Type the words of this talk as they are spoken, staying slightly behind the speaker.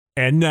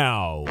And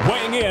now,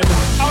 weighing in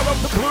out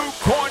of the blue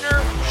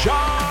corner,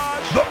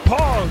 Josh the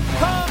Punk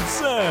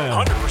Thompson.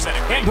 100%.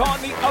 And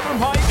on the other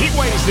mic, he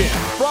weighs in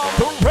from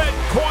the red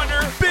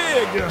corner,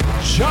 Big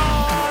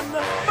John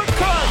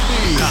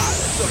McCarthy.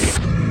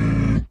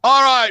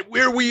 All right,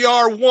 here we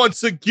are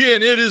once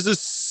again. It is a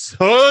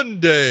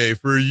Sunday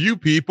for you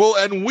people,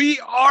 and we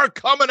are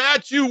coming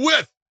at you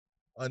with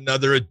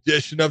another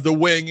edition of the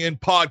Weighing In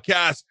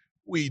podcast.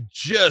 We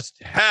just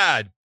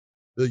had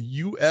the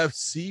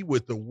UFC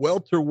with the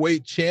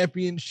welterweight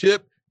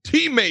championship,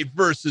 teammate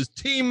versus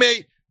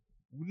teammate.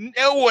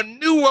 No one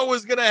knew what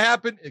was going to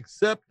happen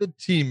except the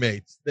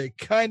teammates. They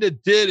kind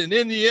of did, and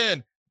in the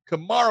end,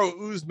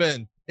 Kamaru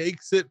Usman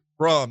takes it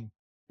from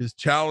his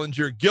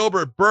challenger,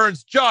 Gilbert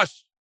Burns.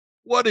 Josh,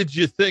 what did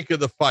you think of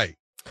the fight?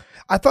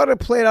 I thought it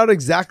played out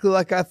exactly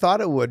like I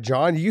thought it would,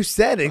 John. You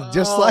said it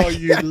just like... Oh,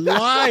 you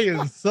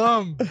lying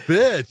some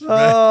bitch,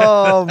 man.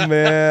 Oh,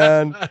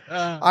 man.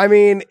 I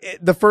mean,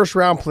 the first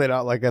round played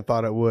out like I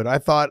thought it would. I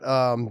thought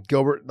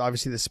Gilbert,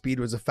 obviously the speed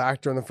was a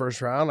factor in the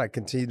first round. I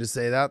continue to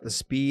say that, the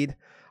speed.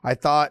 I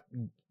thought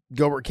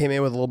Gilbert came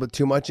in with a little bit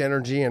too much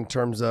energy in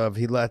terms of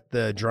he let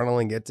the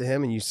adrenaline get to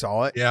him, and you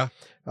saw it. Yeah.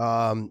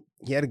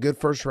 He had a good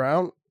first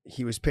round.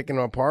 He was picking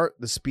him apart.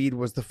 The speed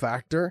was the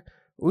factor.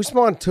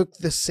 Usman took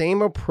the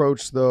same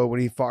approach, though,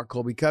 when he fought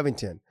Colby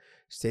Covington.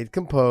 Stayed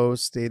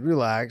composed, stayed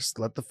relaxed,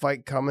 let the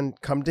fight come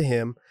to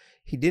him.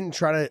 He didn't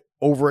try to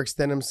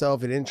overextend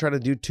himself. He didn't try to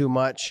do too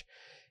much.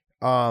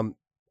 I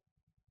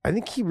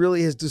think he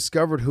really has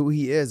discovered who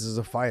he is as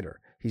a fighter.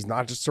 He's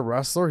not just a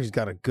wrestler. He's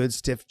got a good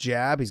stiff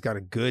jab. He's got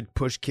a good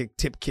push kick,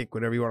 tip kick,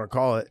 whatever you want to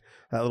call it.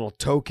 That little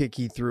toe kick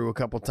he threw a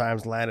couple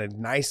times landed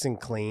nice and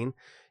clean.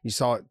 You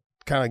saw it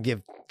kind of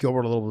give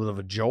Gilbert a little bit of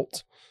a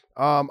jolt.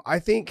 I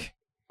think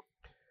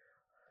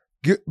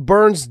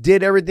Burns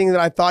did everything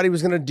that I thought he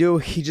was going to do.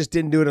 He just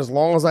didn't do it as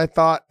long as I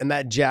thought, and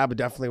that jab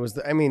definitely was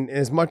I mean,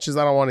 as much as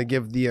I don't want to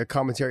give the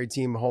commentary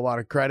team a whole lot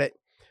of credit,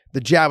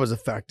 the jab was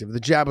effective. The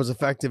jab was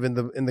effective in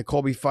the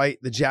Colby fight.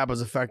 The jab was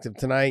effective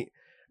tonight,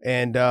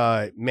 and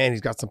man,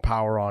 he's got some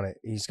power on it.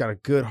 He's got a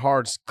good,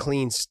 hard,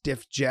 clean,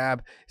 stiff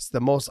jab. It's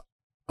the most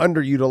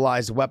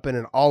underutilized weapon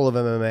in all of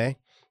MMA,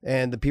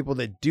 and the people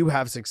that do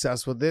have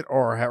success with it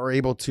or are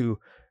able to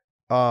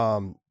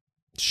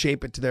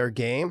shape it to their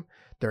game,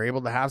 they're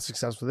able to have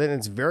success with it, and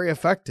it's very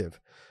effective.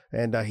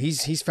 And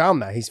he's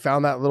found that. He's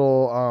found that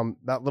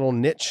little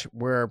niche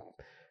where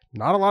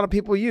not a lot of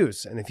people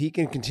use. And if he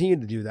can continue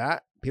to do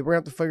that, people are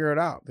going to have to figure it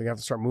out. They're going to have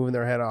to start moving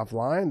their head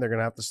offline. They're going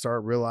to have to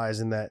start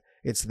realizing that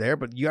it's there.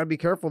 But you got to be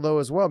careful, though,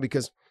 as well,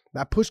 because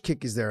that push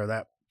kick is there,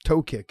 that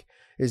toe kick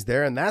is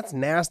there, and that's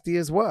nasty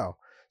as well.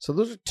 So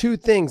those are two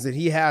things that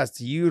he has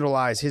to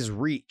utilize his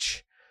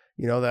reach,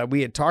 that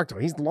we had talked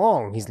about. He's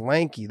long, he's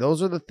lanky.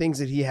 Those are the things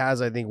that he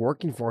has, I think,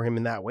 working for him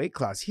in that weight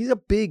class. He's a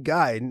big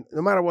guy.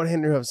 No matter what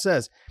Henry Hoof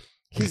says,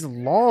 he's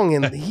long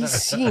and he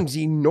seems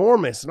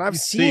enormous. And I've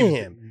seen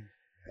him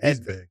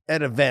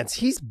at events.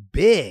 He's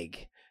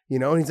big,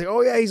 and he's like,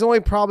 oh yeah, he's only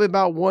probably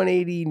about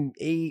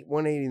 188,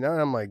 189.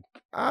 I'm like,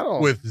 I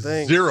don't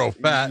think. Zero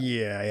fat.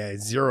 Yeah.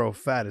 Zero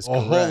fat is a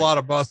whole lot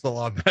of muscle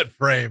on that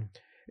frame.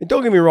 And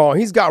don't get me wrong,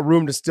 he's got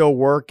room to still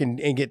work and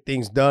get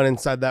things done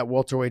inside that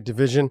welterweight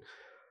division.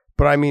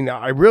 But I mean,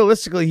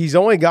 realistically, he's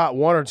only got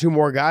one or two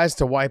more guys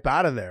to wipe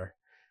out of there.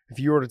 If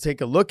you were to take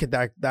a look at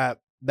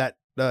that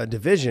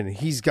division,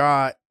 he's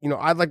got,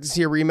 I'd like to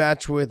see a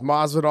rematch with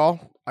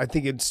Masvidal. I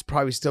think it'd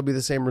probably still be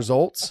the same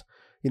results,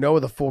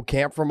 with a full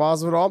camp for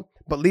Masvidal.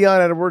 But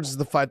Leon Edwards is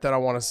the fight that I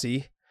want to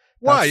see.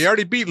 Why? You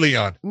already beat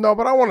Leon. No,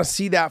 but I want to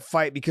see that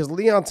fight because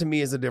Leon to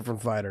me is a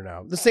different fighter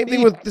now. The same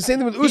thing with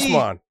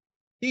Usman.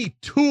 He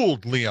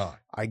tooled Leon.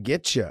 I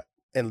get you.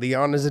 And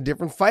Leon is a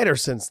different fighter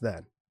since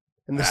then.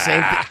 And the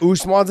same thing,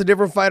 Usman's a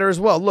different fighter as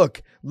well.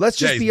 Look, let's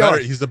just be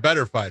honest. He's a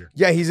better fighter.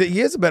 Yeah, he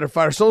is a better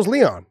fighter. So is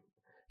Leon.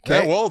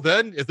 Okay. Yeah, well,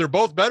 then, if they're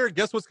both better,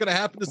 guess what's going to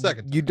happen in a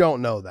second? You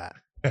don't know that.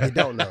 You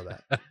don't know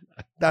that.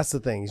 That's the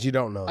thing, is you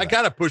don't know that. I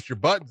got to push your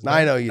buttons.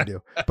 I know you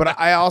do. But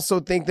I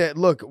also think that,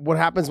 look, what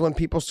happens when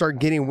people start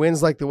getting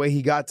wins like the way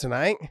he got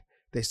tonight,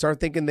 they start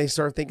thinking they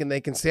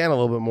can stand a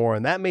little bit more.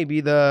 And that may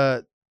be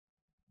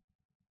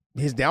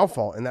his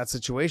downfall in that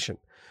situation.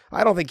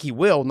 I don't think he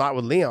will, not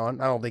with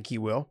Leon. I don't think he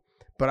will.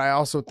 But I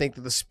also think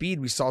that the speed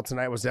we saw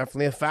tonight was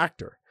definitely a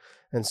factor.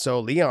 And so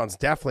Leon's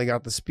definitely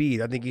got the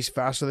speed. I think he's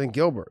faster than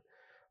Gilbert.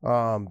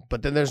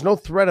 But then there's no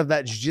threat of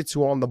that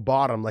jiu-jitsu on the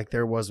bottom like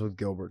there was with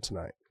Gilbert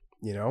tonight,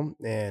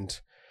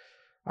 And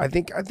I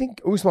think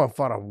Usman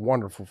fought a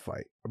wonderful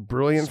fight. A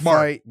brilliant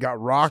fight. Got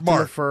rocked in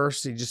the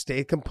first. He just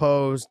stayed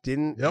composed.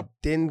 Didn't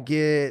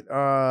get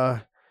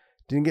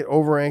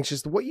over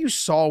anxious. What you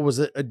saw was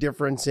a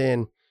difference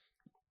in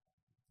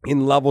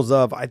levels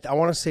of I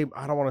want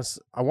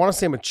to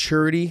say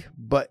maturity,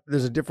 but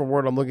there's a different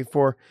word I'm looking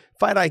for.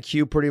 Fight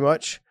IQ pretty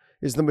much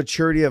is the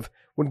maturity of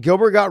when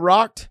Gilbert got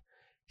rocked,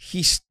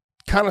 he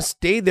kind of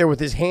stayed there with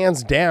his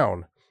hands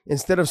down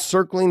instead of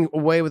circling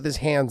away with his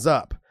hands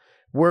up.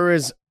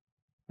 Whereas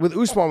with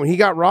Usman, when he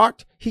got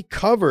rocked, he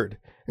covered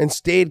and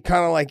stayed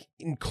kind of like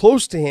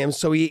close to him.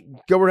 So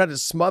Gilbert had to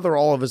smother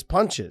all of his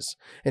punches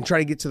and try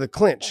to get to the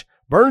clinch.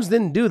 Burns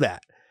didn't do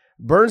that.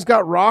 Burns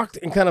got rocked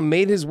and kind of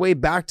made his way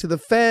back to the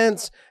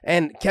fence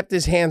and kept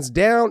his hands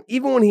down.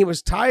 Even when he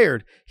was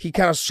tired, he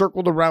kind of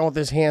circled around with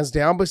his hands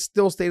down, but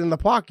still stayed in the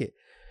pocket.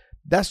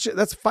 That's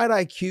fight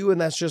IQ,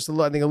 and that's just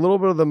I think a little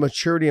bit of the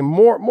maturity and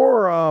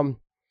more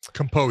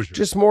composure,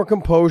 just more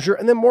composure,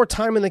 and then more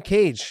time in the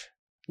cage.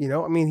 You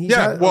know, I mean,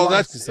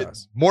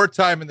 that's more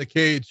time in the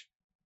cage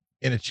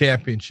in a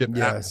championship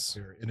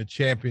atmosphere, in a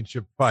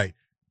championship fight.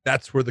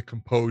 That's where the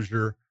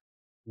composure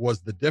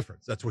was the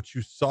difference. That's what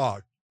you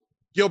saw.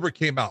 Gilbert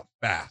came out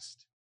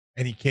fast,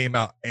 and he came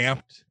out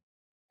amped,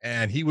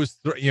 and he was,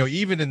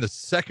 even in the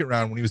second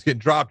round when he was getting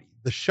dropped,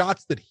 the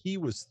shots that he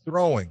was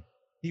throwing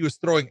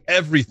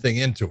everything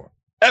into him,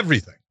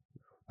 everything.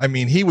 I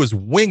mean, he was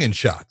winging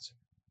shots,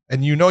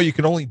 and you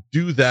can only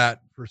do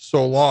that for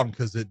so long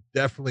because it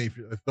definitely,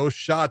 if those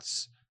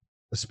shots,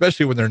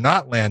 especially when they're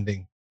not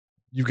landing,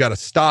 you've got to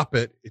stop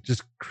it. It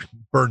just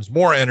burns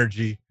more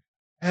energy,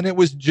 and it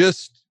was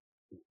just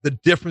the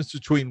difference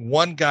between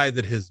one guy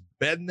that has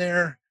been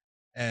there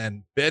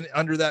and been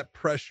under that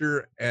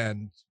pressure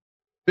and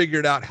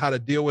figured out how to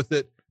deal with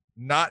it,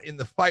 not in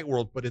the fight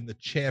world, but in the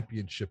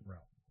championship realm.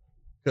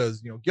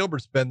 Because,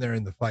 Gilbert's been there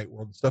in the fight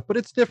world and stuff, but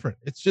it's different.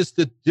 It's just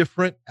a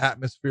different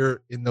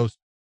atmosphere in those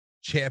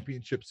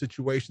championship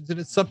situations. And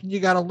it's something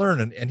you got to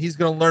learn. And he's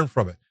going to learn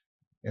from it.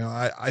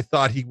 I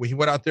thought when he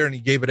went out there and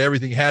he gave it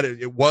everything he had.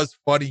 It was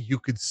funny. You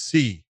could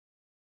see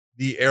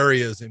the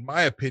areas, in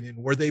my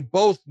opinion, where they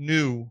both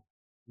knew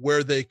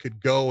where they could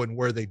go and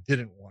where they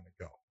didn't want to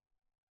go.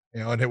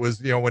 And it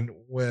was, when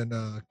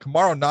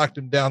Kamaru knocked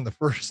him down the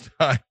first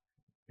time,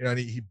 and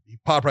he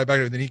popped right back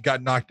there, and then he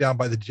got knocked down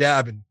by the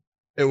jab. And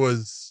it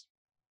was,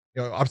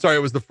 I'm sorry,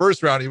 it was the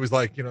first round. He was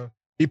like,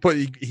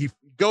 he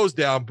goes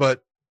down,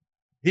 but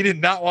he did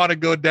not want to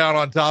go down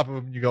on top of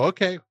him. And you go,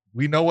 okay,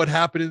 we know what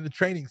happened in the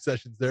training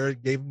sessions there.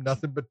 It gave him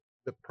nothing but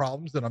the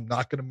problems, and I'm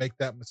not going to make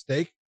that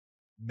mistake.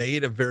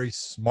 Made a very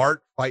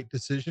smart fight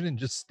decision and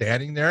just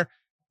standing there,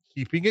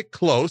 keeping it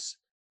close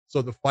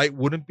so the fight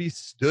wouldn't be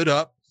stood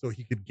up, so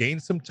he could gain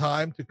some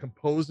time to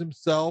compose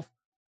himself,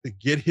 to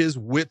get his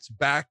wits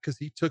back because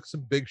he took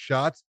some big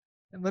shots.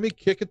 And let me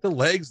kick at the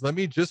legs. Let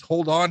me just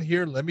hold on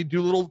here. Let me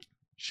do little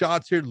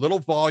shots here, little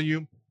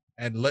volume,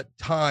 and let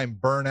time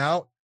burn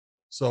out.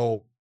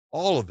 So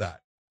all of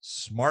that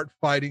smart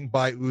fighting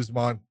by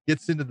Usman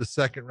gets into the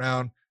second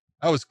round.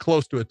 I was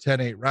close to a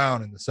 10-8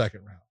 round in the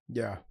second round.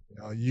 Yeah.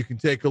 You can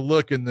take a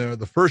look in there.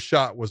 The first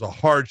shot was a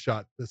hard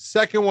shot. The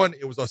second one,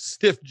 it was a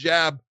stiff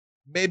jab,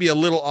 maybe a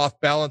little off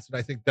balance. And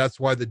I think that's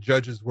why the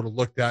judges would have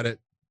looked at it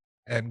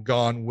and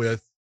gone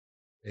with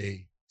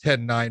a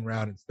 10-9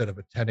 round instead of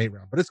a 10-8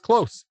 round, but it's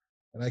close.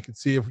 And I could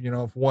see if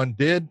one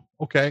did,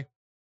 okay.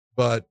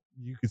 But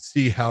you could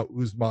see how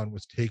Usman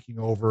was taking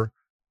over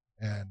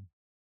and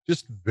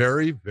just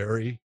very,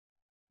 very,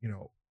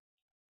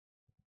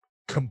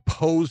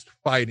 composed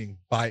fighting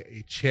by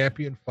a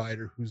champion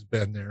fighter who's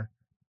been there.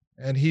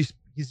 And he's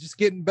just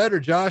getting better,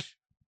 Josh.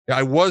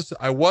 I was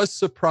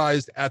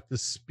surprised at the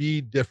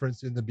speed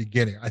difference in the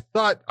beginning. I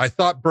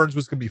thought Burns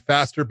was going to be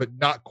faster, but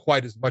not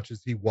quite as much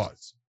as he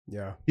was.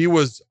 Yeah, he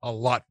was a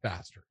lot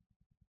faster.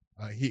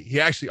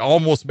 He actually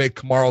almost made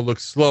Kamaru look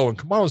slow, and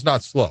Kamaru's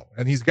not slow.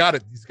 And he's got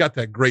it. He's got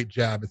that great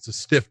jab. It's a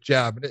stiff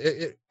jab, and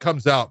it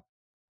comes out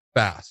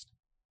fast.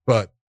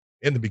 But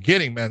in the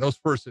beginning, man, those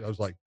first, I was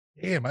like,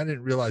 damn, I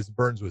didn't realize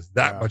Burns was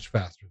that much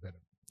faster than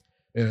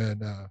him.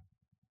 And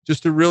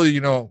just to really,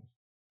 it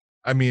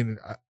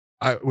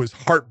was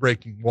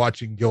heartbreaking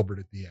watching Gilbert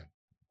at the end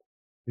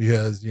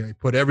because, he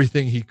put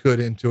everything he could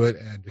into it,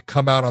 and to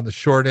come out on the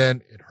short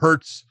end, it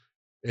hurts.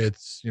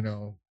 It's,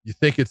 you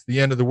think it's the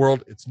end of the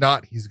world. It's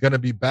not. He's going to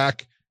be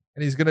back,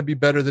 and he's going to be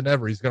better than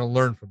ever. He's going to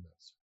learn from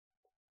this.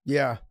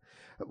 Yeah.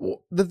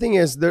 Well, the thing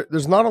is,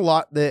 there's not a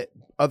lot that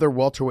other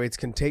welterweights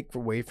can take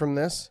away from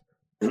this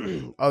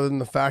other than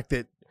the fact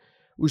that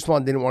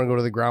Usman didn't want to go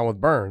to the ground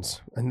with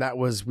Burns. And that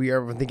was,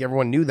 I think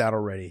everyone knew that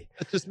already.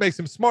 That just makes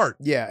him smart.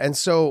 Yeah. And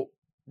so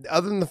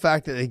other than the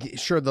fact that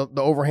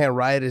the overhand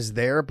right is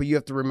there, but you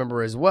have to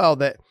remember as well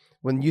that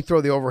when you throw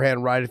the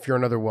overhand right, if you're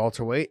another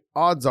welterweight,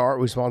 odds are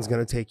Usman's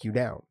going to take you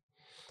down.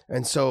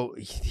 And so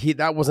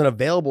that wasn't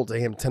available to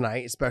him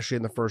tonight, especially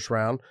in the first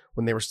round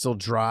when they were still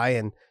dry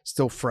and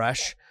still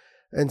fresh.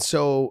 And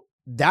so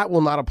that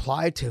will not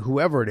apply to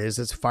whoever it is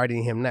that's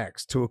fighting him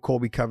next, to a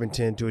Colby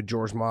Covington, to a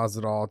George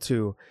Masvidal,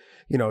 to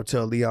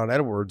Leon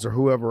Edwards or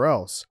whoever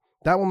else.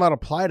 That will not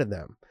apply to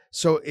them.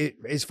 So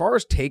as far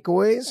as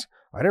takeaways,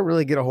 I didn't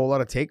really get a whole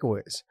lot of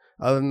takeaways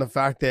other than the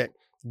fact that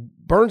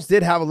Burns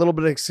did have a little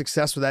bit of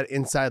success with that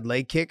inside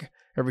leg kick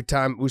every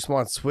time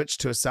Usman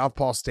switched to a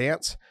southpaw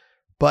stance.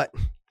 But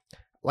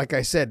like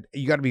I said,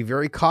 you got to be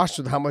very cautious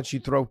with how much you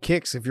throw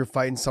kicks if you're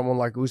fighting someone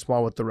like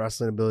Usman with the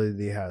wrestling ability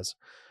that he has.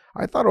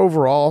 I thought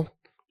overall,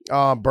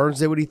 Burns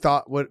did what he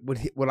thought, what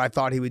I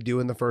thought he would do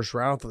in the first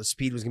round. I thought the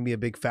speed was going to be a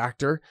big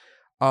factor.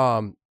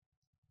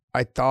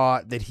 I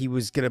thought that he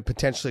was going to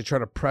potentially try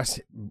to press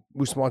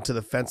Usman to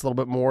the fence a little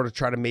bit more to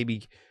try to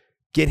maybe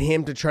get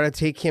him to try to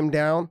take him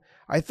down.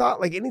 I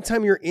thought like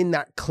anytime you're in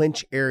that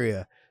clinch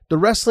area, the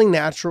wrestling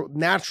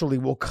naturally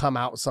will come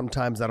out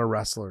sometimes out of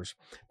wrestlers.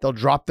 They'll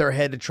drop their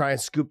head to try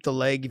and scoop the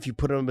leg if you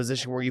put them in a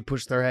position where you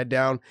push their head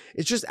down.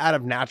 It's just out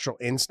of natural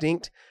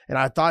instinct. And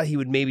I thought he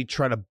would maybe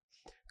try to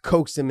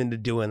coax him into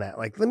doing that.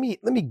 Like, let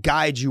me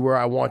guide you where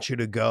I want you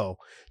to go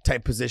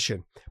type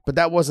position. But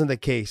that wasn't the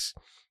case.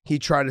 He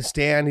tried to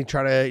stand. He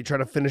tried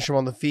to finish him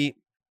on the feet.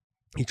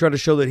 He tried to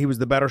show that he was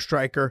the better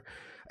striker.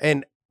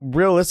 And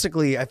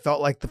realistically, I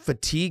felt like the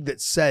fatigue that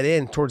set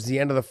in towards the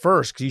end of the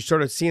first, because you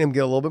started seeing him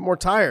get a little bit more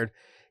tired.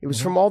 It was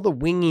from all the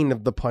winging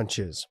of the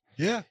punches.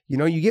 Yeah. You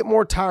know, you get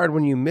more tired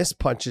when you miss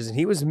punches, and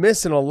he was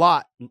missing a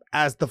lot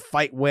as the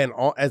fight went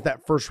on, as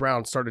that first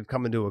round started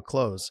coming to a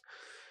close.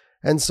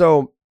 And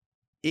so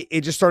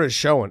it just started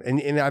showing.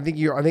 And I think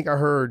I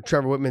heard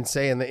Trevor Whitman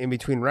say in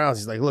between rounds,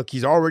 he's like, look,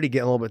 he's already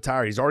getting a little bit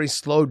tired. He's already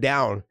slowed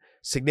down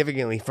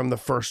significantly from the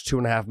first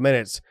 2.5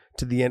 minutes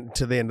to the end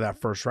of that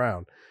first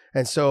round.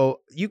 And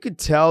so you could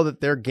tell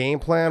that their game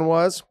plan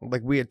was,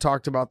 like we had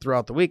talked about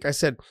throughout the week. I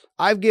said,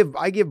 I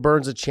give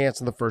Burns a chance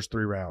in the first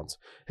 3 rounds.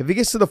 If he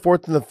gets to the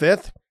 4th and the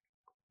 5th,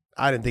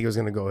 I didn't think it was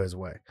going to go his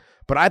way.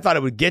 But I thought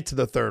it would get to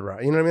the 3rd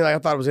round. You know what I mean? Like I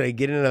thought it was going to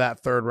get into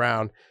that 3rd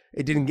round.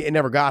 It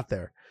never got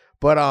there.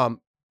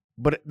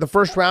 But the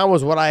first round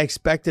was what I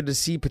expected to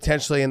see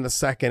potentially in the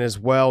second as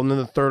well. And then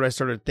the 3rd, I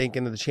started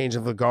thinking of the change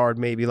of the guard,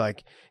 maybe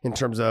like in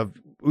terms of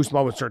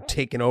Usman would start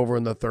taking over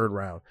in the 3rd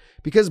round,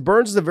 because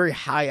Burns is a very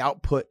high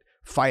output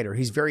fighter.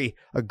 He's very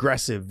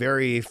aggressive,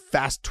 very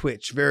fast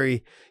twitch,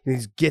 he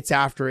gets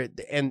after it,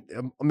 and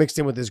mixed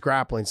in with his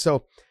grappling.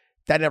 So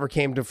that never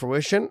came to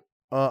fruition,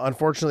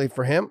 unfortunately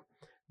for him.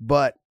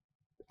 But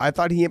I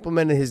thought he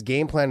implemented his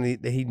game plan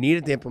that he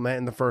needed to implement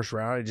in the first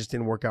round. It just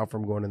didn't work out for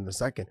him going into the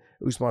second.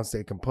 Usman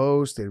stayed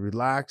composed, stayed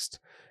relaxed,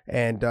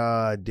 and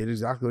did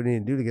exactly what he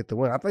needed to do to get the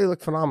win. I thought he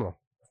looked phenomenal.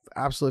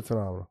 Absolutely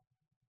phenomenal.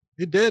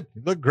 He did. He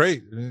looked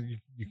great. You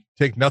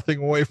take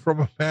nothing away from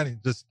him,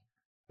 man.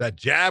 That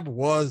jab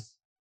was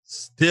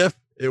stiff.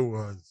 It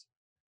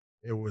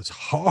was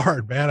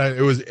hard, man.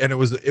 It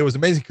was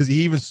amazing because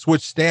he even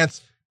switched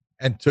stance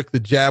and took the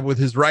jab with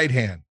his right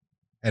hand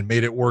and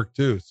made it work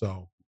too.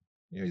 So,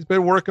 he's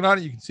been working on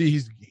it. You can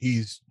see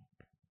he's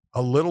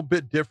a little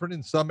bit different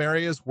in some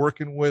areas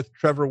working with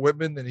Trevor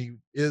Whitman than he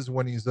is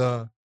when he's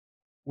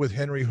with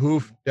Henry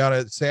Hoof down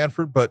at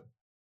Sanford, but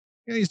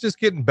he's just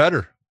getting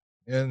better.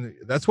 And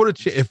that's what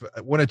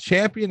when a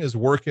champion is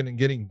working and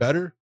getting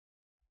better,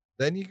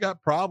 then you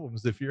got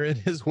problems if you're in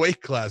his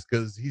weight class,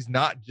 because he's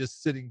not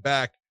just sitting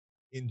back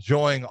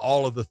enjoying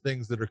all of the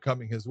things that are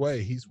coming his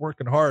way. He's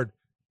working hard,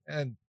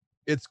 and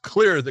it's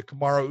clear that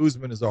Kamaru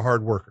Usman is a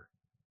hard worker.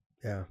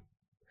 Yeah.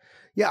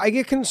 Yeah, I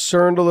get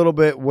concerned a little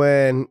bit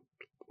when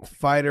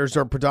fighters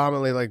are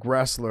predominantly like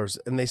wrestlers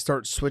and they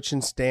start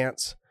switching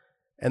stance,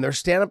 and their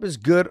stand-up is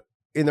good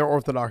in their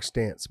orthodox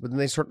stance, but then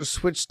they start to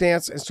switch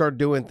stance and start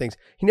doing things.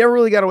 He never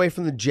really got away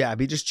from the jab.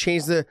 He just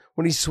changed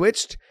when he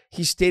switched,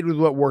 he stayed with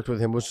what worked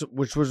with him,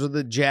 which was with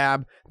the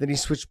jab. Then he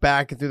switched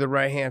back and through the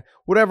right hand,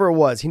 whatever it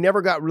was. He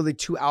never got really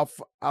too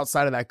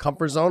outside of that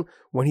comfort zone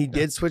when he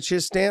did switch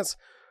his stance,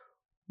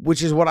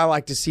 which is what I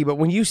like to see. But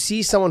when you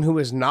see someone who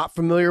is not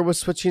familiar with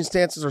switching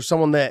stances, or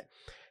someone that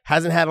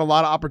hasn't had a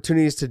lot of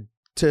opportunities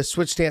to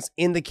switch stance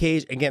in the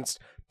cage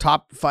against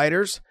top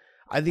fighters,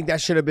 I think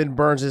that should have been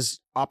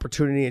Burns'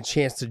 opportunity and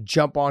chance to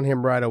jump on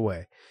him right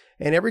away.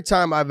 And every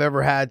time I've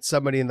ever had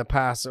somebody in the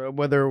past,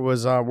 whether it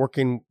was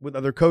working with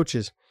other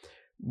coaches,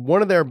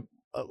 a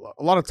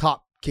lot of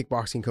top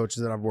kickboxing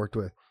coaches that I've worked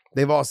with,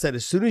 they've all said,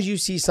 as soon as you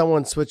see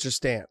someone switch a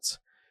stance,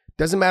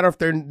 doesn't matter if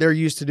they're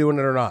used to doing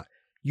it or not,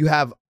 you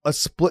have a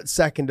split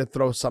second to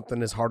throw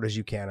something as hard as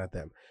you can at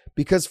them.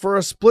 Because for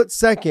a split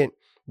second,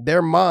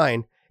 their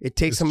mind, it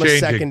takes them a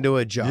second to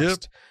adjust. Yep.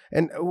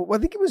 And I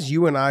think it was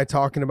you and I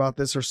talking about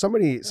this, or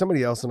somebody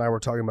else and I were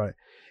talking about it,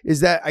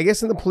 is that I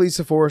guess in the police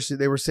force,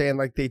 they were saying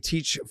like they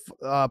teach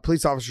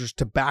police officers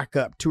to back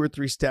up 2 or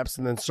 3 steps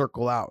and then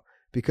circle out,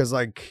 because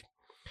like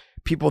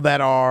people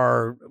that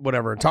are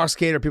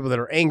intoxicated, or people that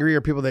are angry,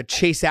 or people that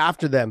chase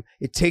after them,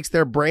 it takes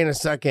their brain a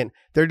second.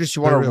 You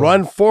want to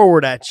run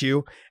forward at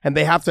you, and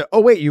they have to, oh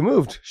wait, you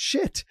moved.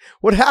 Shit.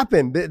 What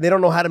happened? They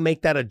don't know how to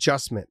make that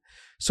adjustment.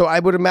 So I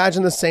would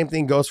imagine the same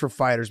thing goes for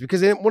fighters,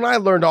 because when I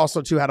learned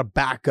also too how to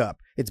back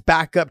up, it's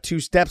back up 2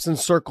 steps and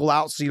circle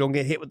out so you don't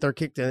get hit with their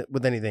kick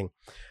with anything.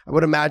 I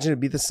would imagine it'd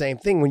be the same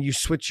thing when you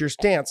switch your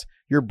stance.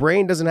 Your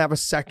brain doesn't have a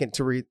second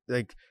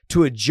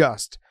to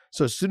adjust.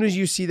 So as soon as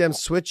you see them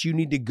switch, you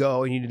need to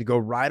go, and you need to go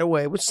right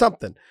away with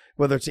something,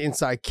 whether it's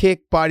inside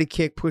kick, body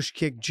kick, push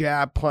kick,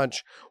 jab,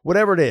 punch,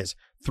 whatever it is,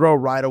 throw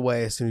right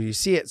away as soon as you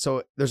see it.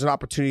 So there's an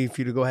opportunity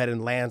for you to go ahead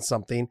and land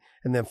something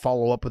and then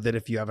follow up with it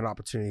if you have an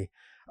opportunity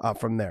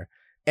from there.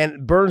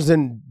 And Burns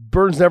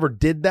never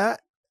did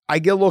that. I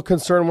get a little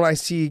concerned when I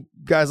see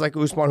guys like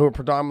Usman, who are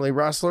predominantly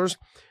wrestlers,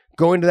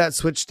 going to that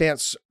switch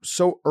stance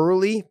so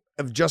early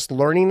of just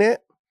learning it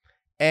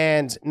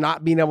and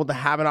not being able to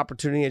have an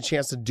opportunity, a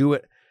chance to do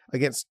it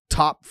against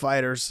top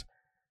fighters,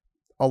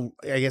 I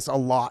guess a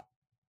lot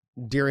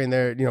during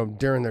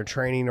their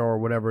training or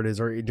whatever it is,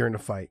 or during the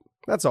fight.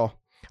 That's all.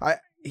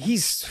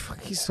 He's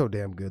so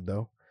damn good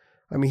though.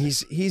 I mean,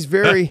 he's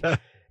very.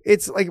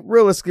 It's like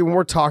realistically when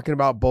we're talking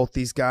about both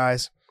these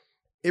guys,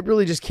 it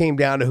really just came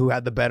down to who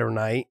had the better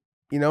night.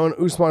 And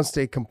Usman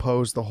stayed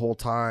composed the whole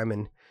time,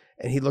 and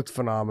he looked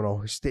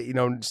phenomenal. He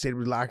stayed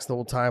relaxed the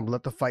whole time,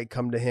 let the fight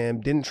come to him,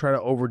 didn't try to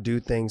overdo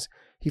things.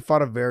 He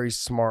fought a very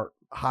smart,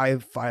 high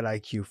fight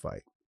IQ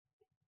fight.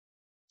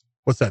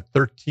 What's that?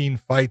 13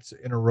 fights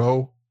in a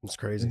row. It's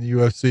crazy. In the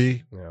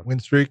UFC win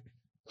streak.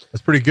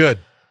 That's pretty good.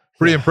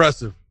 Pretty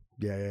impressive.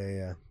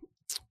 Yeah.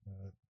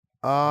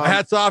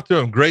 Hats off to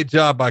him. Great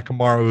job by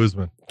Kamaru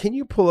Usman. Can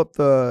you pull up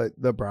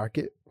the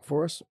bracket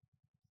for us?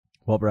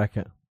 What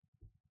bracket?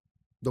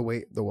 The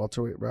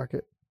welterweight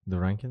bracket. The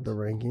rankings? The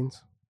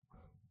rankings.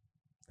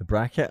 The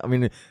bracket? I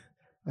mean,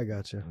 I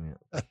got you.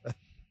 Yeah.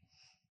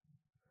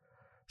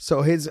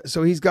 So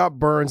he's got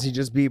Burns. He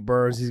just beat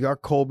Burns. He's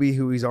got Colby,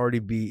 who he's already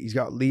beat. He's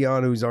got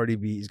Leon, who he's already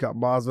beat. He's got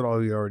Masvidal,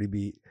 who he already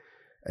beat.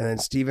 And then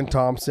Stephen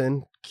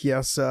Thompson,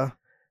 Chiesa,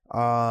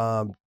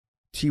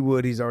 T.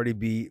 Wood, he's already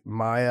beat.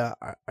 Maya.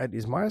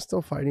 Is Maya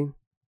still fighting?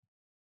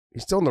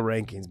 He's still in the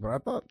rankings, but I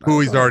thought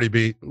he's already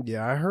beat.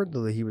 Yeah, I heard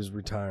that he was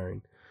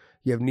retiring.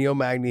 You have Neil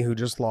Magny, who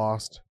just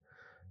lost.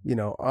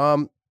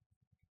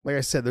 Like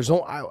I said,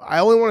 I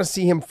only want to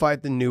see him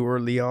fight the newer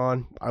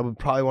Leon. I would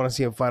probably want to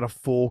see him fight a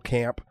full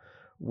camp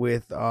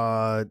with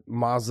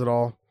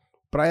Masvidal.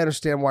 But I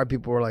understand why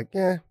people were like,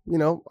 I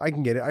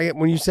can get it.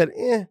 When you said,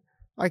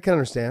 I can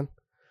understand.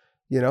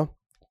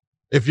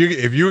 If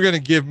you were going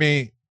to give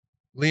me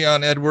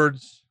Leon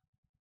Edwards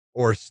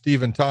or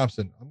Stephen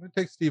Thompson, I'm going to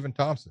take Stephen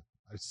Thompson.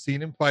 I've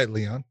seen him fight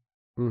Leon,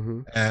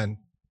 and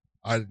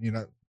I'm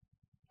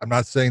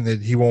not saying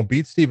that he won't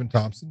beat Stephen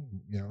Thompson.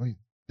 He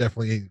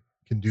definitely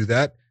can do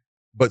that,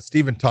 but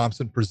Stephen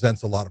Thompson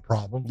presents a lot of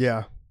problems.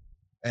 Yeah,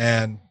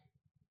 and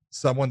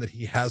someone that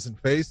he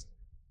hasn't faced.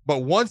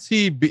 But once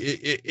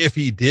if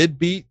he did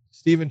beat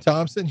Stephen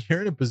Thompson,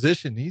 you're in a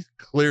position he's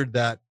cleared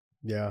that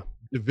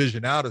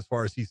division out as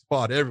far as he's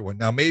fought everyone.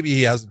 Now maybe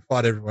he hasn't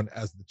fought everyone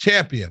as the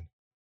champion,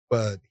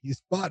 but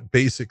he's fought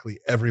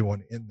basically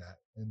everyone in that,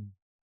 and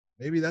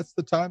maybe that's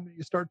the time that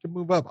you start to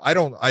move up. I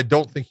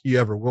don't think he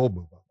ever will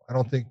move up.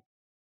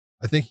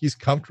 I think he's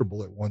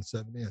comfortable at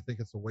 170. I think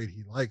it's the weight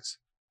he likes.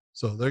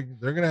 So they're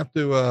going to have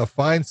to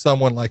find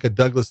someone like a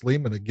Douglas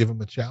Lima to give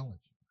him a challenge.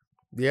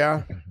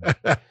 Yeah.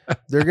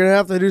 They're going to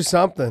have to do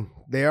something.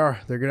 They are.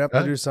 They're going to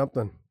have to do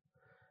something.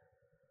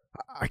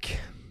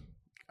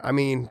 I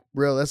mean,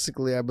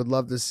 realistically, I would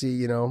love to see,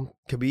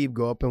 Khabib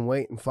go up and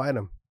wait and fight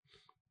him.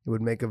 It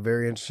would make a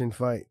very interesting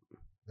fight.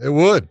 It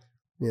would.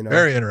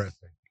 Very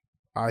interesting.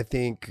 I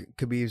think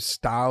Khabib's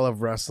style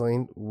of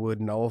wrestling would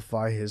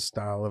nullify his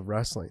style of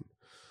wrestling.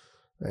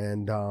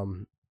 And, I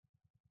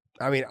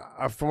mean,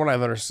 from what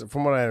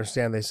I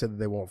understand, they said that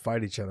they won't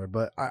fight each other,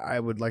 but I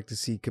would like to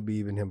see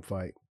Khabib and him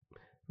fight.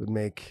 It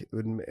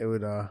would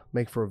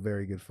make for a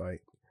very good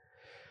fight.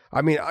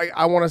 I mean,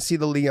 I want to see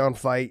the Leon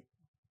fight,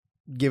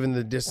 given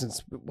the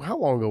distance. How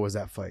long ago was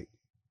that fight?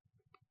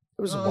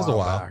 It was a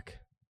while back.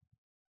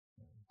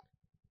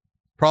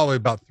 Probably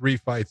about 3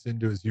 fights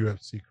into his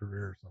UFC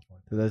career or something.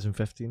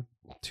 2015.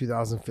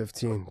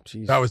 2015.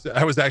 Jeez.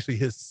 That was actually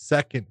his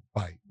second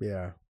fight.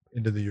 Yeah.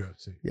 Into the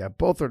UFC. Yeah,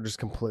 both are just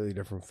completely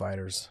different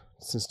fighters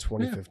since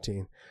 2015.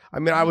 Yeah. I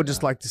mean, I would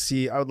like to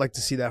see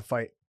that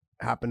fight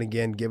happen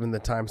again, given the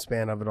time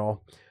span of it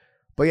all.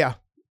 But yeah,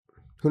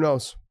 who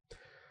knows?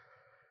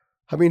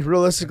 I mean,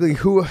 realistically,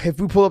 if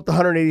we pull up the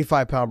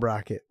 185-pound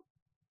bracket,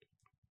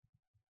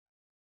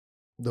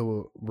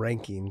 the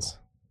rankings,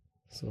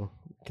 so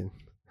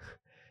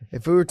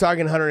if we were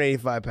talking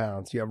 185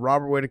 pounds, you have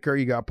Robert Whittaker,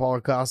 you got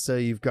Paulo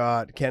Costa, you've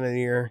got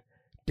Cannonier,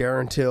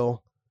 Darren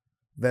Till,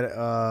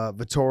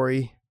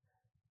 Vettori,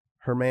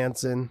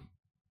 Hermanson.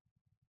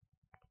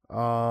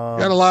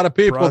 Got a lot of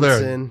people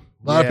Brunson,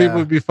 there. A lot of people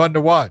would be fun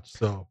to watch.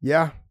 So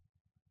yeah.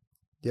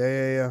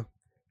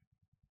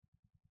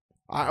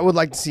 I would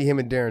like to see him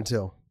and Darren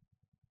Till.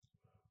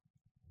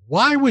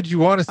 Why would you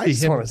want to see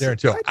him and Darren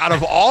Till? Out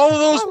of all of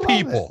those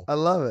people, I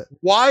love it.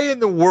 Why in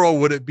the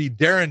world would it be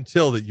Darren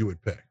Till that you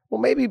would pick?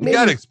 Well, maybe you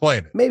gotta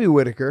explain it. Maybe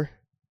Whittaker.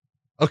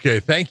 Okay,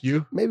 thank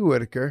you. Maybe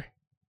Whittaker.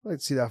 I'd like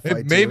to see that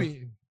fight.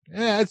 Maybe.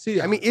 Yeah, I'd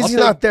see. I mean, Izzy's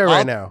not there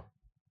right now.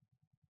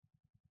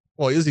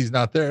 Well, Izzy's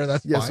not there.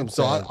 That's fine.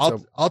 So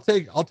I'll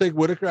take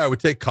Whittaker. I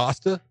would take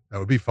Costa. That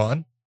would be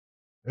fun.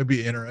 It'd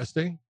be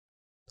interesting.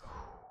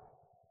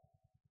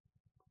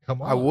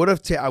 Come on. I would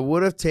have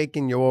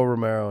taken Yoel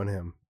Romero and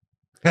him.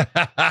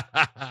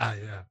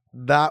 Yeah.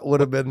 That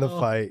would have been the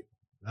fight.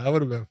 That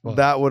would have been fun.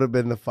 That would have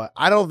been the fight.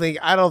 I don't think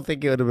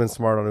it would have been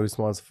smart on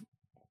Usman's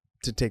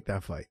to take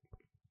that fight.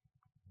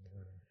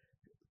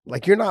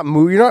 Like you're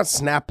not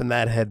snapping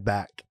that head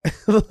back.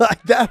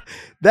 Like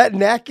that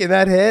neck and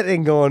that head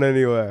ain't going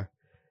anywhere.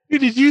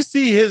 Dude, did you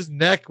see his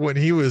neck when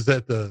he was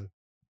at the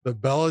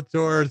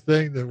Bellator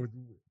thing?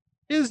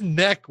 His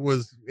neck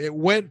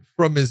went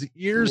from his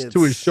ears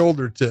to his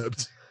shoulder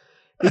tips.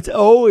 It's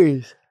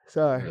always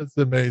sorry. That's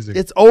amazing.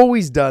 It's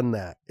always done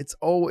that.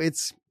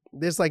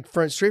 This like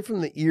straight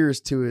from the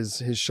ears to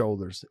his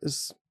shoulders.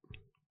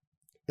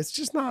 It's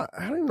just not.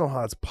 I don't even know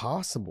how it's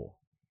possible.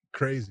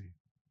 Crazy.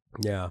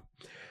 Yeah.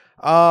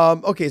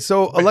 Okay.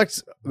 So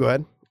Alexa, go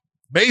ahead.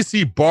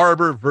 Macy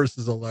Barber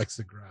versus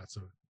Alexa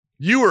Grasso.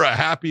 You were a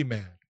happy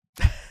man.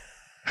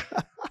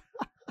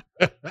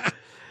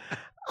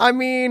 I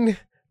mean,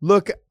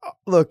 look.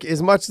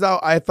 As much as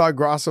I thought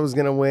Grasso was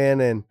gonna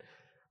win, and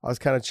I was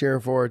kind of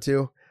cheering for her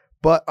too,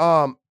 but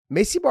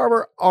Macy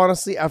Barber,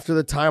 honestly, after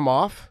the time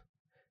off,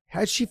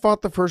 had she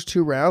fought the first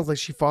 2 rounds like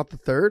she fought the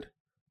third?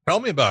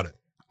 Tell me about it.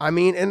 I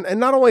mean, and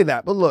not only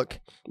that, but look,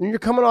 when you're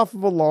coming off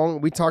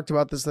of we talked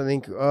about this, I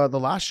think, the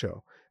last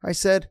show. I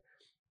said,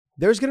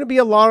 there's going to be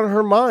a lot on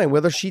her mind,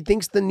 whether she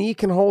thinks the knee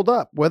can hold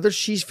up, whether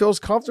she feels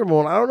comfortable.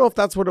 And I don't know if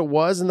that's what it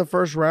was in the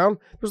first round.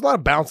 There was a lot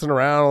of bouncing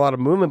around, a lot of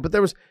movement, but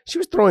she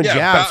was throwing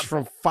jabs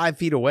from 5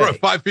 feet away.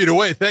 5 feet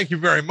away. Thank you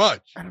very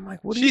much. And I'm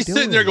like, what are you doing? She's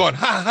sitting there going,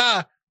 ha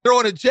ha,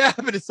 throwing a jab.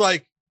 And it's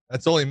like,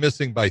 that's only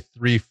missing by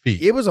 3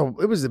 feet. It was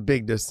a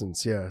big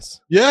distance.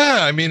 Yes. Yeah.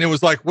 I mean, it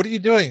was like, what are you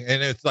doing?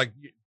 And it's like,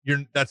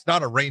 that's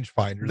not a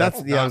rangefinder.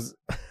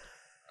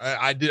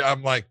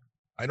 I'm like,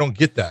 I don't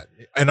get that.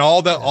 And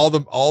all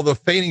the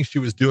feigning she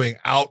was doing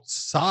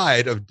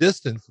outside of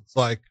distance. It's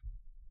like,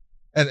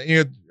 and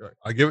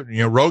I give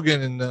it,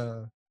 Rogan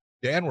and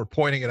Dan were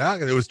pointing it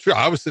out, and it was true.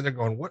 I was sitting there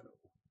going, what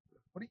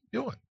are you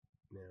doing?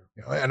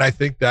 Yeah. And I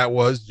think that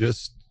was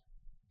just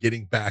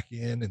getting back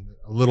in and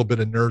a little bit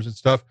of nerves and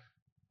stuff.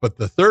 But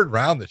the third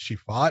round that she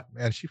fought,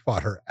 man, she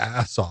fought her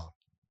ass off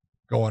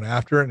going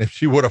after her. And if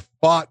she would have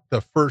fought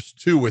the first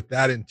 2 with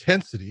that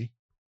intensity,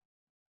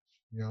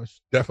 she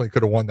definitely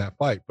could have won that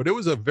fight. But it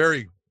was a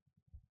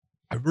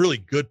really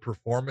good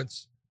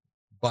performance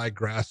by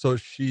Grasso.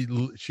 She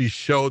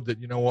showed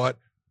that,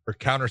 her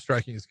counter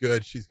striking is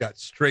good. She's got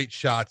straight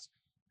shots.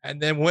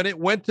 And then when it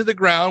went to the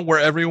ground, where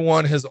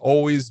everyone has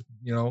always,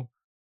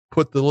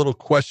 put the little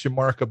question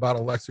mark about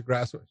Alexa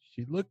Grasso,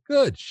 she looked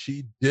good.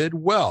 She did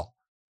well.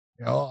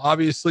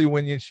 Obviously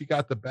when she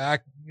got the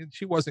back,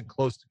 she wasn't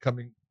close to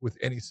coming with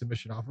any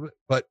submission off of it,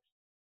 but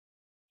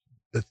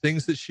the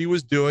things that she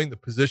was doing, the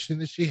position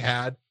that she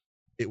had,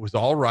 it was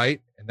all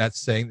right. And that's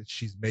saying that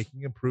she's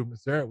making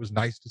improvements there. It was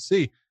nice to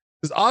see,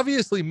 because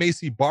obviously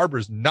Macy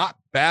Barber's not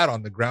bad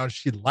on the ground.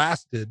 She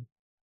lasted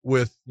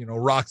with,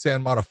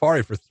 Roxanne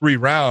Modafferi for 3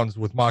 rounds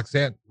with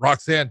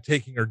Roxanne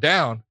taking her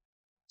down.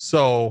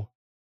 So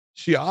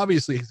she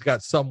obviously has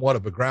got somewhat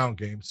of a ground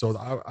game. So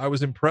I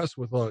was impressed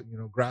with,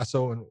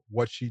 Grasso and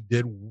what she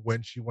did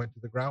when she went to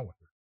the ground with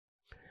her.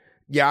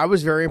 Yeah, I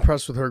was very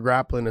impressed with her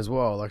grappling as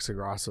well, Alexa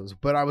Grasso's.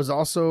 But I was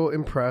also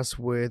impressed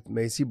with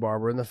Macy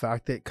Barber and the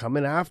fact that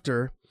coming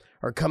after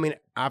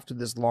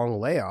this long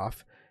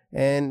layoff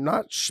and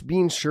not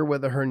being sure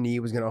whether her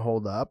knee was going to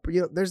hold up.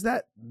 There's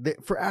that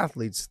for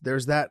athletes,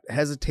 there's that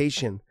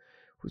hesitation.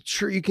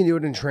 Sure, you can do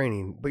it in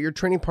training, but your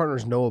training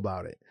partners know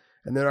about it.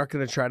 And they're not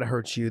going to try to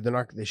hurt you.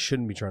 They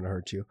shouldn't be trying to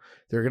hurt you.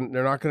 They're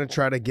not going to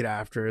try to get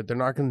after it. They're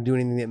not going to do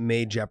anything that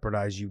may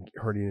jeopardize you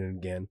hurting it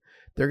again.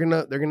 They're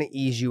going to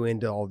ease you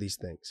into all these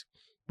things.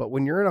 But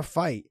when you're in a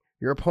fight,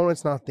 your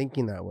opponent's not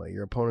thinking that way.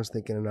 Your opponent's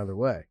thinking another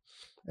way.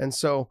 And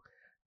so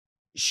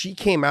she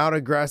came out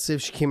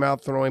aggressive. She came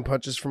out throwing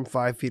punches from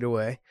 5 feet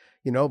away,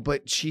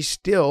 but she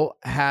still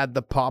had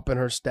the pop in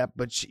her step,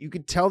 but you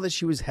could tell that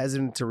she was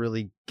hesitant to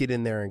really get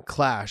in there and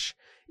clash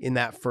in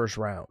that first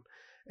round.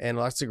 And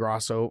Alexa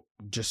Grasso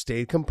just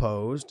stayed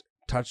composed,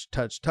 touch,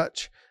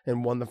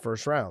 and won the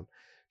first round.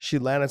 She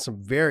landed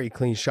some very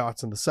clean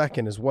shots in the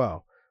second as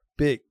well.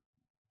 Big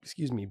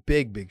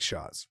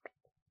shots.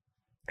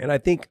 And I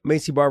think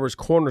Macy Barber's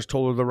corners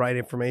told her the right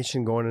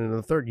information going into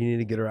the third. You need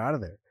to get her out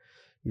of there.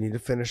 You need to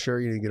finish her.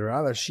 You need to get her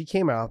out of there. She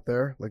came out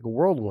there like a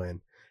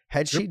whirlwind.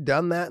 Had she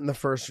done that in the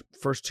first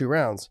 2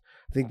 rounds,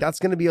 I think that's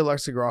going to be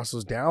Alexa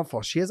Grasso's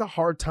downfall. She has a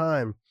hard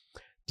time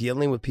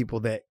dealing with people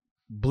that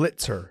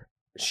blitz her.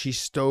 She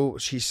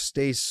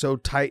stays so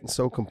tight and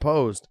so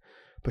composed,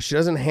 but she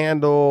doesn't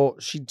handle.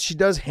 She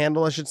does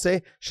handle, I should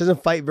say. She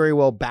doesn't fight very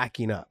well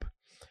backing up.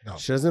 No.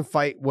 She doesn't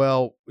fight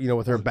well,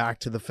 with her back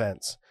to the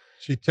fence.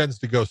 She tends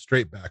to go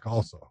straight back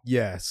also.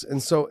 Yes.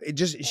 And so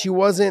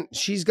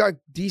she's got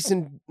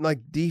decent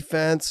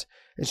defense,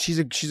 and she's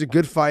a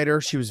good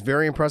fighter. She was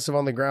very impressive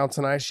on the ground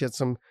tonight. She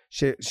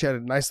had a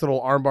nice little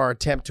armbar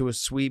attempt to a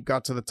sweep,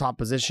 got to the top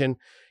position.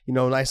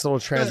 Nice little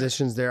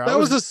transitions there. That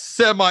was a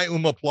semi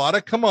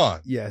omoplata. Come on.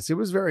 Yes, it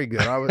was very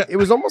good. It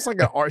was almost like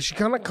she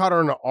kind of caught her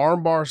in an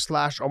armbar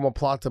 /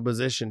 omoplata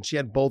position. She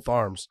had both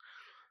arms.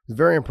 It was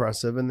very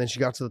impressive. And then she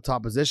got to the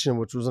top position,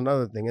 which was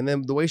another thing. And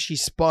then the way she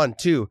spun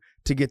too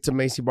to get to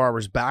Macy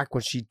Barber's back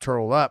when she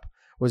turtled up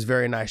was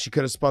very nice. She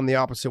could have spun the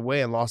opposite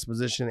way and lost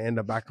position and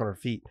ended up back on her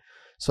feet.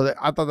 So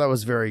I thought that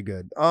was very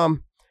good.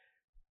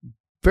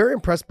 Very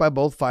impressed by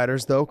both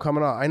fighters, though,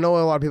 coming out. I know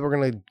a lot of people are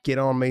going to get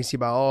on Macy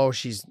about,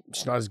 she's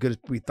not as good as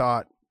we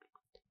thought.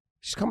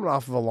 She's coming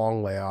off of a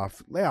long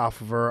layoff. Lay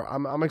off of her.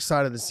 I'm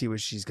excited to see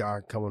what she's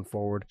got coming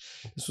forward.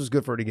 This was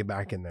good for her to get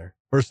back in there.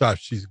 First off,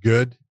 she's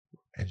good,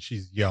 and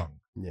she's young.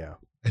 Yeah.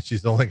 And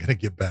she's only going to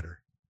get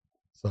better.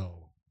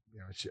 So,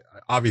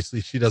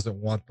 Obviously, she doesn't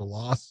want the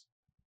loss.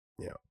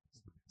 Yeah.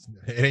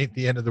 It ain't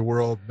the end of the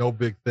world. No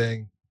big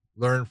thing.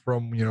 Learn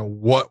from,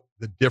 what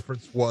the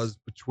difference was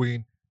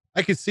between.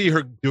 I could see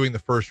her doing the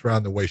first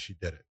round the way she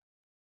did it,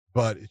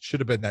 but it should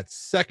have been that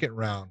second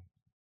round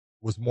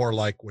was more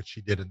like what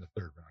she did in the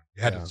third round.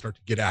 You had to start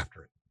to get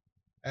after it.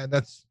 And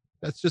that's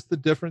just the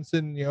difference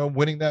in,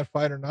 winning that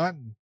fight or not.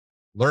 And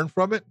learn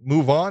from it,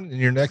 move on in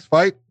your next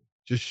fight.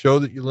 Just show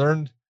that you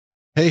learned,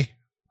 hey,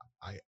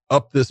 I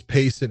up this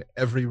pace in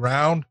every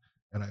round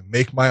and I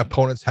make my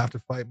opponents have to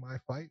fight my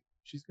fight.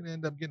 She's going to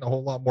end up getting a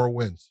whole lot more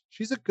wins.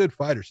 She's a good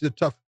fighter. She's a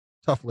tough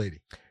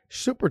lady.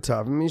 Super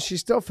tough. I mean, she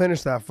still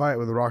finished that fight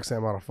with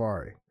Roxanne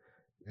Modafferi.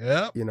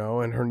 Yeah.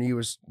 And her knee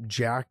was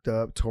jacked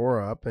up,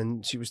 tore up,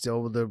 and she was still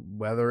able to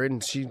weather it.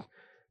 And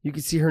you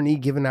could see her knee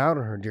giving out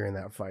on her during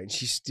that fight.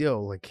 She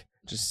still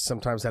just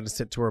sometimes had to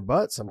sit to her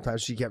butt.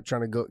 Sometimes she kept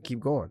trying to keep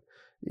going.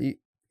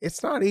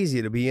 It's not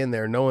easy to be in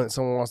there knowing that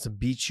someone wants to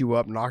beat you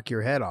up, knock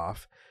your head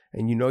off,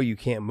 and you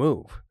can't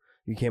move.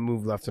 You can't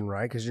move left and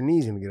right because your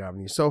knee's going to get out of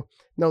you. So,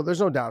 no, there's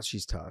no doubt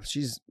she's tough.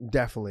 She's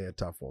definitely a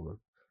tough woman.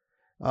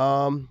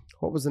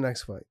 What was the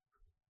next fight?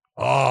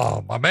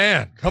 Oh, my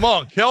man. Come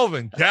on,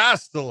 Kelvin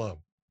Gastelum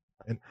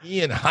and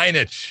Ian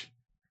Heinisch.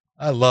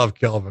 I love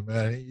Kelvin,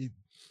 man.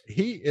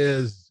 He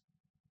is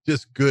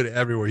just good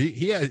everywhere.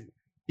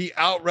 He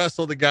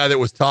out-wrestled the guy that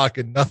was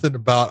talking nothing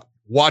about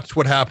watch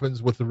what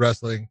happens with the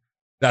wrestling.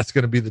 That's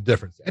going to be the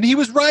difference. And he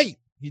was right.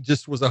 He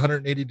just was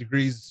 180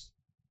 degrees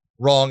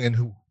wrong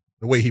in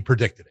the way he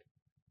predicted it.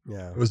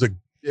 Yeah.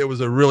 It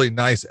was a really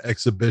nice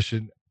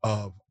exhibition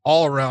of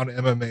all-around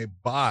MMA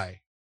by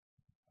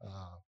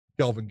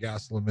Kelvin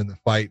Gastelum in the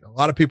fight. A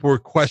lot of people were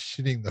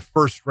questioning the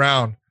first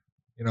round,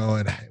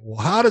 and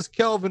how does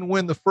Kelvin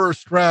win the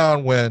first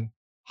round when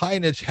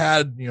Heinisch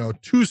had,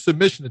 2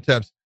 submission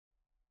attempts?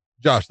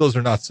 Josh, those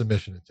are not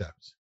submission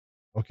attempts.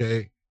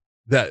 Okay.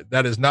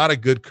 That is not a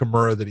good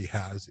Kimura that he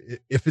has.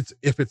 If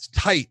it's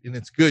tight and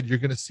it's good, you're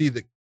going to see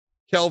that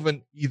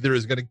Kelvin either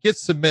is going to get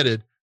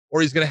submitted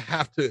or he's going to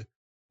have to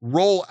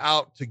roll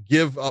out to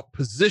give up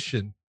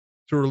position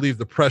to relieve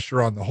the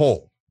pressure on the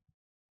hole.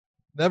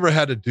 Never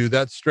had to do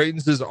that.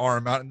 Straightens his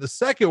arm out. And the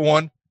second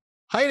one,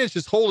 Heinisch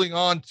is holding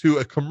on to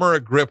a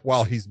Kimura grip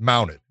while he's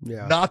mounted.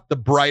 Yeah. Not the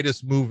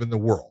brightest move in the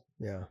world.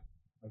 Yeah.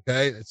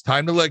 Okay. It's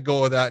time to let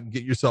go of that and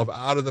get yourself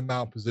out of the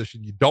mount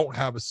position. You don't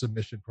have a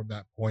submission from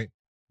that point.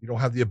 You don't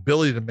have the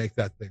ability to make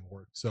that thing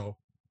work. So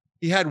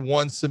he had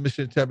 1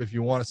 submission attempt, if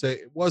you want to say.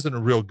 It wasn't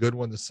a real good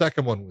one. The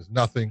second one was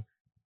nothing.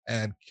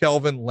 And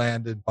Kelvin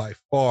landed by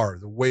far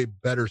the way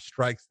better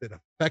strikes that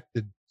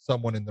affected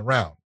someone in the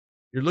round.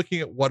 You're looking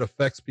at what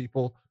affects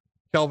people.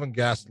 Kelvin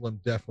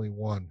Gastelum definitely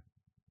won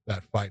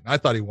that fight. And I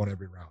thought he won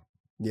every round.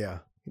 Yeah.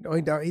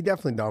 He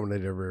definitely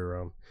dominated every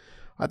round.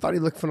 I thought he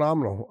looked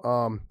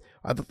phenomenal.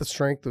 I thought the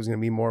strength was going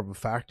to be more of a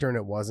factor, and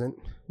it wasn't.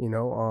 It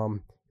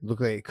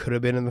looked like it could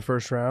have been in the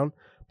first round.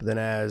 But then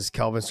as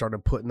Kelvin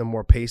started putting the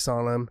more pace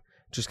on him,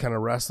 just kind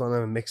of wrestling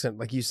him and mixing,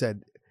 like you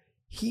said,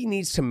 he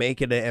needs to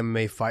make it an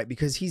MMA fight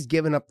because he's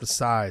given up the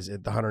size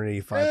at the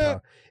 185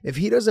 pound. If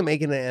he doesn't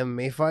make it an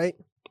MMA fight,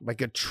 like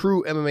a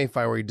true MMA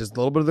fight where he does a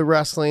little bit of the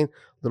wrestling, a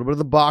little bit of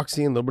the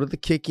boxing, a little bit of the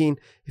kicking,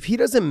 if he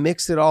doesn't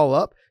mix it all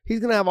up,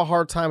 he's going to have a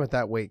hard time at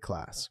that weight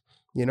class,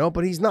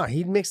 but he's not.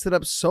 He mixed it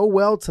up so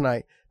well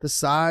tonight. The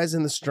size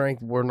and the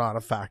strength were not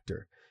a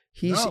factor.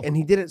 And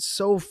he did it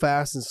so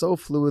fast and so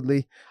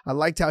fluidly. I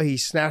liked how he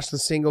snatched the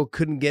single,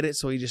 couldn't get it,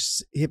 so he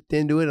just hipped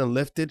into it and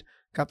lifted,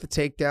 got the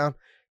takedown.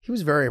 He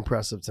was very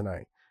impressive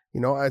tonight.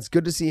 It's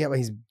good to see him.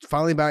 He's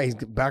finally back. He's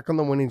back on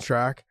the winning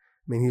track.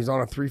 I mean, he was on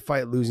a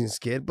 3-fight losing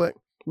skid, but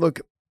look,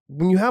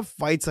 when you have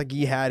fights like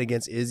he had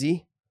against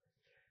Izzy,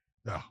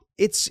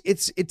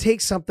 it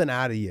takes something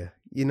out of you,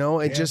 you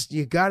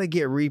got to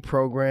get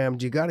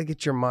reprogrammed. You got to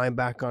get your mind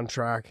back on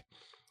track.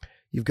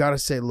 You've got to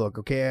say, look,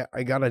 okay,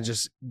 I got to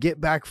just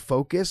get back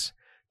focus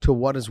to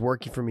what is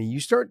working for me.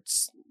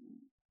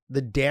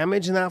 The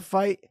damage in that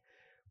fight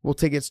will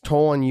take its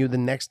toll on you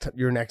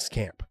your next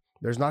camp.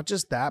 There's not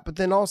just that, but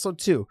then also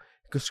too,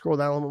 go scroll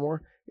down a little bit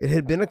more. It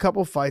had been a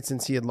couple fights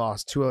since he had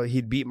lost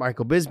he'd beat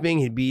Michael Bisping.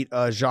 He'd beat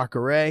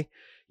Jacare.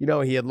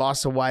 He had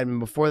lost to Weidman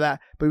before that,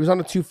 but he was on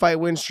a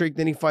 2-fight win streak.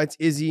 Then he fights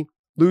Izzy,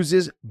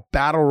 loses,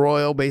 battle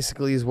royal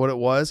basically is what it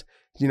was.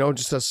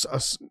 Just a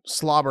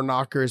slobber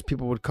knocker as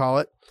people would call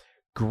it.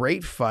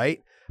 Great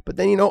fight. But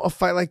then, a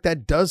fight like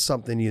that does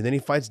something to you. Then he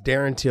fights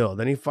Darren Till.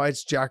 Then he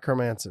fights Jack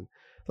Hermanson.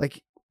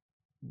 Like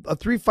a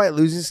 3-fight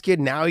losing skid.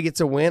 Now he gets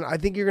a win. I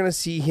think you're going to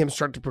see him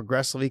start to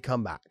progressively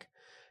come back.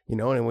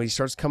 And when he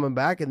starts coming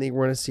back, I think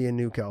we're going to see a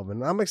new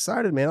Kelvin. I'm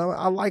excited, man.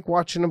 I like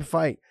watching him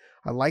fight.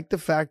 I like the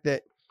fact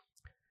that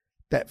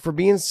for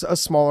being a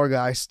smaller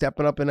guy,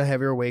 stepping up in a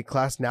heavier weight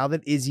class, now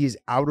that Izzy is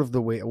out of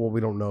the weight, well,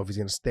 we don't know if he's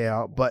going to stay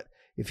out, but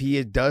if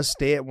he does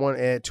stay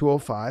at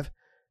 205,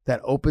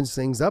 that opens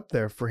things up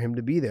there for him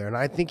to be there. And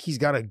I think he's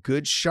got a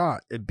good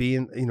shot at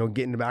being,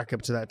 getting back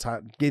up to that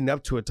getting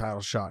up to a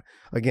title shot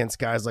against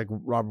guys like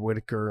Robert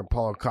Whitaker and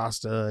Paulo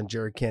Costa and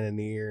Jared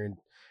Cannonier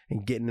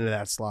and getting into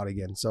that slot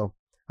again. So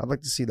I'd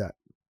like to see that.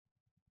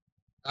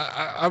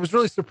 I was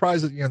really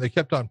surprised that, they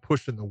kept on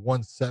pushing the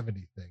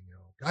 170 thing.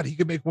 God, he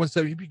could make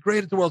 170. He'd be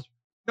great at the Worlds.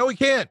 No, he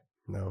can't.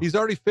 No. He's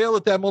already failed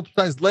at that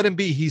multiple times. Let him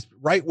be. He's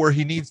right where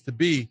he needs to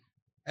be.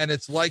 And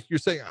it's like you're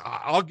saying,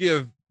 I'll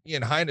give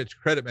Ian Heinisch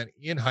credit, man.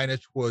 Ian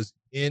Heinisch was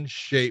in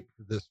shape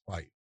for this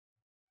fight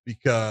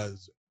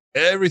because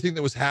everything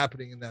that was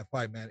happening in that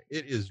fight, man,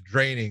 it is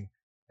draining.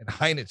 And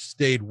Heinisch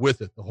stayed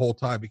with it the whole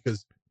time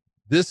because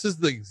this is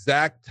the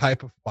exact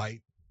type of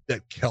fight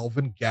that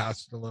Kelvin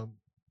Gastelum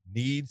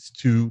needs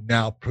to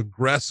now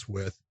progress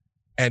with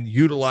and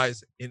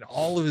utilize in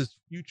all of his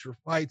future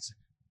fights.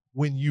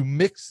 When you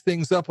mix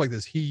things up like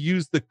this, he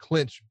used the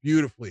clinch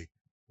beautifully.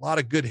 A lot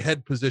of good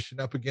head position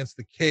up against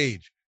the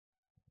cage,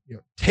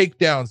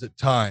 takedowns at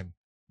time,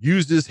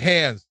 used his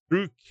hands,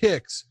 threw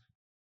kicks.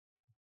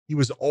 He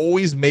was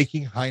always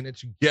making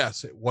Heinisch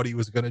guess at what he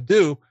was going to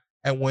do.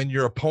 And when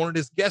your opponent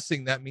is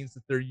guessing, that means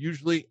that they're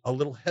usually a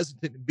little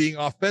hesitant in being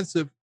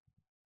offensive.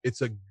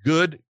 It's a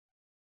good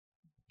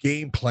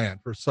game plan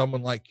for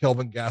someone like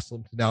Kelvin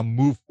Gastelum to now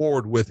move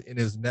forward with in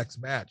his next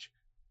match.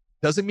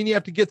 Doesn't mean you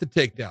have to get the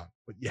takedown,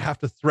 but you have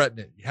to threaten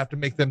it. You have to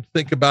make them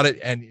think about it.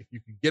 And if you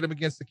can get them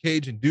against the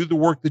cage and do the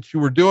work that you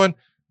were doing,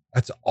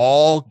 that's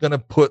all going to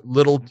put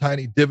little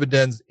tiny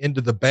dividends into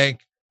the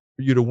bank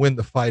for you to win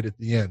the fight at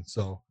the end.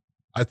 So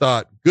I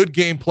thought good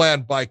game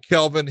plan by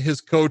Kelvin,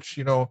 his coach,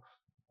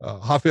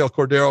 Rafael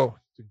Cordero,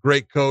 a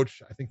great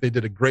coach. I think they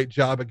did a great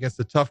job against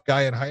a tough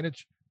guy in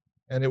Heinisch.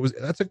 And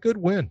that's a good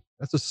win.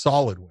 That's a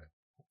solid win.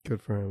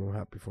 Good for him. I'm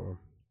happy for him.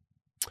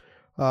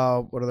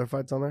 What other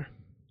fights on there?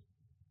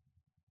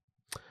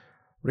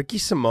 Ricky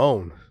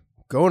Simone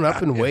going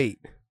up in weight.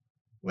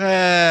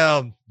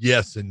 Well,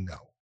 yes and no.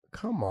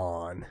 Come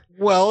on.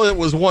 Well, it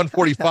was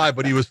 145,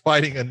 but he was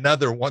fighting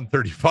another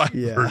 135.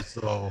 Yeah.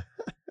 So,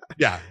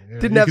 yeah.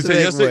 Didn't have to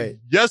make weight.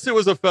 Yes, it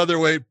was a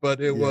featherweight,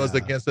 but it was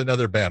against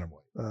another bantamweight.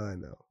 I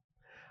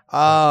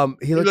know.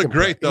 He looked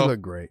great, though. He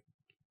looked great.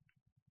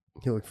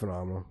 He looked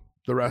phenomenal.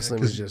 The wrestling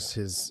was just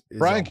his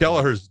Brian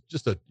Kelleher's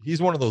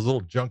he's one of those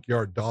little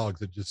junkyard dogs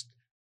that just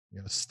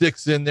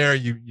sticks in there.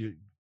 You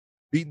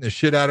beating the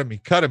shit out of him. He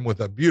cut him with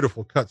a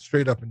beautiful cut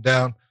straight up and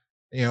down,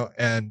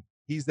 and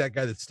he's that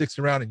guy that sticks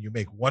around and you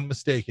make one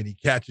mistake and he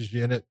catches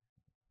you in it.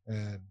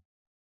 And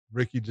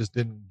Ricky just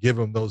didn't give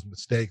him those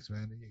mistakes,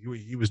 man.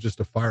 He was just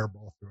a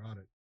fireball throughout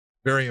it.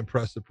 Very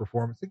impressive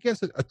performance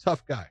against a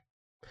tough guy.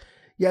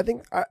 Yeah, I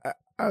think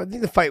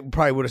the fight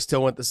probably would have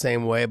still went the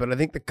same way, but I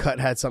think the cut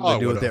had something to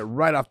do with it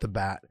right off the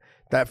bat.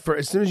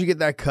 As soon as you get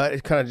that cut,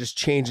 it kind of just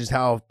changes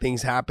how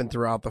things happen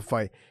throughout the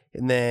fight.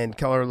 And then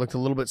Kelleher looked a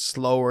little bit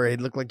slower. It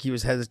looked like he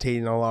was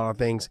hesitating on a lot of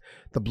things.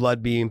 The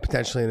blood being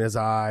potentially in his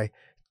eye,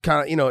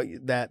 kind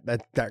of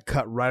that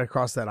cut right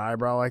across that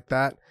eyebrow like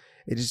that.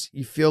 It just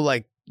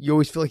you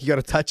always feel like you got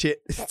to touch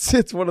it.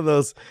 It's one of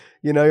those,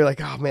 you're like,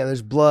 oh man,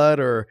 there's blood,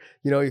 or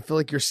you feel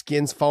like your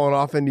skin's falling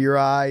off into your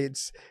eye.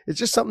 It's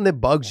just something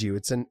that bugs you.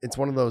 It's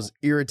one of those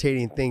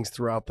irritating things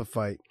throughout the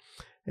fight.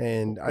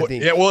 And I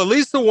think, at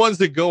least the ones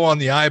that go on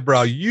the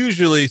eyebrow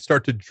usually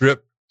start to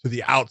drip to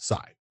the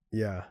outside.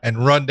 Yeah.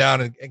 And run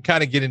down and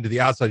kind of get into the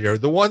outside area.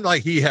 The one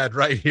like he had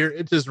right here,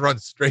 it just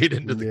runs straight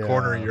into the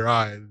corner of your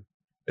eye.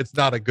 It's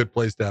not a good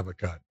place to have a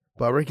cut.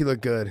 But Ricky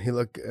looked good.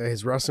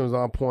 His wrestling was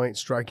on point,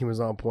 striking was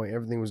on point,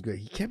 everything was good.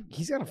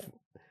 He's got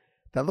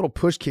that little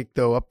push kick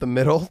though up the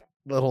middle,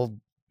 little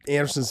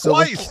Anderson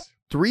Silva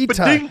three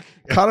times.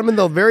 Caught him in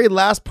the very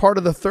last part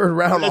of the third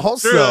round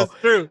also.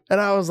 True. And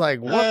I was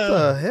like, what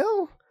the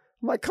hell?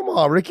 I'm like, come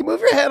on, Ricky, move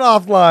your head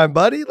offline,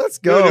 buddy. Let's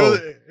go.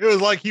 Dude, it was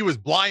like he was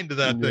blind to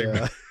that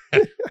thing.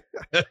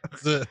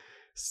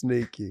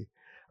 Sneaky.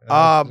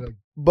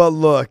 But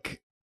look,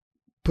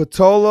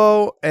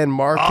 Pitolo and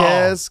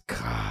Marquez,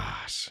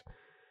 gosh,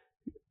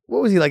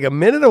 what was he, like a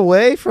minute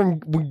away from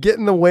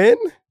getting the win?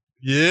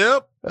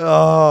 Yep.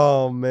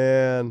 Oh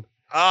man.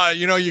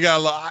 You got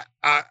a lot.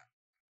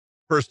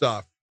 First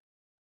off,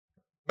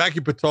 Maki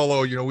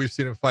Pitolo, we've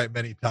seen him fight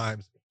many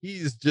times.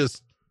 He's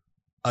just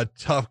a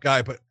tough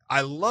guy, but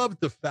I love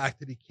the fact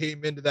that he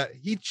came into that.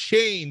 He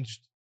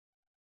changed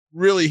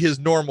really his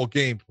normal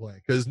game plan,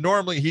 because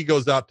normally he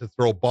goes out to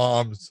throw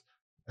bombs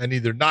and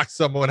either knock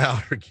someone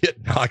out or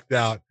get knocked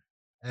out.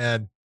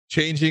 And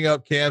changing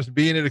up camps,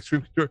 being an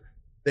extreme couture,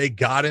 they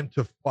got him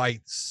to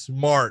fight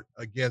smart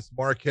against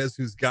Marquez,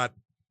 who's got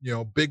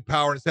big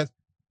power in his hands.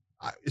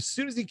 As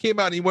soon as he came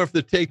out and he went for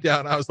the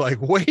takedown, I was like,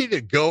 way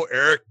to go,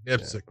 Eric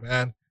Nipsick,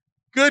 man.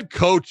 Good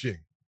coaching.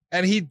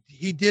 And he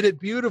did it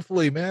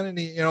beautifully, man. And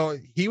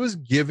he was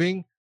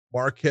giving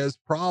Marquez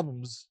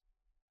problems,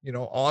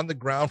 on the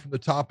ground from the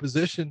top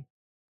position.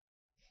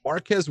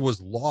 Marquez was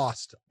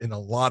lost in a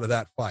lot of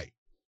that fight.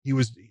 It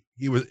was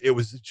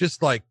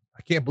just like,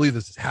 I can't believe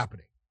this is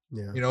happening.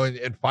 Yeah.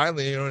 And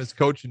finally, his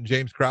coach and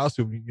James Krause,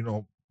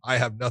 who, I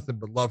have nothing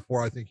but love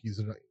for. I think he's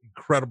an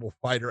incredible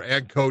fighter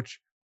and coach.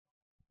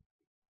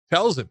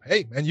 Tells him,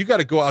 hey man, you got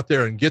to go out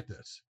there and get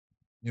this.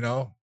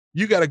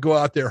 You got to go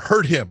out there,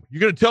 hurt him.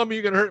 You're going to tell me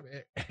you're going to hurt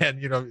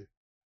him. And,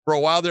 for a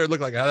while there, it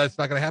looked like, that's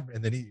not going to happen.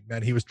 And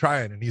then he was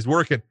trying and he's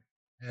working.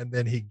 And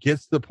then he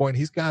gets to the point,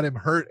 he's got him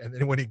hurt. And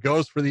then when he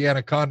goes for the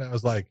anaconda, I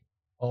was like,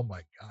 oh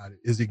my God,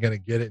 is he going to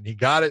get it? And he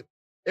got it.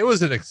 It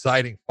was an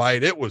exciting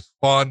fight. It was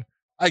fun.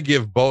 I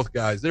give both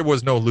guys, there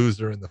was no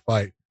loser in the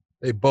fight.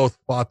 They both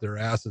fought their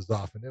asses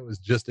off, and it was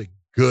just a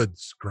good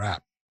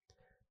scrap.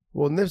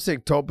 Well,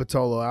 Nipsey told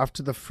Patolo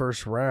after the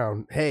first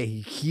round, hey,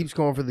 he keeps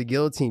going for the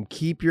guillotine.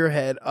 Keep your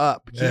head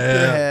up. Keep your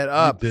head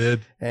up. He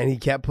did. And he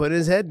kept putting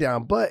his head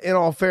down. But in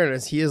all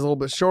fairness, he is a little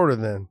bit shorter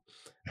than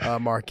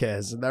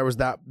Marquez. There's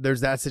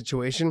that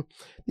situation.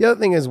 The other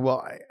thing is,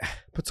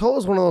 Patolo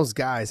is one of those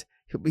guys.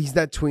 He's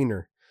that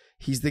tweener.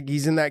 He's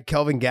in that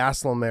Kelvin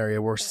Gastelum area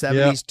where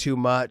 70's too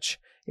much.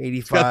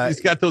 85.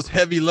 He's got those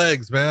heavy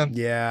legs, man.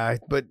 Yeah,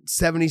 but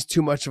 70's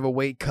too much of a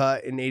weight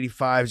cut, and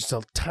 85 is just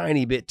a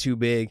tiny bit too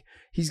big.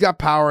 He's got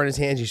power in his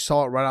hands. You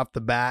saw it right off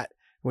the bat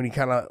when he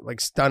kind of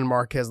like stunned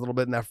Marquez a little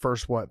bit in that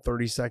first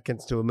 30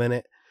 seconds to a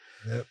minute.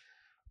 Yep.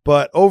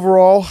 But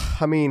overall,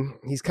 I mean,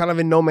 he's kind of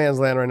in no man's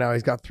land right now.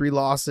 He's got 3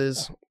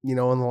 losses, in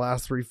the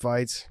last 3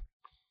 fights.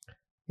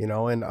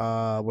 And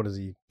what is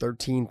he?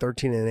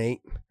 13-8.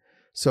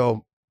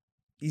 So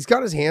he's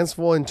got his hands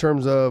full in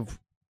terms of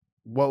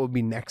what would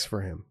be next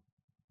for him.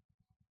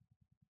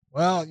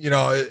 Well,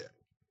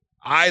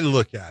 I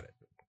look at it.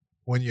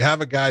 When you have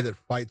a guy that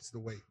fights the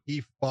way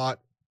he fought,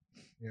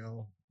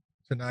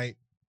 tonight,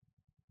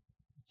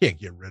 you can't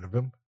get rid of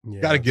him.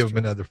 Yeah, Got to give him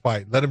another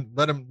fight. Let him,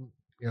 let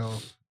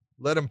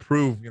him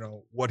prove,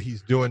 what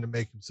he's doing to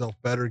make himself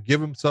better. Give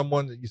him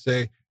someone that you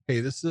say, hey,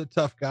 this is a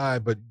tough guy,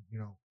 but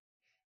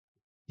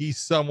he's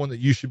someone that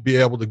you should be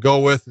able to go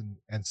with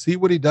and see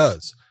what he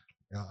does.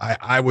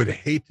 I would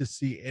hate to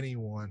see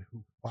anyone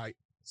who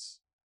fights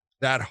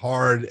that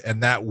hard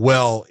and that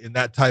well in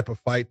that type of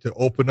fight to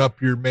open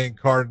up your main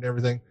card and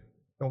everything.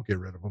 Don't get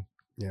rid of him.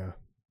 Yeah.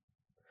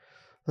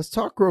 Let's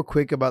talk real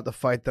quick about the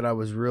fight that I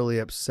was really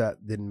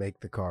upset didn't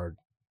make the card.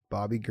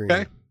 Bobby Green.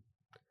 Okay.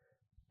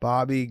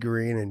 Bobby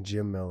Green and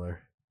Jim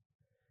Miller.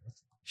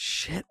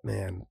 Shit,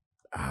 man.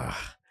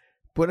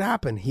 What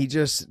happened? He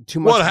just too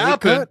much What weight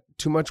happened? cut?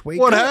 Too much weight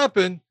What cut?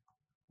 happened?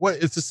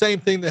 It's the same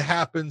thing that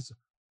happens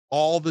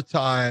all the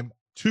time,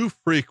 too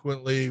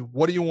frequently.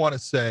 What do you want to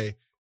say?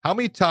 How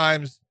many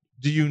times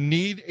do you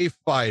need a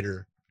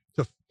fighter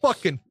to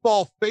fucking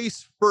fall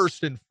face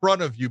first in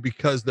front of you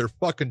because they're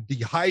fucking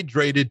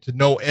dehydrated to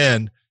no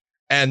end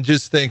and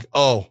just think,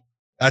 oh,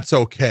 that's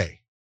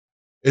okay?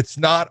 It's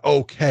not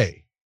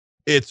okay.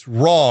 It's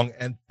wrong,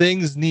 and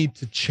things need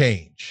to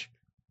change.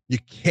 You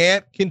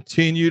can't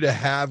continue to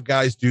have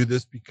guys do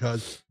this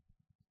because,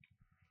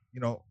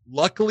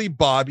 luckily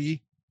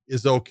Bobby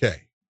is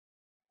okay.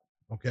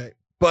 Okay.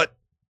 But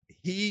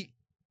he's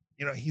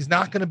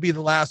not going to be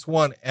the last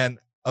one. And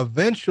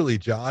eventually,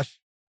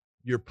 Josh,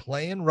 you're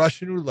playing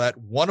Russian roulette.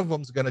 One of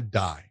them's going to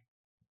die.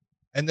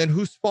 And then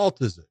whose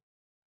fault is it?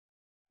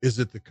 Is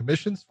it the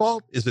commission's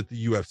fault? Is it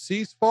the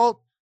UFC's fault?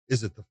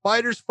 Is it the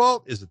fighter's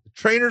fault? Is it the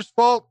trainer's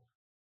fault?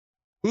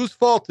 Whose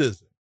fault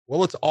is it?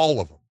 Well, it's all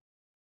of them.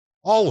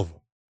 All of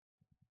them.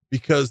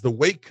 Because the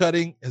weight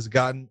cutting has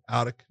gotten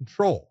out of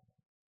control.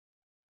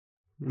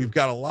 We've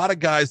got a lot of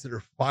guys that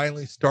are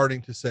finally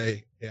starting to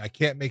say, hey, I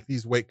can't make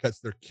these weight cuts.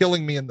 They're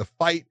killing me in the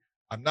fight.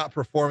 I'm not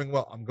performing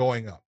well. I'm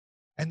going up.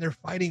 And they're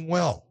fighting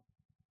well.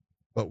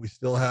 But we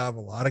still have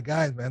a lot of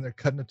guys, man. They're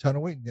cutting a ton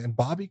of weight. And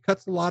Bobby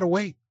cuts a lot of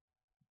weight.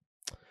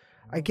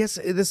 I guess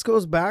this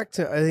goes back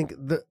to, I think,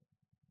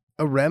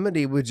 a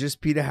remedy would just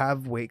be to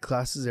have weight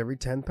classes every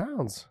 10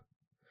 pounds.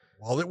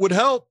 Well, it would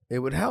help. It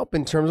would help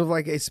in terms of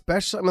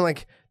especially,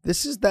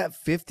 this is that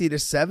 50 to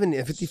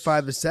 70,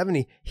 55 to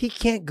 70. He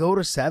can't go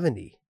to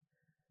 70.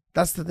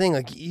 That's the thing.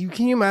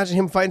 Can you imagine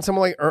him fighting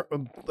someone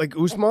like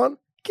Usman?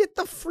 Get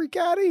the freak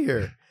out of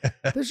here.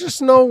 There's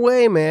just no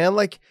way, man.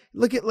 Look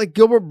at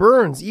Gilbert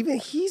Burns. Even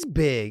he's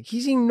big.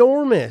 He's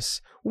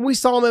enormous. When we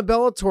saw him at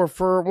Bellator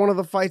for one of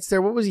the fights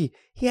there, what was he?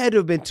 He had to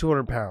have been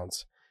 200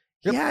 pounds.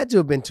 He had to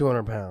have been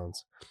 200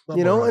 pounds.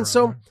 And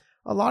so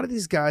a lot of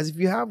these guys, if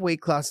you have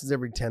weight classes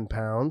every 10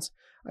 pounds,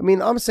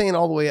 I'm saying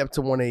all the way up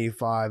to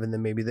 185 and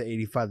then maybe the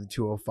 85 to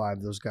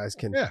 205, those guys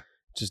can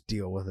just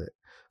deal with it.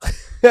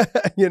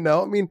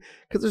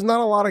 Because there's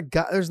not a lot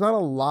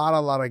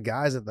of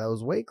guys at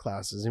those weight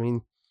classes.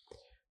 Look,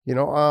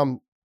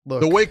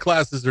 the weight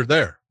classes are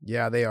there.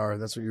 Yeah, they are.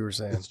 That's what you were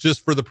saying. It's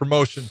just for the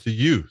promotion to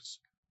use.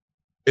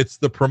 It's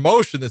the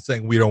promotion that's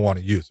saying we don't want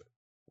to use it.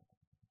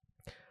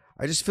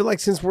 I just feel like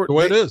since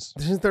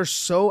they're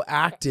so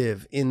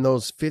active in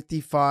those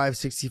 55,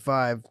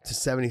 65 to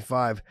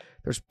 75,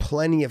 there's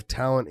plenty of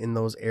talent in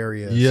those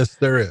areas. Yes,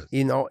 there is.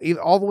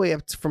 All the way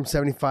up from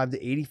 75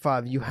 to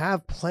 85, you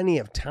have plenty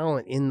of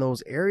talent in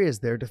those areas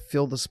there to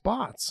fill the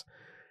spots.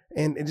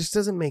 And it just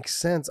doesn't make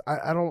sense.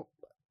 I don't,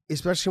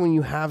 especially when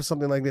you have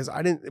something like this.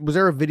 Was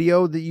there a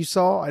video that you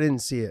saw? I didn't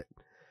see it.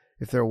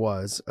 If there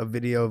was a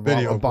video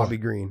of Bobby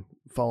Green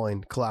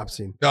falling,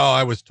 collapsing. No,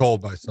 I was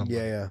told by somebody.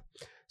 Yeah.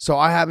 So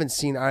I haven't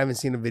seen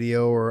a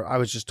video, or I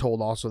was just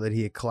told also that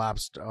he had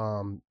collapsed. I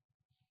don't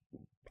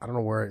know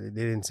where.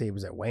 They didn't say he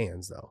was at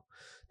weigh-ins though.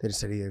 They just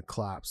said he had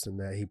collapsed and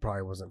that he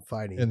probably wasn't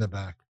fighting in the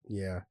back.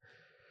 Yeah.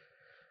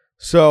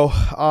 So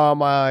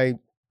my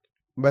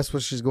best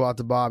wishes go out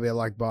to Bobby. I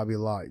like Bobby a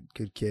lot.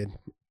 Good kid.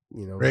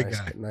 You know, Great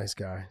guy. Nice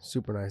guy.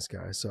 Super nice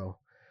guy. So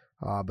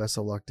best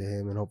of luck to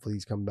him, and hopefully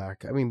he's come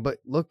back. I mean, but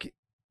look,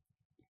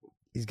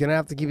 he's going to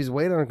have to keep his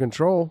weight under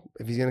control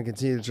if he's going to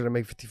continue to try to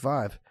make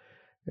 55.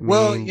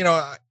 Well, you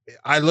know,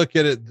 I look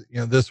at it,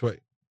 you know, this way.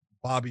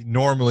 Bobby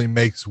normally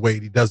makes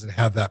weight. He doesn't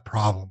have that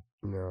problem.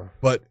 No.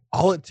 But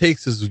all it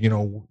takes is, you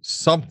know,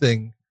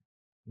 something,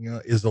 you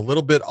know, is a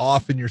little bit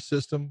off in your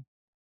system,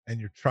 and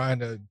you're trying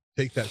to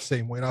take that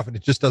same weight off, and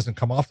it just doesn't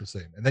come off the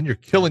same. And then you're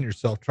killing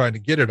yourself trying to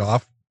get it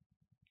off.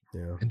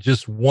 Yeah. And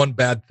just one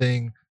bad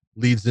thing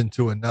leads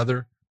into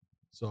another.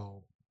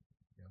 So,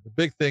 you know, the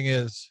big thing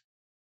is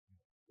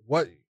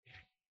what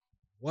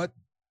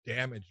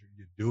damage are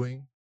you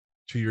doing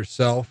to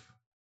yourself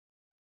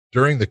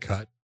during the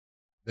cut,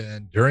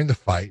 then during the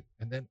fight,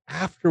 and then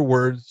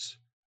afterwards,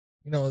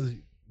 you know,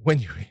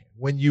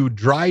 when you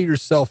dry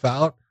yourself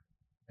out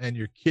and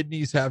your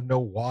kidneys have no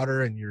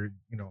water and your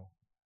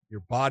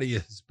body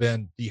has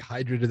been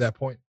dehydrated at that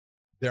point,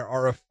 there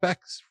are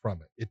effects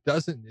from it.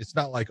 It's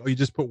not like, oh, you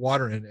just put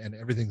water in and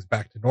everything's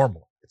back to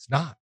normal. It's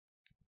not.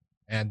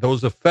 And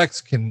those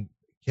effects can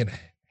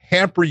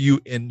hamper you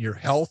in your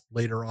health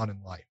later on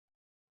in life.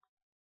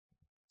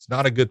 It's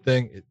not a good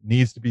thing. It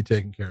needs to be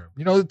taken care of.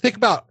 You know, think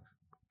about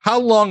how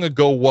long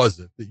ago was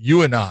it that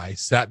you and I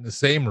sat in the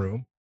same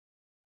room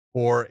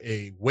for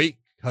a weight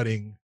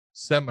cutting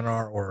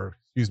seminar, or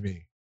excuse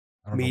me,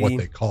 I don't know what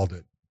they called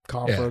it.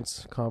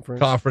 Conference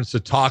to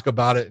talk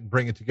about it and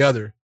bring it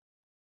together.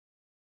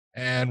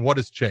 And what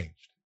has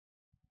changed?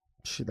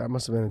 Shit, that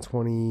must have been in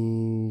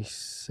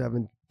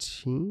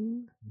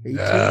 2017. 18?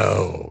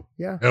 No.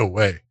 Yeah. No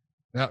way.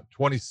 Now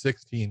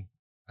 2016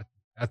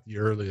 at the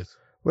earliest.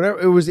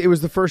 Whatever it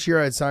was the first year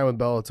I had signed with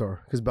Bellator,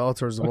 because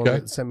Bellator is the one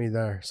that sent me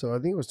there. So I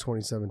think it was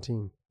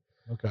 2017.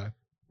 Okay.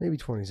 Maybe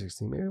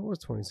 2016. Maybe it was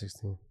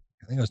 2016.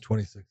 I think it was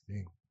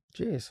 2016.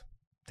 Jeez.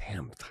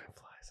 Damn, time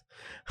flies.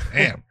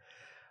 Damn.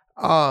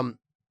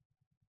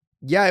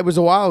 Yeah, it was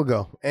a while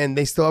ago, and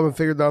they still haven't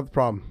figured out the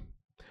problem.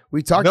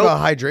 We talked about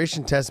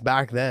hydration tests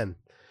back then.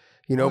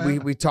 You know,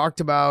 we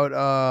talked about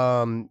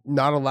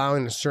not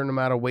allowing a certain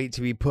amount of weight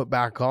to be put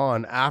back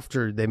on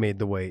after they made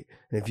the weight.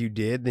 And if you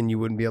did, then you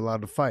wouldn't be allowed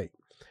to fight.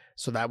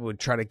 So that would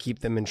try to keep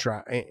them in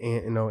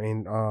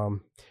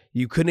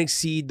you couldn't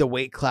exceed the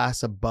weight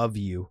class above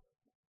you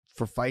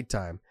for fight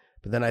time.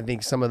 But then I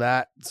think some of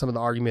the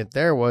argument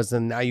there was,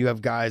 then now you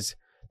have guys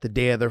the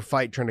day of their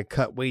fight trying to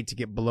cut weight to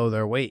get below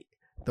their weight,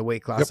 the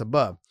weight class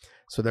above.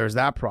 So there's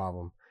that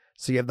problem.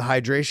 So you have the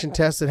hydration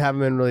tests that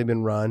haven't really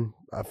been run,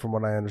 from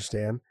what I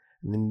understand.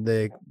 And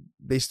then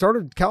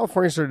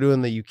California started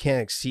doing that you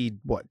can't exceed,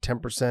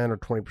 10% or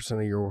 20%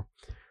 of your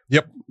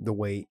the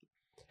weight.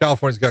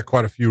 California's got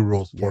quite a few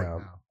rules for it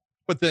now.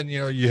 But then, you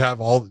know, you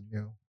have all, you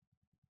know,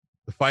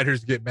 the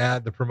fighters get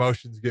mad, the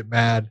promotions get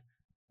mad,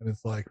 and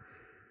it's like,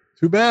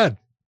 too bad.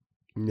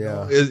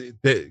 Yeah. You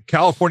know,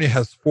 California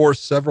has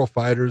forced several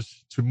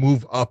fighters to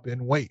move up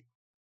in weight,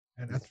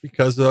 and that's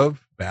because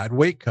of bad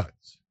weight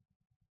cuts.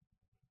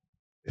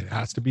 It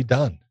has to be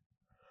done.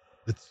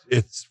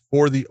 It's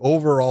for the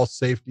overall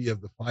safety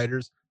of the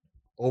fighters,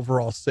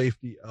 overall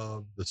safety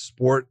of the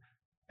sport.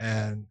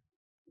 And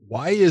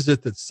why is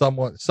it that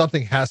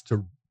something has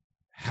to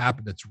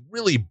happen that's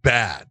really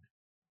bad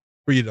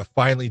for you to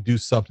finally do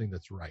something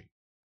that's right?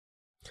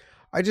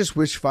 I just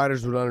wish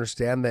fighters would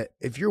understand that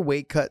if your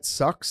weight cut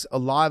sucks, a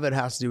lot of it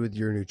has to do with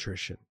your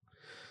nutrition.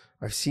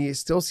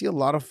 Still see a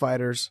lot of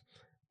fighters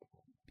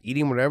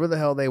eating whatever the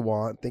hell they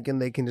want, thinking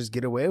they can just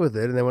get away with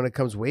it. And then when it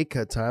comes weight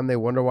cut time, they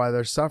wonder why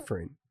they're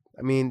suffering.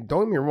 I mean,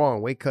 don't get me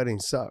wrong, weight cutting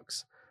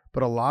sucks,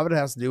 but a lot of it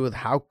has to do with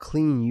how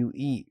clean you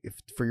eat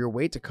for your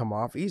weight to come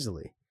off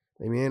easily.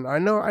 I mean, I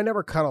know I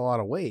never cut a lot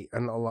of weight,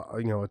 and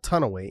a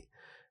ton of weight,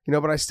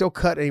 but I still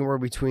cut anywhere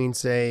between,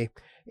 say,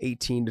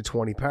 18 to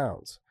 20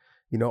 pounds,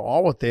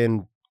 all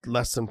within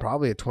less than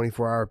probably a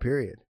 24-hour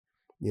period,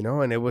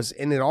 and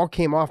it all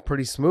came off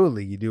pretty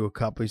smoothly. You do a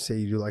couple,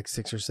 you do like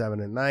 6 or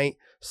 7 at night,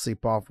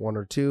 sleep off 1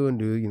 or 2, and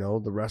do,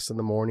 the rest in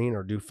the morning,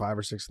 or do 5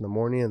 or 6 in the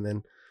morning, and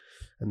then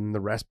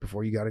the rest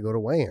before you got to go to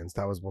weigh-ins.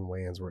 That was when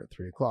weigh-ins were at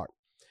 3 o'clock.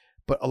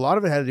 But a lot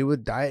of it had to do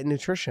with diet and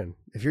nutrition.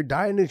 If your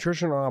diet and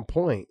nutrition are on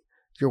point,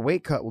 your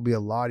weight cut will be a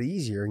lot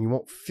easier, and you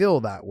won't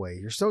feel that way.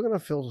 You're still going to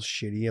feel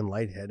shitty and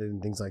lightheaded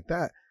and things like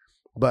that.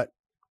 But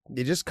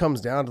it just comes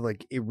down to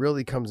it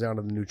really comes down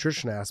to the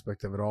nutrition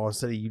aspect of it all,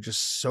 instead of you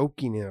just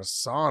soaking in a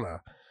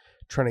sauna,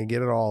 trying to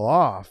get it all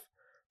off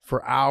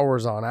for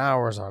hours on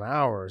hours on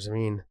hours. I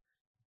mean,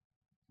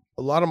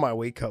 a lot of my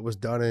weight cut was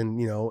done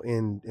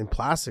in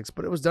plastics,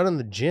 but it was done in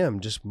the gym,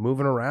 just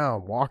moving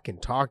around, walking,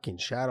 talking,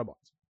 shadowbox,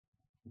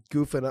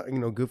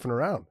 goofing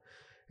around.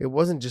 It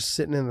wasn't just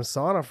sitting in the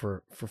sauna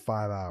for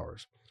 5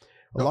 hours.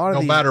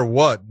 No matter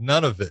what,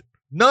 none of it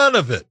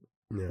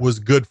was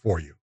good for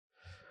you.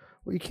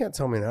 Well, you can't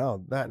tell me now,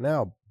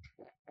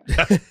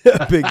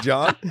 Big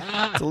John.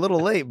 It's a little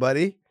late,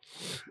 buddy.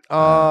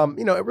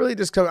 It really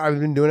just comes. I've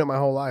been doing it my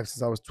whole life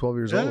since I was 12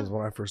 years old. Is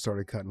when I first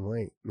started cutting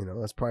weight.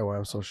 That's probably why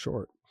I'm so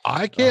short.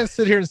 I can't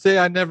sit here and say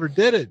I never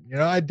did it. You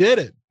know, I did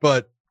it,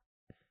 but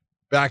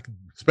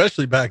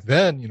especially back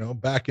then, you know,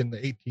 back in the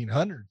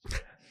 1800s,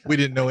 we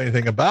didn't know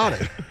anything about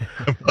it.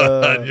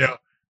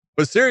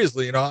 But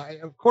seriously, you know,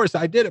 of course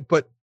I did it,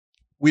 but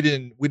we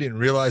didn't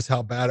realize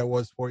how bad it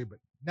was for you. But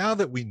now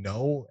that we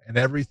know and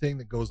everything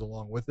that goes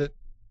along with it,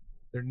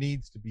 there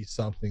needs to be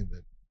something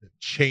that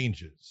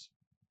changes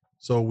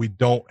so we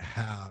don't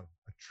have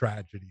a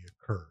tragedy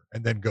occur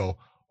and then go,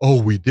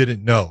 oh, we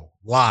didn't know.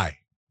 Lie.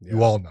 Yeah.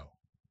 You all know.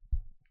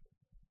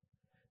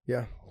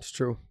 Yeah, it's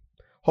true.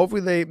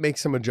 Hopefully they make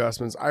some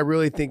adjustments. I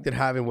really think that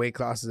having weight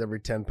classes every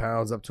 10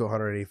 pounds up to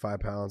 185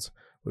 pounds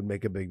would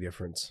make a big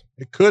difference.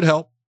 It could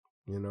help.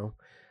 You know,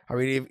 I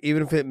mean,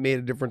 even if it made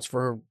a difference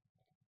for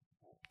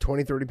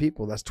 20, 30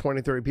 people, that's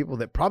 20, 30 people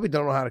that probably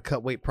don't know how to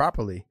cut weight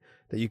properly,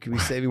 that you could be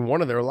saving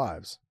one of their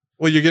lives.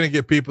 Well, you're going to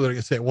get people that are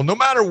going to say, well, no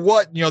matter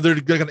what, you know, they're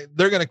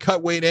going to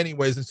cut weight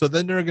anyways. And so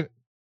then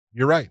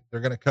you're right. They're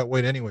going to cut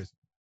weight anyways.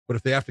 But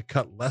if they have to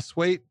cut less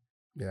weight,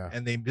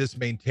 and they just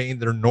maintain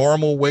their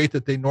normal weight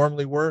that they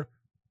normally were,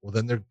 well,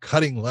 then they're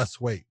cutting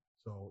less weight.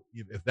 So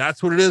if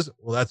that's what it is,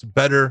 well, that's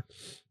better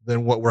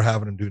than what we're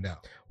having them do now.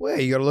 Well,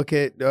 yeah, you got to look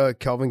at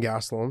Kelvin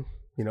Gastelum,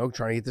 you know,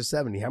 trying to get to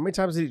 70. How many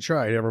times did he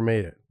try? He never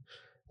made it.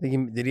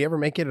 Did he ever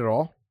make it at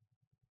all?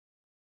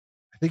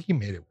 I think he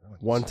made it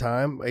once. One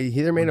time. He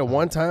either made it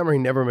one time or he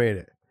never made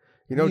it.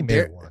 You know,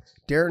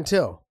 Darren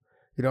Till,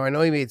 you know, I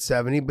know he made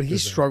 70, but he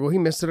struggled. He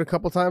missed it a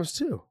couple times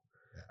too.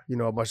 Yeah. You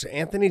know, a bunch of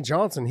Anthony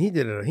Johnson, he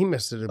did it. He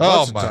missed it a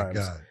bunch of times.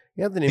 God.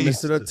 Anthony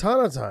missed it a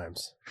ton of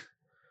times.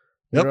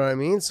 You know what I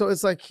mean? So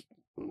it's like,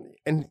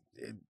 and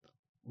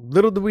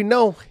little do we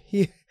know,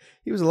 he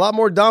was a lot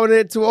more dominant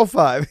at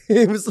 205.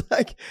 He was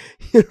like,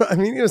 you know what I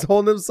mean? He was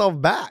holding himself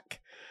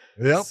back.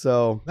 Yeah.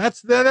 So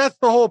that's the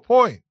whole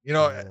point. You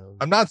know,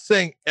 I'm not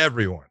saying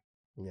everyone.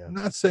 Yeah. I'm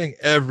not saying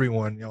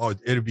everyone, you know,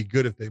 it'd be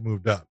good if they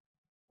moved up.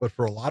 But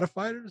for a lot of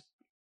fighters,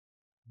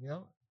 you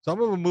know,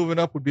 some of them moving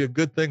up would be a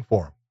good thing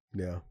for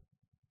them. Yeah.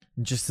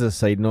 Just as a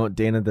side note,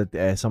 Dana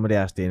did. Somebody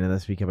asked Dana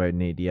this week about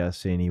Nate Diaz,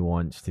 saying he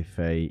wants to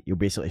fight. He'll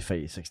basically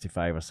fight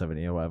 65 or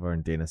 70 or whatever,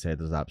 and Dana said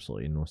there's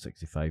absolutely no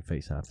 65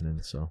 fights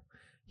happening. So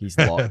he's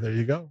locked. There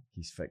you go.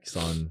 He's fixed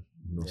on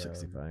no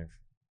 65.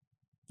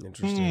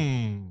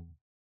 Interesting.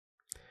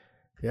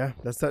 Yeah,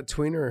 that's that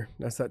tweener.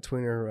 That's that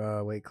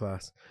tweener weight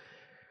class.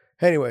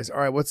 Anyways,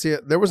 all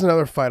right. There was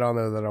another fight on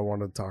there that I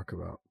wanted to talk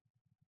about.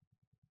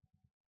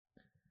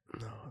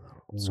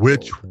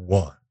 Which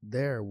one?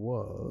 There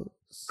was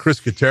Chris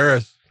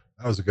Gutierrez.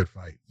 That was a good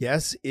fight.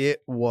 Yes,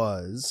 it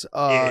was.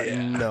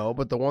 No,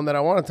 but the one that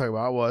I want to talk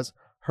about was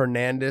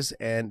Hernandez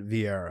and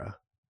Vieira.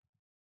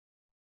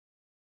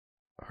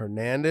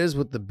 Hernandez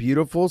with the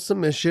beautiful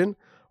submission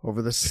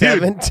over the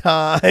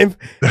 7-time.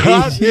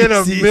 Not in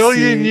a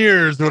million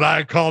years would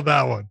I call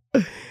that one.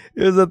 It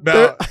was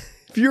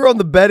if you were on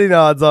the betting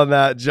odds on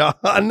that, John.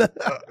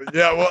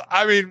 Yeah, well,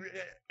 I mean,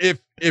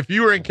 if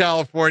you were in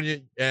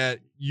California,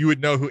 you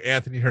would know who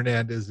Anthony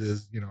Hernandez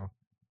is, you know,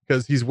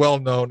 because he's well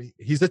known.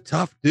 He's a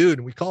tough dude,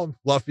 and we call him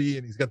Fluffy,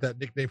 and he's got that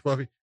nickname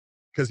Fluffy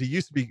because he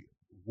used to be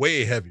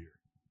way heavier,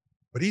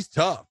 but he's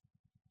tough.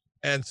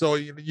 And so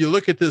you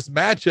look at this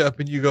matchup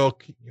and you go,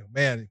 you know,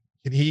 man,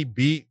 can he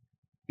beat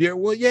Vieira?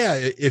 Well, yeah,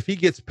 if he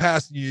gets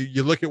past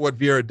you look at what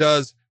Vieira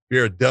does.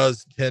 Vieira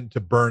does tend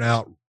to burn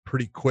out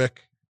pretty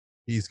quick.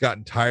 He's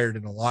gotten tired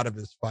in a lot of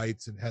his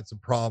fights and had some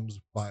problems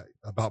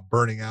about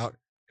burning out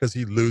because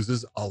he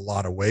loses a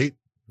lot of weight.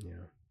 Yeah.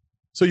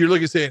 So you're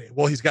looking at saying,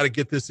 well, he's got to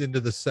get this into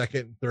the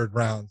second and third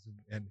rounds,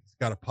 and he's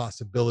got a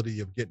possibility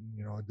of getting,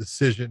 you know, a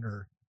decision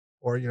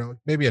or you know,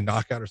 maybe a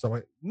knockout or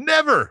something.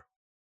 Never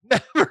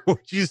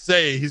would you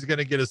say he's going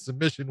to get a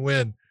submission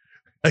win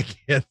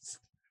against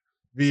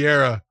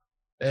Vieira.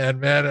 And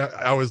man,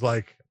 I was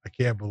like, I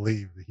can't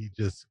believe that he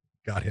just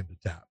got him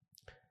to tap.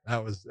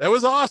 That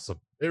was awesome.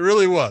 It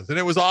really was. And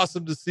it was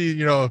awesome to see,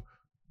 you know,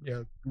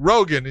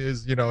 Rogan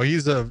is, you know,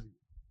 he's a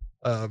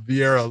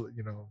Vieira,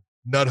 you know,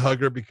 nut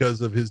hugger because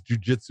of his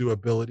jiu-jitsu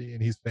ability,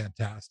 and he's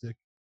fantastic.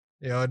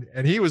 You know,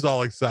 and he was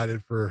all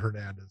excited for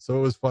Hernandez. So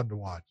it was fun to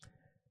watch.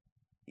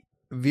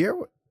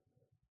 Vieira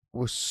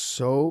was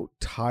so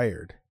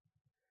tired.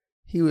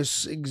 He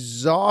was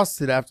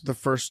exhausted after the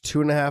first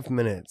 2.5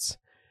 minutes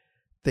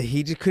that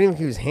he just couldn't even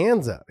keep his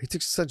hands up. He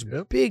took such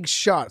big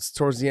shots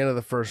towards the end of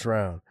the first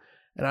round.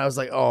 And I was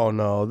like, oh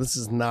no, this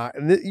is not,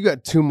 you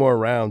got 2 more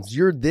rounds.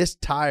 You're this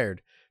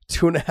tired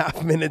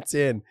 2.5 minutes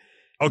in.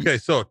 Okay.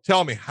 So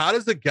tell me, how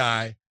does a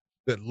guy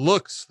that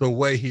looks the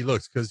way he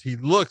looks, because he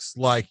looks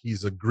like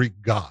he's a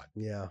Greek god.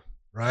 Yeah.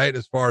 Right.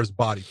 As far as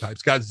body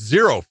types, got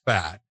 0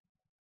 fat.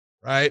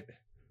 Right.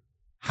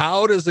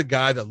 How does a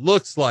guy that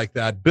looks like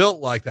that,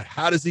 built like that,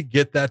 how does he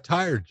get that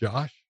tired,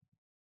 Josh?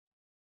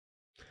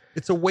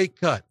 It's a weight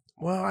cut.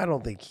 Well, I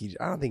don't think he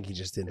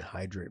just didn't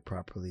hydrate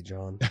properly,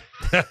 John.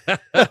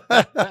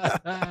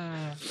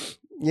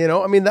 You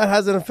know, I mean, that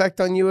has an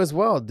effect on you as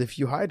well if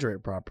you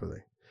hydrate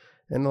properly.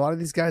 And a lot of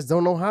these guys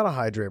don't know how to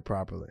hydrate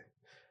properly.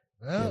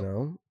 Well, you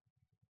know,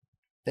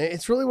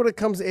 it's really what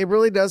it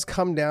really does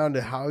come down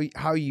to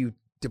how you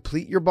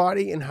deplete your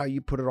body and how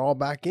you put it all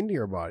back into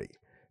your body.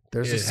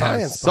 There's a It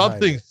science. has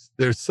something.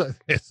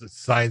 It's a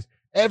science.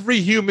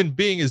 Every human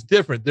being is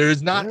different. There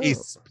is not a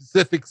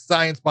specific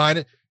science behind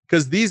it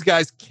because these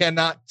guys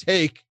cannot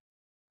take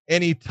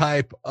any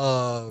type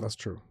of. That's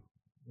true.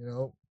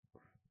 You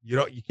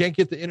can't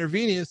get the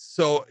intravenous,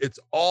 so it's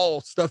all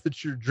stuff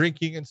that you're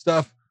drinking and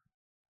stuff.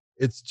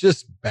 It's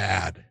just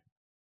bad.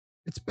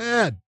 It's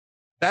bad.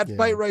 That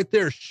fight right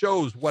there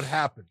shows what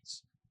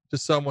happens to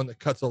someone that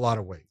cuts a lot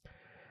of weight.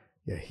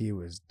 Yeah, he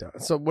was done.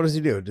 So what does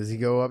he do? Does he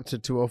go up to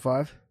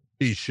 205?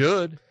 He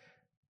should.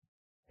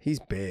 He's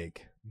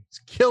big. He's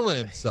killing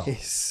himself.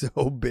 He's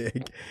so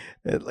big.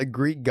 And like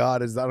Greek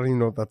god is, I don't even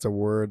know if that's a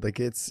word. Like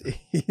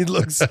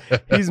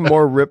he's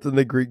more ripped than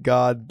the Greek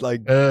god,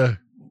 like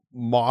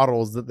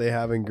models that they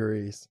have in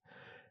Greece.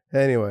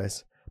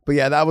 Anyways, but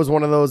yeah, that was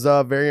one of those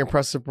very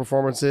impressive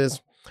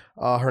performances.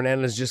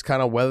 Hernandez just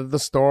kind of weathered the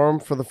storm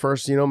for the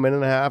first, minute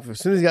and a half. As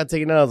soon as he got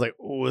taken out, I was like,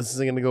 oh, this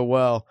isn't going to go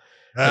well.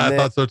 I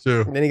thought so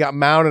too. And then he got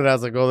mounted. I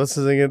was like, oh, this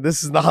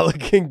is not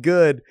looking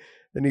good.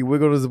 Then he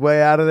wiggled his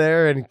way out of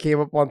there and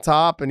came up on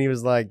top. And he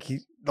was like,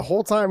 the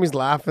whole time he's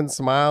laughing,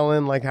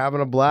 smiling, like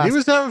having a blast. He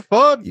was having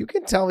fun. You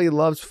can tell he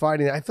loves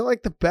fighting. I feel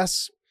like the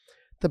best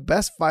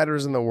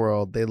fighters in the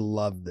world, they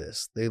love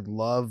this. They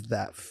love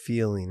that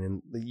feeling.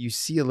 And you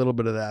see a little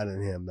bit of that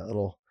in him, that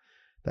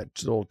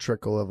little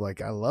trickle of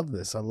like, I love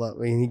this.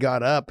 He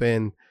got up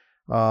and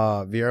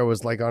Vieira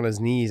was like on his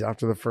knees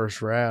after the first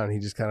round. He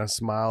just kind of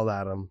smiled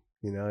at him.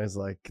 He's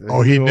like,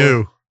 oh, he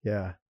knew.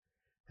 Yeah.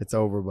 It's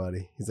over,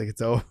 buddy. He's like,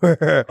 it's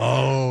over.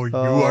 Oh, you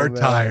are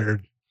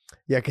tired.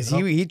 Yeah, because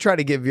he tried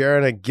to get Vieira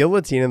in a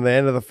guillotine in the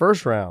end of the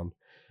first round.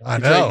 I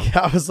know.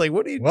 I was like,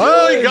 what are you doing?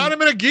 Well, he got him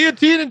in a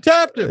guillotine and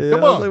tapped him.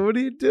 Come on. Like, what are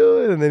you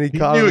doing? And then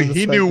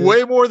he knew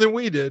way more than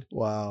we did.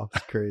 Wow.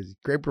 It's crazy.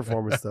 Great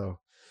performance, though.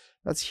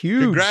 That's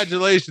huge.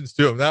 Congratulations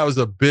to him. That was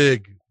a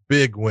big,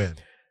 big win.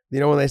 You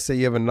know when they say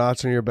you have a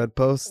notch on your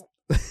bedpost?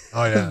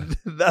 Oh, yeah.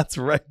 That's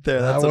right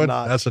there. That's a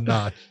notch. That's a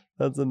notch.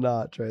 That's a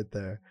notch right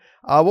there.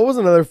 What was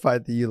another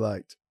fight that you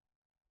liked?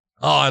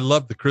 Oh, I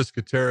love the Chris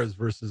Gutierrez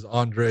versus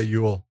Andre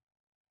Ewell.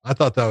 I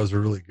thought that was a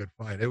really good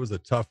fight. It was a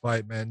tough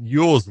fight, man.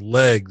 Ewell's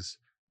legs,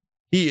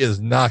 he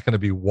is not going to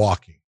be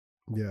walking.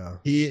 Yeah.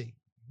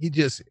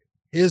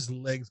 His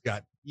legs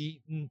got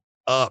eaten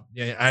up.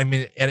 Yeah, I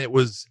mean, and it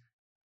was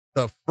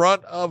the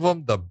front of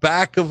him, the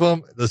back of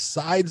him, the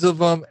sides of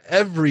him,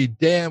 every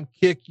damn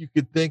kick you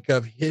could think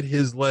of hit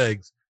his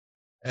legs.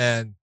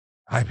 And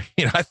I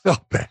mean, I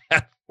felt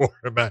bad for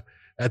him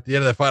at the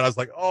end of the fight. I was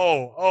like,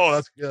 oh,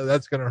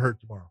 that's going to hurt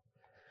tomorrow.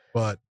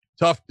 But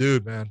tough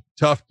dude, man.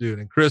 Tough dude.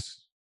 And Chris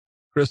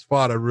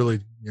fought a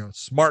really,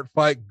 smart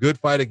fight, good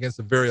fight against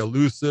a very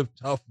elusive,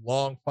 tough,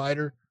 long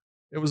fighter.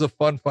 It was a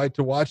fun fight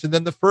to watch. And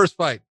then the first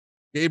fight,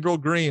 Gabriel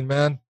Green,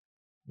 man.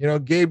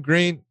 Gabe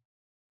Green,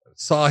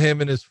 saw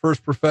him in his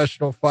first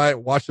professional fight,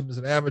 watched him as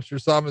an amateur,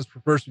 saw him as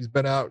professional. He's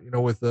been out,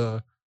 with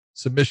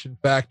Submission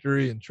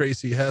Factory and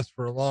Tracy Hess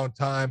for a long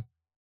time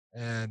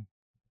and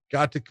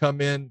got to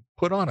come in,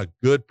 put on a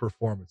good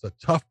performance, a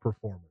tough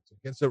performance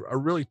against a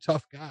really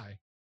tough guy,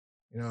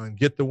 and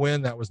get the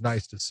win. That was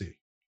nice to see.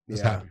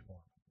 Happy for him.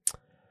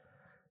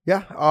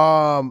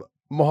 Yeah.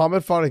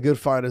 Muhammad fought a good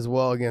fight as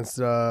well against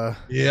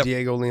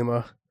Diego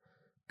Lima.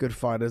 Good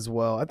fight as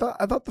well. I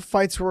thought the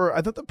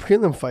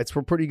prelim fights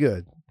were pretty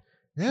good.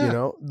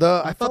 Yeah.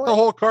 I thought the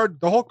whole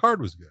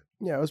card was good.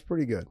 Yeah, it was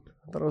pretty good.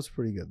 I thought it was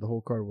pretty good. The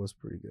whole card was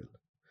pretty good.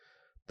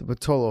 The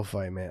Batolo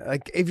fight, man.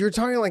 Like, if you're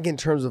talking like in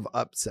terms of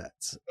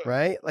upsets,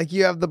 right? Like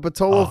you have the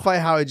Batolo fight,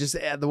 how it just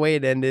the way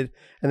it ended,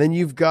 and then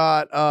you've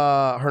got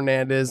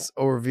Hernandez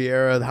over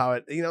Vieira, how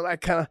it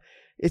that kind of.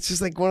 It's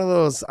just like one of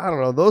those, I don't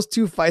know, those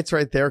two fights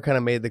right there kind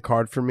of made the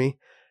card for me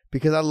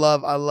because I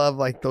love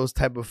like those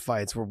type of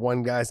fights where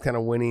one guy's kind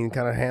of winning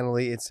kind of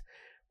handily.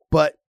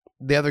 But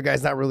the other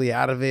guy's not really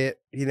out of it,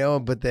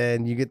 but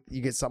then you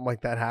get something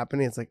like that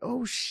happening. It's like,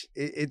 oh,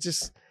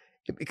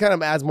 it kind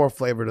of adds more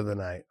flavor to the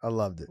night. I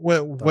loved it.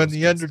 When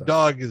the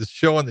underdog is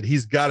showing that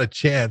he's got a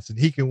chance and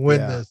he can win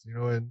this,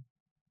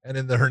 and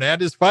in the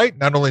Hernandez fight,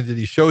 not only did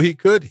he show he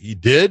could, he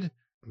did.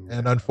 Yeah.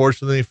 And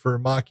unfortunately for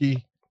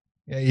Maki,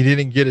 he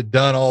didn't get it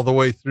done all the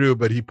way through,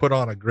 but he put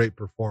on a great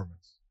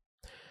performance.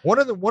 One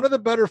of the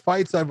better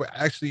fights I've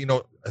actually,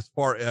 as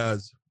far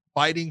as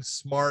fighting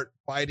smart,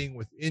 fighting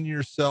within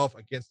yourself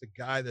against a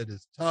guy that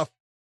is tough,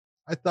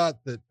 I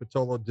thought that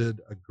Batolo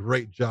did a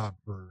great job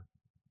for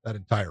that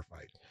entire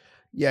fight.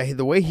 Yeah,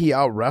 the way he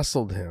out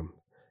wrestled him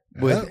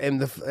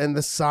and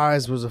the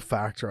size was a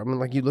factor. I mean,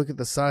 like you look at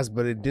the size,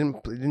 but it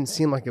didn't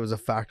seem like it was a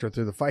factor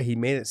through the fight. He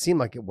made it seem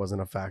like it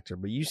wasn't a factor,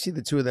 but you see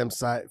the two of them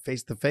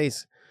face to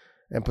face.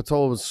 And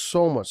Batolo was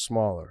so much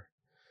smaller.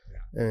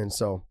 Yeah. And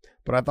so,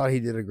 but I thought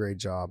he did a great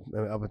job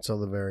up until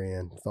the very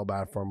end. Felt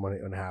bad for him when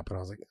it happened. I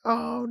was like,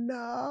 oh no.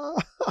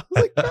 I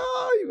was like,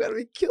 no, you gotta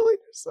be killing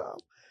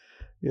yourself.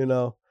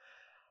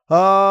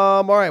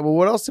 All right. Well,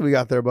 what else do we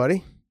got there,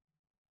 buddy?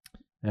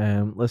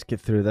 Let's get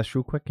through this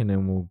real quick and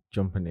then we'll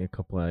jump into a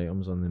couple of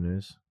items on the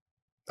news.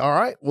 All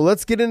right. Well,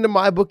 let's get into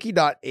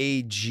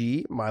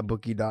mybookie.ag,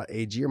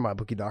 mybookie.ag or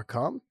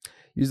mybookie.com.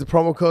 Use the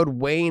promo code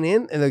weighing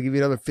in, and they'll give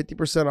you another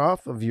 50%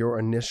 off of your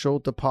initial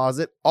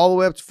deposit, all the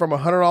way up from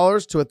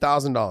 $100 to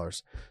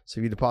 $1,000. So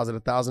if you deposit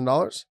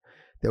 $1,000,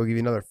 they'll give you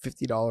another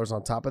 $50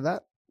 on top of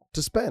that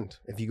to spend.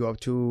 If you go up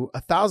to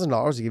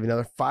 $1,000, they give you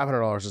another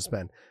 $500 to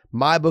spend.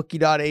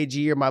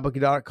 Mybookie.ag or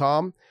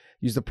mybookie.com.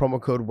 Use the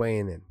promo code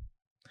weighing in.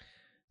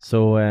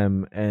 So,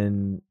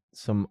 in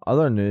some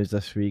other news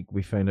this week,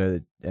 we found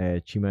out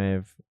that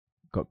Chimaev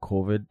got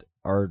COVID,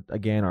 or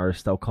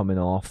still coming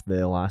off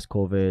the last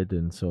COVID,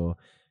 and so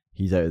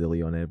he's out of the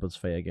Leon Edwards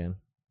fight again.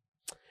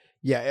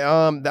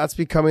 Yeah, that's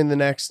becoming the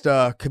next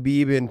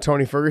Khabib and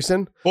Tony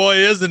Ferguson. Boy,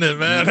 isn't it,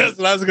 man? That's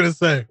what I was gonna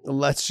say.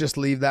 Let's just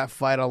leave that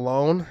fight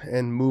alone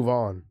and move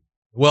on.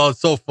 Well,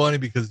 it's so funny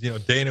because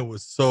Dana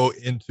was so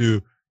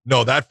into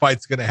that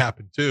fight's gonna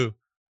happen too,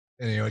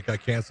 and it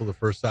got canceled the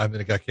first time, then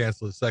it got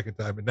canceled the second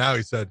time, and now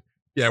he said,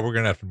 "Yeah, we're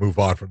gonna have to move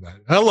on from that."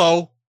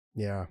 Hello,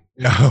 yeah,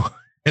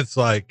 it's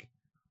like,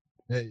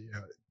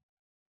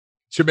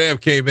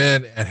 Chimaev came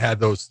in and had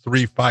those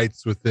 3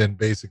 fights within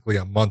basically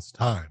a month's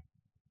time,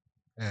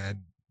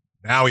 and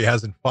now he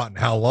hasn't fought in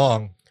how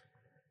long,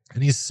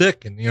 and he's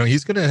sick, and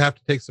he's gonna have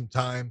to take some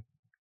time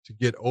to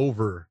get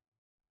over.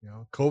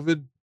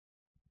 COVID,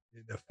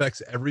 it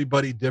affects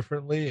everybody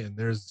differently, and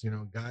there's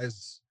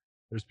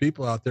there's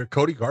people out there.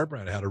 Cody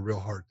Garbrandt had a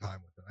real hard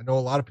time with it. I know a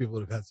lot of people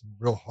that have had some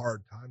real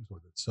hard times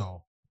with it.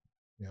 So,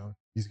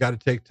 he's got to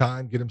take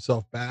time, get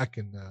himself back,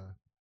 and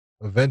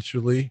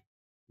eventually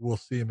we'll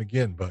see him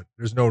again. But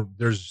there's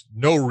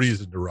no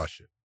reason to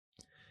rush it.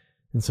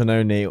 And so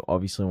now Nate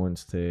obviously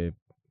wants to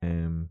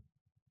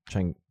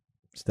try and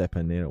step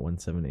in there at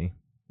 170.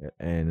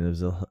 And there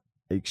was a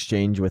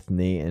exchange with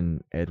Nate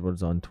and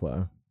Edwards on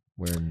Twitter,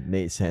 where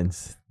Nate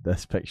sends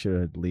this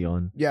picture of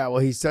Leon. Yeah, well,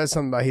 he says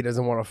something about he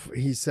doesn't want to.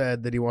 He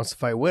said that he wants to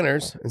fight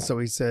winners, and so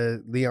he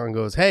said Leon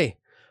goes, "Hey,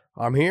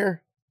 I'm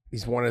here."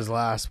 He's won his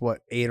last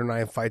 8 or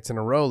 9 fights in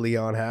a row.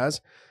 Leon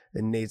has,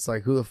 and Nate's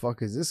like, "Who the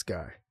fuck is this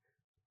guy?"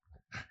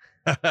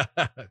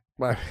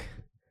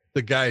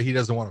 The guy he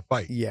doesn't want to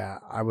fight. Yeah,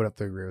 I would have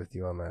to agree with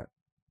you on that.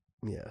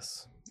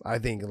 Yes, I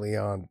think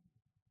Leon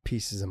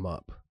pieces him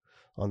up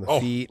on the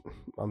feet,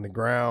 on the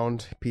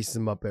ground, pieces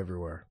him up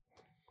everywhere.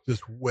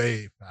 Just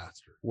way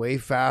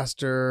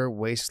faster,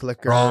 way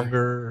slicker,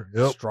 stronger.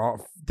 Yep.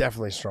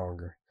 Definitely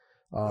stronger.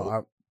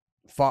 I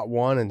fought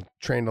one and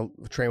trained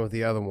with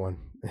the other one.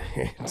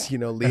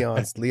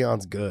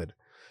 Leon's good.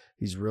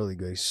 He's really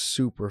good. He's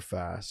super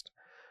fast.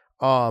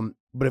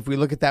 But if we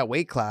look at that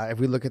weight class, if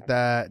we look at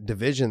that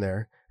division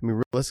there, I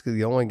mean, realistically,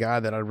 the only guy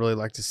that I'd really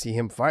like to see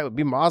him fight would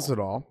be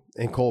Masvidal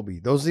and Colby.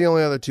 Those are the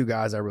only other 2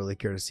 guys I really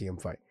care to see him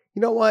fight.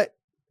 You know what?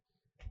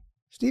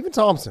 Stephen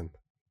Thompson.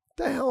 What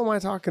the hell am I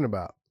talking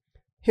about?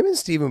 Him and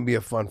Steven would be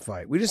a fun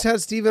fight. We just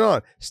had Steven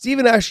on.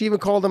 Steven actually even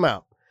called him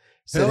out.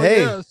 Said,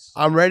 "Hey, yes.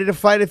 I'm ready to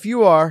fight if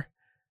you are."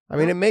 I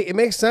mean, it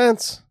makes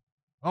sense.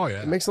 Oh,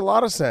 yeah. It makes a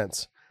lot of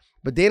sense.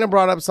 But Dana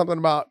brought up something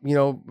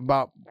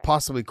about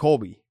possibly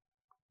Colby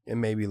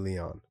and maybe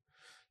Leon.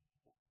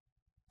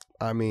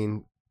 I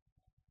mean,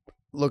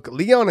 look,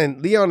 Leon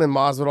and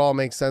Masvidal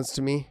make sense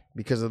to me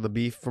because of the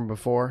beef from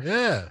before.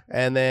 Yeah.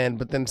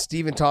 But then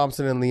Stephen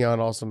Thompson and Leon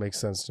also make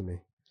sense to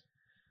me.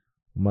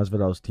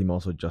 Masvidal's team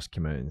also just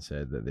came out and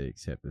said that they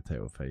accept the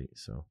title fight.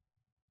 So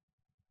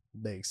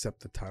they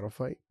accept the title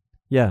fight?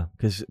 Yeah,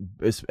 because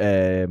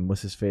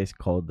what's his face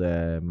called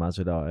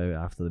Masvidal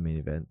out after the main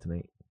event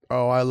tonight.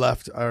 Oh, I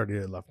already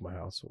left my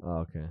house. Oh,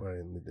 okay. I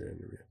didn't leave their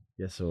interview.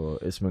 Yeah, so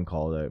Usman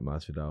called out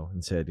Masvidal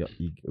and said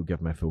he'll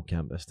give my full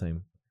camp this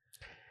time.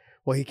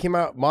 Well, he came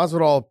out.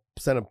 Masvidal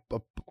sent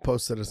a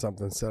posted or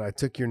something, said, "I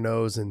took your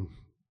nose in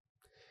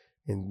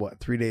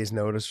 3 days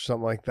notice," or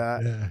something like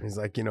that. Yeah. He's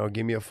like,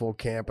 give me a full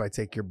camp, I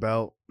take your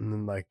belt,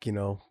 and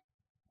then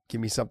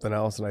give me something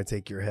else and I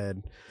take your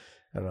head.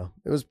 I don't know.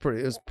 It was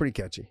pretty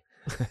catchy.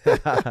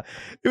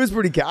 It was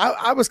pretty catchy.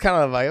 I was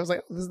kind of like,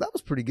 that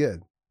was pretty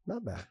good.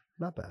 Not bad,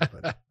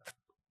 but that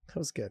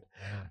was good.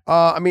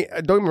 I mean,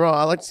 don't get me wrong,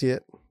 I like to see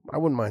it. I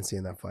wouldn't mind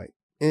seeing that fight.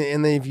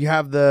 And then if you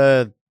have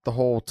the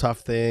whole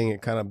tough thing,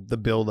 and kind of the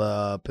build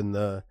up and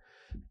the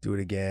do it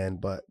again,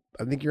 but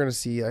I think you're going to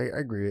see, I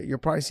agree, you'll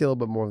probably see a little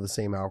bit more of the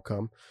same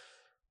outcome,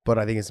 but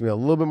I think it's going to be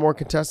a little bit more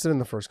contested in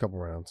the first couple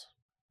rounds.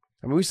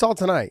 I mean, we saw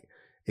tonight,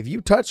 if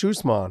you touch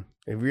Usman,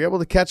 if you're able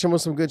to catch him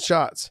with some good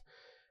shots,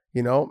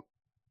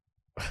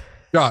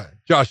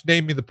 Josh,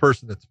 name me the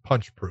person that's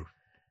punch proof.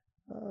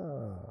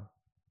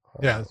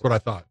 Yeah, that's what I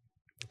thought.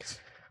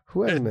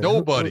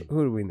 Nobody.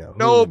 Who do we know?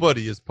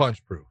 Nobody is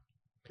punch proof.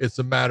 It's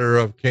a matter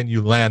of, can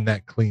you land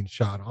that clean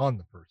shot on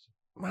the person?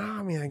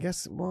 I mean,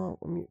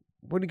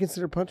 what do you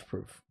consider punch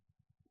proof?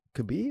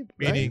 Khabib?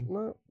 Meaning,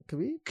 right? No,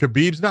 Khabib?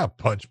 Khabib's not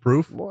punch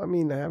proof. Well, I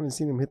mean, I haven't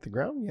seen him hit the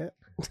ground yet.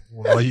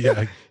 Well,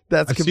 yeah.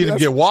 I've seen him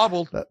get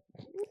wobbled.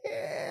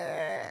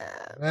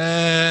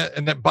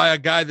 And that by a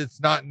guy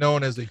that's not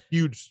known as a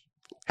huge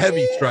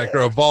heavy striker,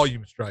 a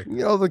volume striker. You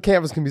know, the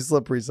canvas can be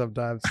slippery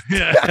sometimes.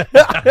 Yeah.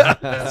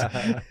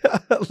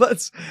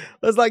 let's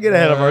not get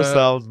ahead of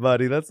ourselves,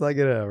 buddy. Let's not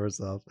get ahead of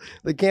ourselves.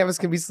 The canvas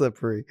can be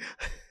slippery.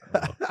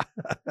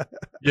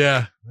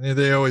 Yeah,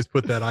 they always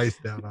put that ice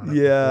down on it.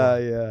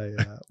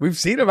 Yeah. We've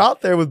seen them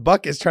out there with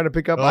buckets trying to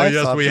pick up ice.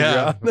 Yes, off we the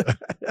have. ground.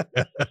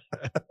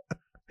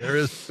 There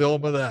is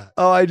film of that.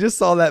 Oh, I just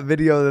saw that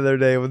video the other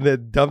day when they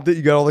dumped it.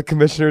 You got all the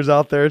commissioners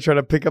out there trying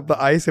to pick up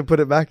the ice and put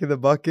it back in the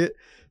bucket.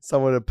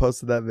 Someone had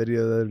posted that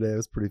video the other day. It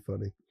was pretty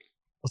funny.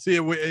 Well, see,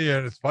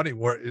 it's funny.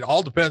 Where it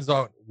all depends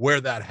on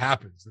where that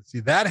happens.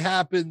 See, that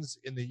happens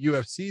in the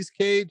UFC's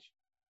cage.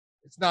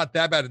 It's not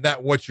that bad. And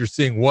that what you're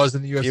seeing was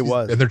in the UFC. It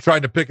was. And they're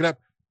trying to pick it up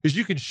because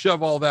you can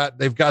shove all that.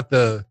 They've got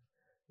the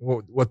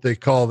what they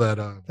call that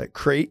That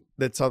crate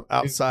that's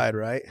outside,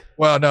 right?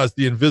 Well, no, it's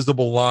the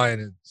invisible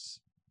line. It's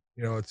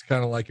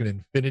kind of like an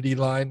infinity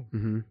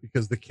line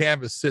because the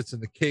canvas sits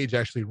and the cage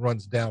actually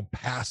runs down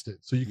past it.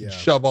 So you can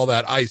shove all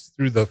that ice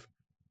through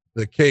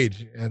the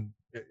cage and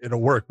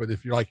it'll work. But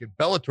if you're like in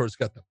Bellator, it's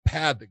got the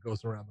pad that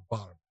goes around the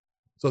bottom.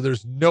 So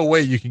there's no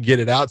way you can get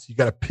it out. So you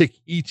got to pick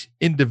each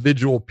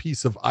individual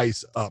piece of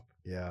ice up.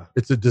 Yeah.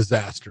 It's a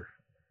disaster.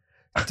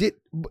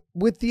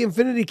 With the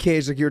infinity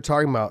cage, like you were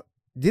talking about,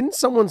 didn't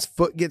someone's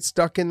foot get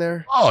stuck in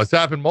there? Oh, it's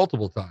happened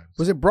multiple times.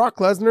 Was it Brock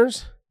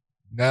Lesnar's?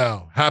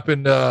 No,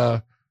 happened.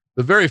 The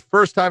very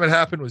first time it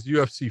happened was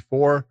UFC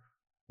 4.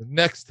 The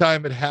next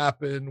time it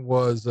happened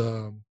was,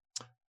 God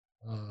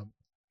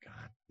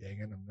dang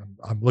it,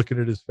 I'm looking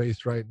at his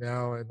face right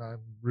now, and I'm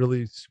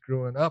really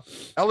screwing up.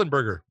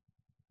 Ellenberger.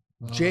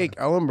 Jake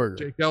Ellenberger.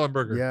 Jake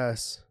Ellenberger.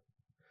 Yes.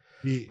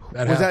 It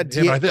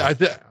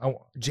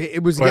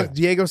was against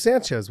Diego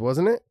Sanchez,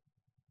 wasn't it?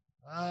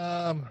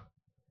 I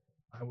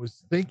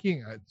was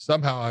thinking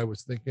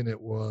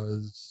it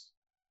was.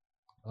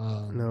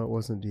 No, it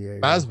wasn't Diego.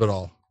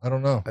 Masvidal. I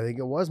don't know. I think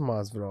it was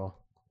Masvidal.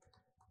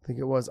 I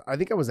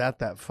think I was at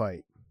that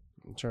fight.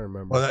 I'm trying to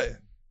remember. Well,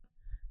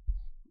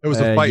 it was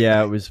a fight.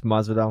 Yeah, it was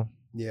Masvidal.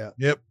 Yeah.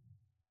 Yep.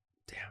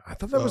 Damn, I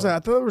thought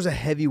there was a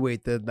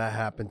heavyweight that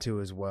happened to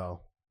as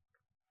well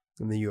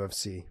in the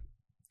UFC.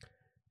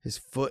 His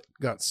foot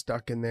got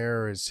stuck in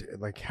there.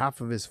 Like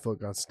half of his foot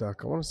got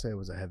stuck. I want to say it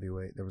was a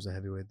heavyweight. There was a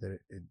heavyweight that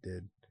it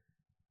did.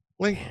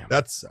 Damn,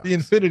 that's the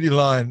infinity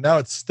line. Now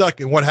it's stuck.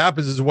 And what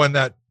happens is when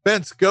that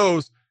fence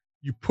goes,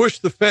 you push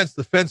the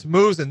fence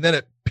moves, and then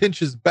it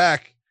pinches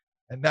back,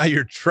 and now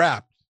you're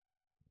trapped.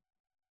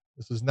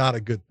 This is not a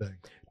good thing.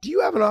 Do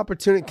you have an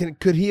opportunity?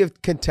 Could he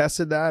have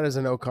contested that as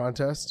a no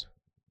contest?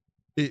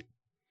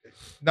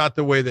 Not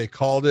the way they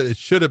called it. It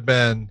should have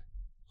been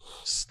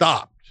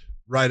stopped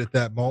right at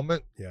that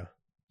moment. Yeah.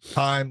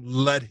 Time,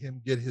 let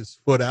him get his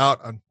foot out.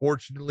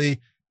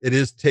 Unfortunately, it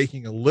is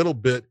taking a little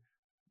bit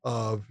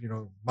of,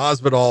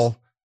 Masvidal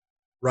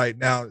right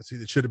now. See,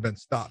 it should have been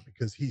stopped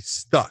because he's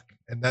stuck.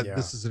 And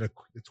this is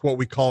it's what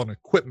we call an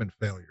equipment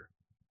failure.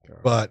 Okay.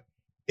 But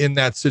in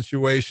that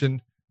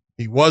situation,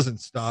 he wasn't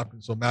stopped.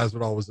 And so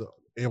Masvidal was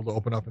able to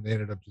open up, and they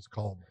ended up just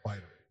calling the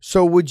fight.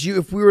 So would you,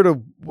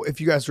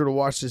 if you guys were to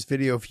watch this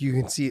video, if you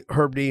can see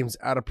Herb Dean's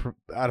out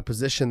of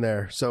position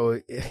there. So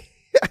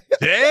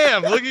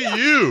damn, look at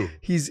you.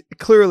 He's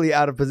clearly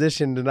out of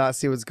position to not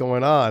see what's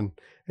going on,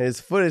 and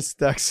his foot is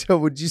stuck. So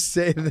would you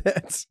say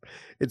that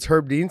it's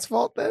Herb Dean's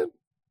fault then?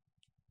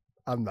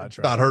 I'm not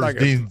sure. It's not Herb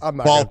Dean's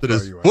fault that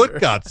his foot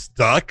got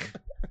stuck.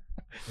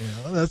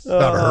 That's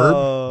not Herb.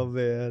 Oh,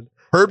 man.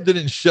 Herb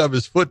didn't shove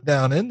his foot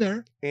down in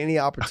there. Any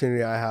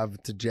opportunity I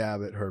have to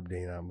jab at Herb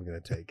Dean, I'm going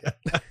to take it.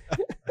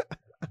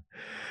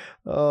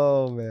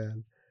 Oh,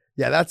 man.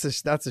 Yeah, that's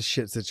a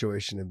shit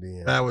situation to be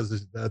in.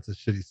 That's a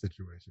shitty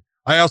situation.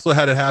 I also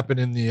had it happen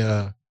in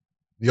the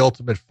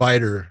Ultimate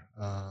Fighter.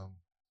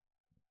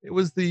 It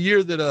was the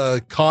year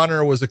that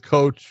Connor was a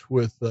coach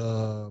with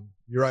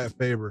Uriah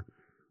Faber.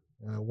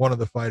 One of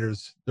the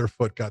fighters, their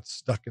foot got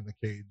stuck in the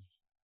cage.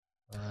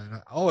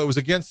 It was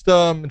against,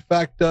 in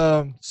fact,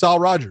 Sal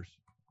Rogers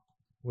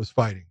was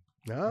fighting.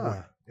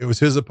 It was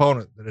his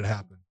opponent that it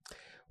happened.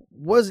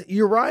 Was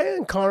Uriah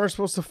and Connor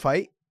supposed to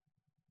fight?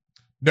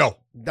 No.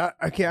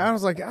 I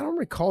was like, I don't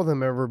recall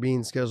them ever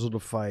being scheduled to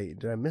fight.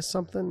 Did I miss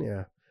something?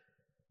 Yeah.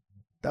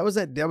 That was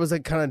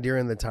like kind of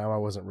during the time I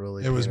wasn't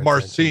really. It was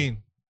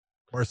Marcin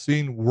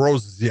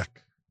Rosiek.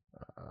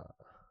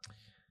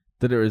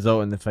 Did it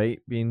result in the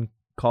fight being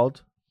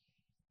called?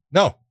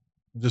 No.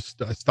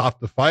 Just I stopped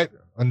the fight,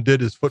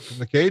 undid his foot from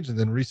the cage, and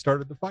then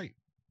restarted the fight.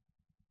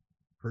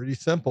 Pretty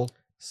simple.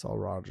 Saul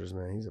Rogers,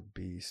 man, he's a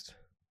beast.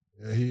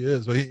 Yeah, he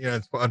is. Well,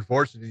 it's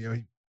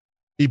unfortunate.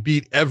 He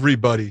beat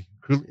everybody,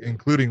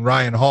 including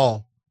Ryan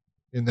Hall,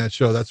 in that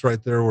show. That's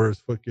right there where his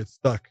foot gets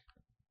stuck.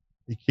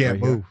 He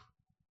can't move.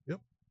 Yep.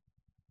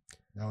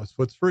 Now his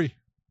foot's free.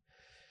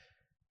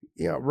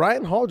 Yeah,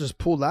 Ryan Hall just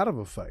pulled out of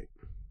a fight.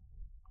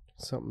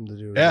 Something to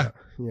do with that.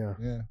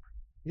 Yeah.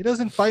 He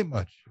doesn't fight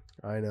much.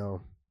 I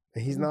know.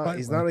 He's not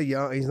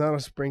a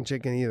spring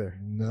chicken either.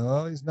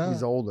 No, he's not.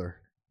 He's older.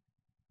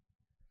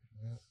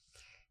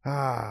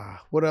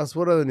 What else?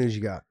 What other news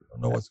you got? I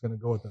don't know what's going to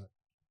go with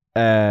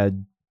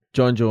that.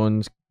 John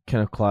Jones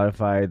kind of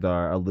clarified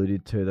or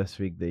alluded to this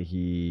week that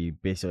he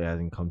basically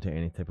hasn't come to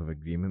any type of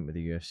agreement with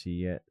the UFC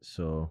yet.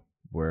 So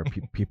where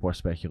people are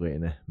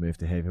speculating a move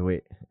to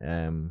heavyweight,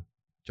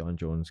 John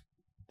Jones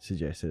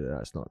suggested that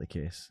that's not the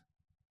case.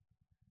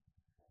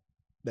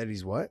 That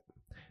he's what?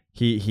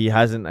 He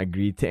hasn't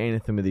agreed to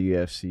anything with the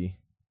UFC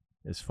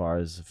as far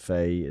as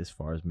fight, as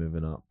far as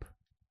moving up.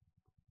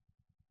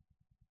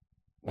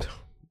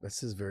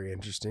 This is very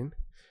interesting.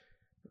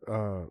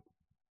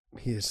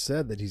 He has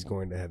said that he's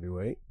going to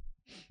heavyweight.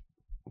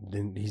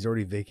 Then he's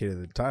already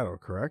vacated the title,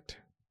 correct?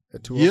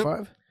 At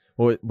 205?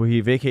 Well,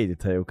 he vacated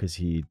the title because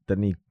he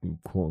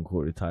quote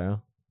unquote retire.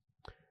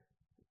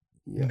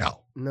 Yeah.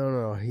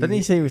 No. Didn't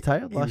he say he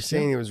retired He last was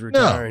saying year? he was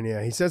retiring.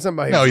 Yeah, he said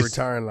something about he was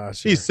retiring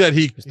last year. He said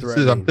he says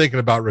threatening. I'm thinking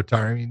about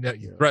retiring.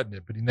 He threatened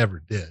it, but he never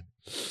did.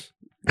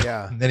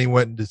 Yeah. And then he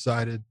went and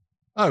decided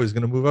I was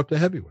going to move up to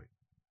heavyweight.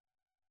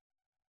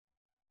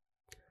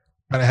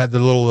 Kind of had the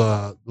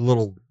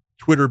little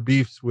Twitter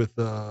beefs with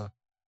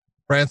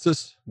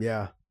Francis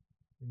Yeah.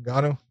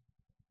 Ngannou.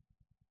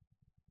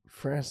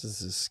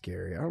 Francis is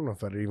scary. I don't know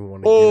if I'd even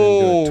want to get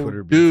into a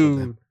Twitter beef with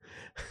him.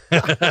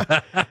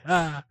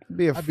 I'd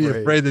be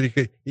afraid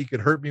that he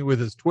could hurt me with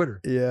his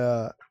Twitter.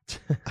 Yeah.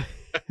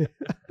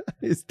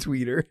 His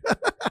tweeter.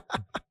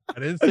 I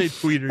didn't say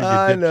tweeter. You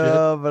I dipshit.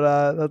 know,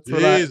 but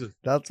Jesus.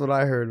 that's what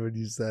I heard when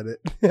you said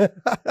it.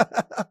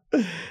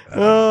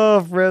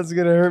 Oh, Fred's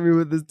gonna hurt me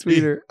with his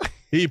tweeter.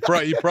 He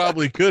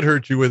probably could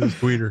hurt you with his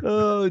tweeter.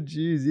 Oh,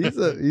 geez,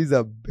 he's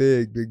a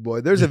big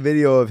boy. There's a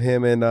video of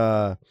him and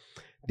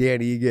Dan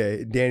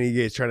Ige. Dan Ige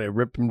is trying to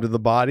rip him to the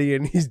body,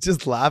 and he's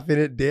just laughing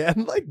at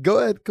Dan, like, "Go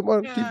ahead, come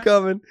on, keep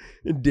coming."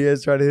 And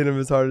Dan's trying to hit him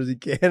as hard as he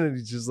can, and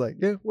he's just like,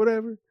 "Yeah,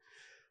 whatever."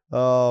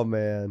 Oh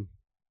man,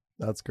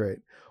 that's great.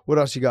 What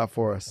else you got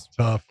for us?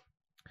 Tough.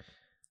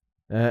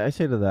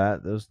 Outside of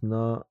that, there's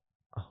not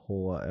a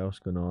whole lot else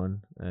going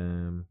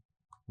on.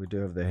 We do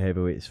have the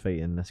heavyweights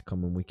fighting this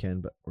coming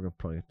weekend, but we're gonna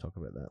probably talk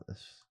about that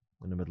this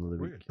in the middle of the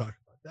We're week. going to talk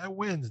about that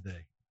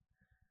Wednesday.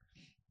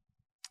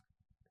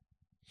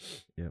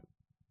 Yep.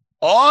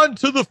 On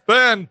to the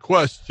fan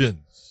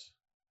questions.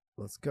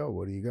 Let's go.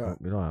 What do you got?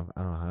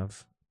 I don't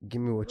have.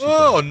 Give me what you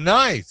Oh, got.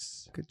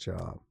 nice. Good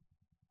job.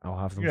 I'll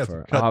have them You're gonna for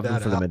have to cut I'll have them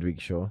that for the out. midweek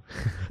show.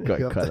 Got to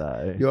You have cut to- that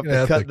out. You have You're to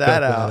gonna cut have that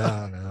to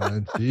out.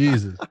 now.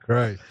 Jesus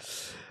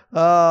Christ.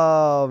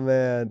 Oh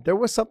man, there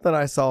was something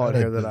I saw in What a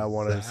here that I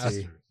wanted to see. disaster.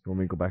 You want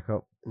me to go back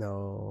up?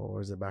 No, or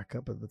is it back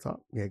up at the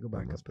top? Yeah, go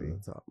back up must at be. the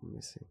top. Let me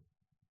see.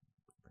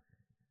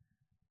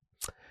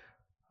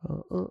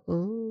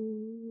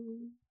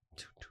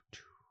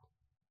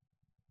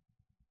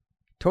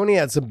 Tony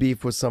had some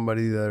beef with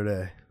somebody the other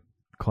day.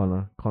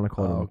 Connor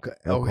Oh, okay.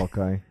 Oh,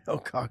 Hawkeye. oh,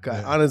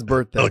 cockeye. Yeah. On his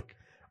birthday. Look,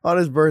 On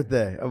his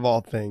birthday, of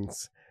all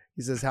things.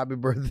 He says, "Happy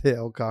birthday,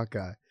 El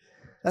Cockeye."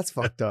 That's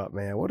fucked up,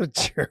 man. What a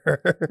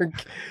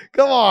jerk.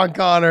 Come on,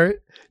 Connor.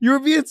 You were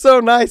being so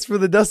nice for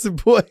the Dustin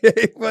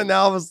Poirier, but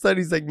now all of a sudden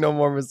he's like, "No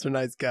more Mr.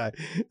 Nice Guy."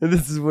 And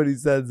this is what he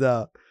sends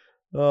out.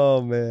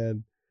 Oh,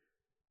 man.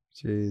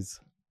 Jeez.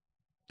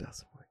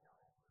 Dustin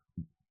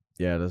Poirier.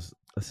 Yeah, this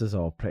is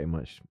all pretty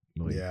much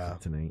related Yeah. to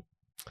tonight.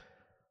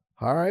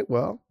 All right,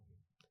 well.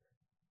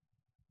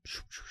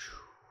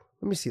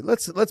 Let me see.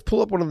 Let's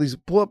pull up one of these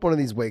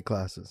weight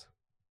classes.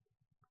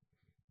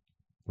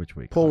 Which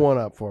week? Pull one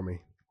up for me.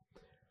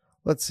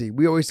 Let's see.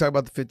 We always talk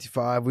about the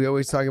 55. We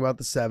always talk about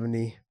the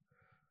 70.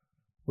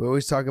 We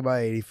always talk about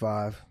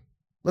 85.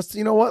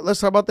 You know what? Let's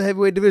talk about the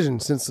heavyweight division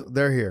since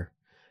they're here.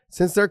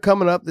 Since they're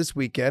coming up this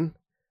weekend.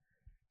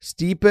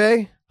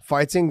 Stipe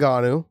fights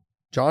Ngannou.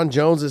 John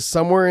Jones is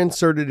somewhere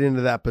inserted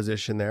into that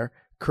position there.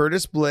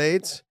 Curtis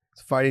Blades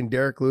is fighting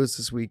Derek Lewis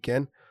this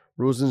weekend.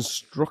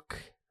 Rosenstruck.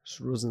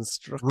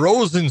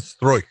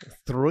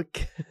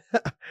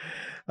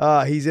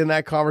 He's in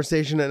that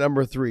conversation at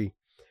number 3.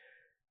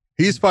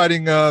 he's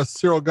fighting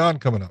Cyril Gahn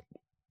coming up.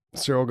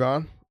 Cyril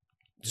Gahn.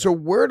 So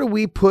where do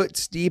we put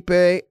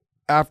Stipe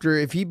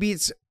if he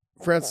beats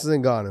Francis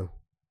Ngannou?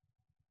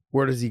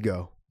 Where does he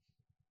go?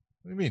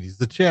 What do you mean? He's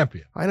the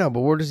champion. I know,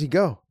 but where does he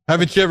go?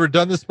 Haven't you ever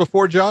done this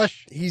before,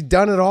 Josh? He's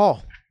done it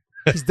all.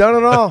 He's done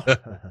it all.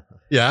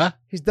 Yeah.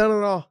 He's done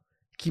it all.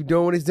 Keep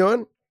doing what he's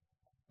doing.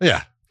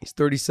 Yeah. He's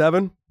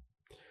 37.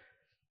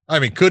 I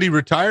mean, could he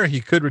retire? He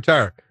could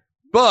retire.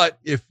 But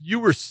if you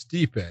were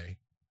Stipe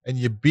and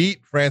you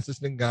beat Francis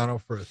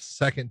Ngannou for a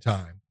second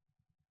time,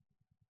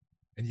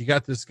 and you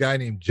got this guy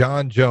named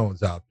John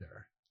Jones out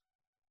there,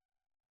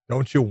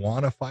 don't you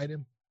want to fight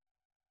him?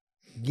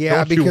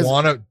 Yeah,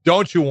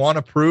 Don't you want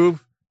to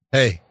prove,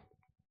 hey,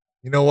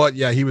 you know what?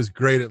 Yeah, he was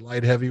great at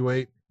light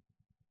heavyweight.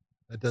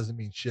 That doesn't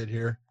mean shit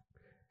here.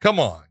 Come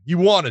on, you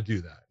want to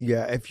do that?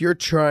 Yeah, if you're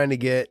trying to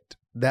get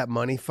that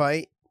money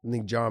fight, I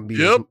think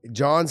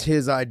John's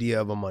his idea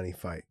of a money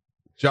fight.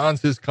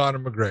 John's his Conor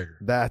McGregor.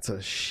 That's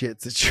a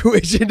shit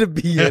situation to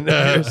be in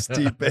if you're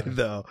Stipe,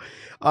 though.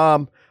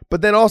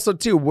 But then also,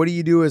 too, what do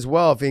you do as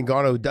well if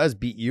Ngannou does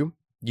beat you?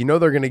 You know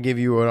they're going to give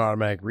you an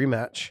automatic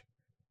rematch.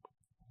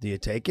 Do you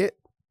take it?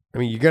 I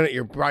mean,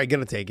 you're probably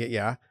going to take it,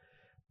 yeah.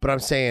 But I'm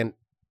saying,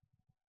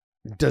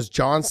 Does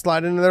John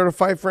slide into there to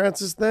fight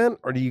Francis then?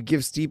 Or do you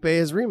give Stipe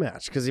his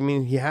rematch? Because, I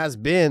mean, he has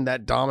been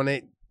that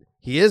dominant.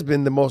 He has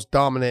been the most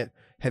dominant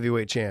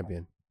heavyweight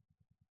champion.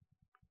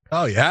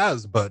 Oh, he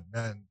has, but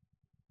man,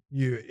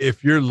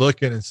 if you're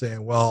looking and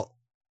saying, well,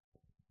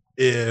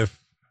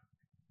 if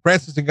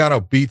Francis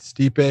Ngannou beats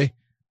Stipe,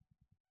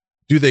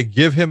 do they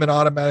give him an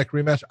automatic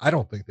rematch? I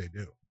don't think they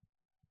do.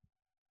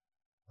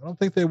 I don't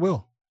think they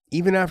will.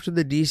 Even after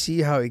the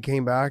DC, how he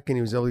came back and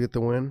he was able to get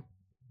the win?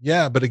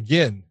 Yeah, but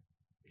again,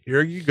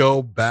 here you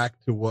go back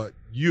to what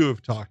you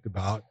have talked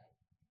about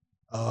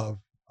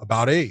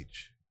about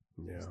age.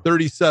 Yeah. He's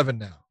 37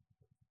 now.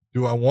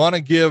 Do I want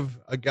to give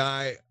a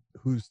guy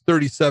who's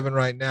 37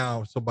 right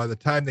now, so by the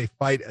time they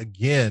fight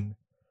again,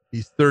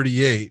 he's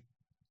 38?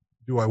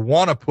 Do I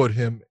want to put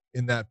him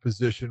in that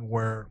position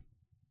where,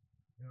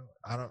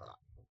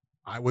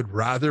 I would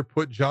rather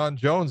put John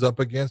Jones up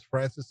against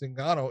Francis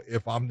Ngannou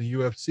if I'm the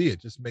UFC. It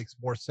just makes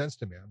more sense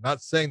to me. I'm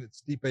not saying that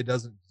Stipe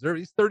doesn't deserve it.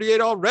 He's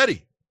 38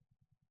 already.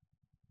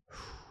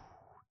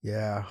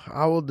 Yeah.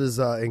 How old is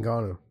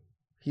Ngannou?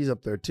 He's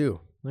up there too.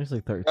 He's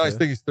like 32. No, I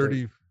think he's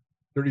 30,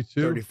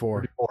 32?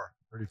 34.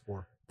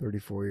 34.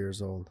 34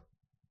 years old.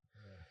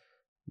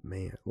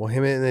 Man. Well,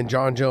 him and then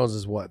John Jones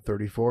is what,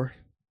 34?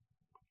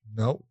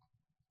 No.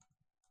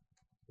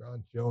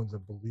 John Jones, I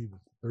believe,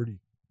 is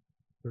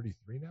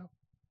 33 now.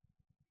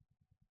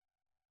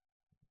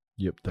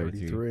 Yep,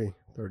 33.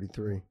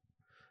 33.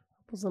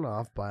 Wasn't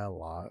off by a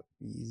lot.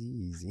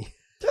 Easy.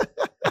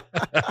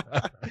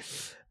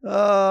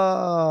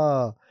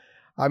 I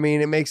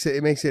mean, it makes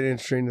it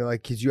interesting to,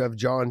 like, because you have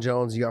John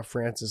Jones, you got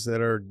Francis that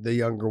are the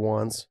younger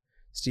ones.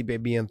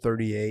 Stipe being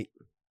 38.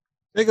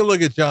 Take a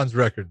look at John's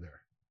record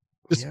there.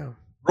 Just Yeah.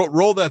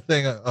 roll that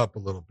thing up a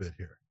little bit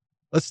here.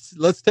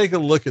 Let's take a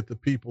look at the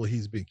people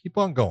he's beat. Keep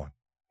on going.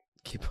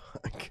 Keep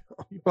on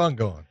going. Keep on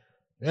going.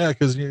 Yeah,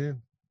 because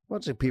you.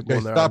 Bunch of people Okay,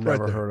 in there stop I've right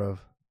never there. heard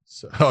of.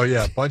 So, oh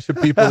yeah, a bunch of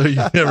people that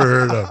you've never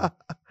heard of.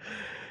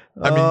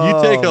 I mean,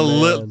 you take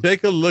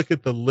a look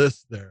at the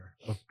list there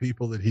of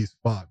people that he's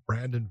fought.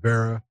 Brandon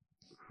Vera,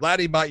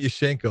 Vladimir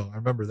Matyushenko. I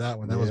remember that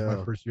one. That was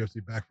my first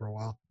UFC back for a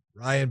while.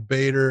 Ryan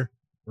Bader,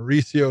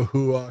 Mauricio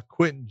Hua,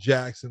 Quentin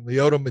Jackson,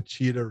 Lyoto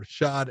Machida,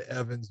 Rashad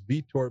Evans,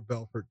 Vitor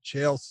Belfort,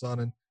 Chael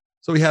Sonnen.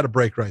 So he had a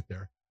break right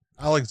there.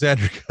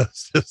 Alexander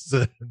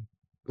Gustafsson,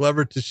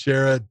 Glover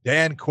Teixeira,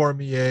 Dan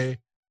Cormier,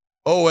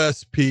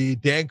 OSP,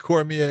 Dan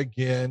Cormier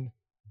again,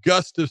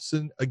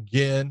 Gustafsson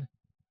again.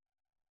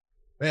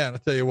 Man, I'll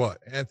tell you what,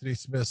 Anthony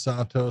Smith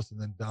Santos,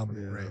 and then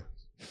Dominic Reyes.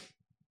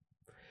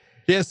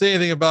 Can't say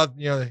anything about,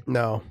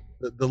 No.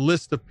 the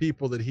list of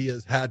people that he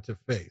has had to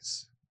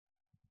face.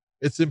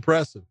 It's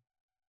impressive.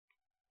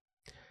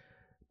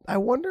 I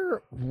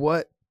wonder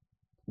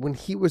when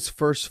he was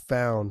first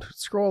found,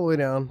 scroll all the way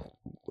down,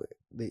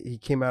 he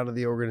came out of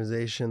the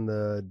organization,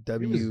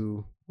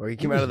 he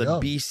came out of the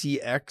young.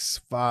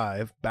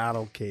 BCX5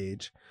 Battle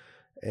Cage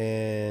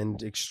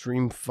and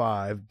Extreme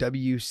 5,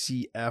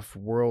 WCF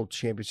World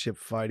Championship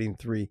Fighting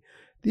 3.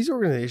 These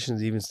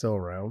organizations even still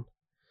around.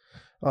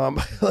 You know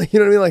what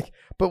I mean? Like,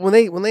 but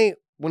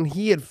when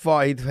he had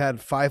fought, he'd had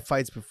 5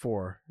 fights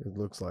before, it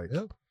looks like.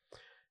 Yep.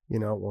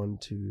 1,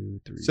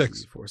 2, 3,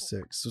 6. 4,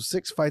 6. So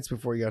 6 fights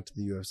before he got to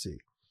the UFC.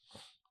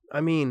 I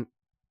mean,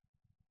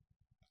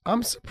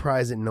 I'm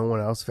surprised that no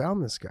one else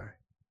found this guy.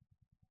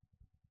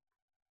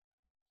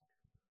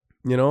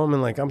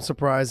 I'm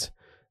surprised.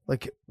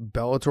 Like,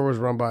 Bellator was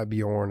run by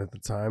Bjorn at the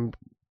time.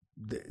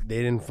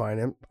 They didn't find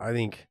him. I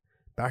think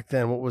back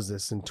then, what was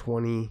this in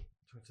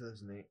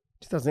 2008?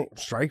 2008.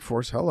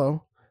 Strikeforce,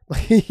 hello.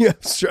 Like,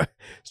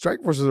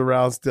 Strikeforce was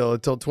around still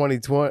until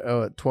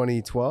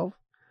 2012.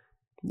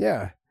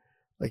 Yeah.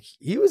 Like,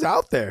 he was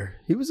out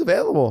there. He was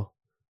available.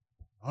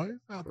 Oh, he's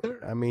out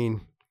there. I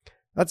mean,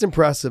 that's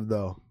impressive,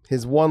 though.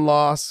 His one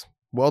loss,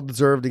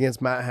 well-deserved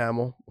against Matt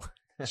Hamill.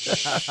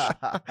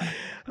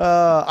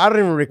 I don't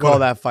even recall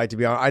that fight, to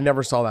be honest. I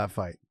never saw that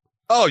fight.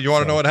 Oh, you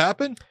want to know what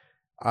happened?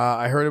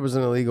 I heard it was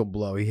an illegal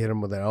blow. He hit him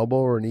with an elbow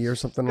or a knee or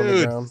something on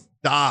the ground.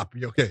 Stop.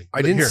 Okay.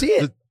 I didn't see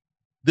it.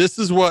 This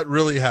is what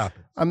really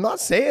happened. I'm not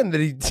saying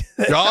that he did.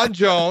 John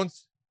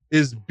Jones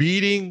is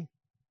beating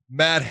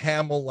Matt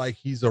Hamill like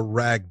he's a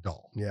rag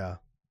doll. Yeah.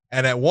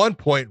 And at one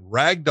point,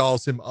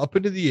 ragdolls him up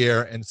into the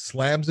air and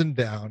slams him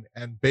down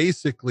and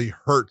basically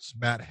hurts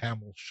Matt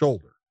Hamill's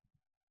shoulder.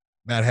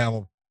 Matt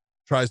Hamill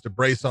tries to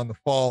brace on the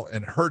fall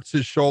and hurts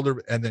his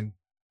shoulder and then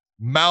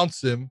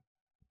mounts him.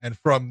 And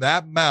from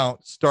that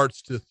mount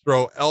starts to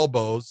throw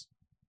elbows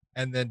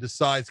and then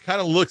decides,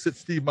 kind of looks at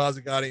Steve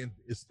Mazzagatti and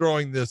is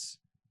throwing this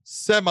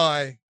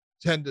semi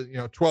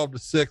 12 to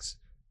 6,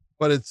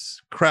 but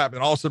it's crap.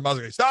 And all of a sudden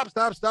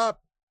Mazzagatti,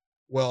 stop.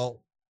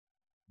 Well,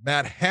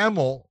 Matt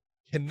Hamill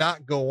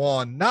cannot go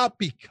on, not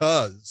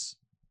because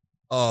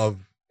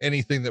of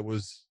anything that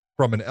was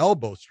from an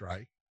elbow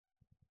strike.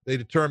 They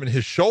determine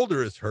his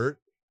shoulder is hurt.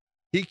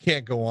 He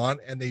can't go on,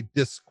 and they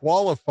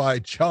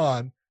disqualified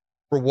John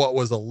for what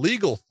was a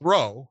legal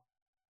throw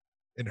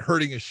and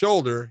hurting his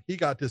shoulder. He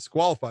got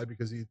disqualified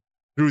because he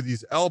threw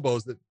these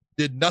elbows that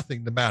did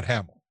nothing to Matt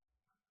Hamill.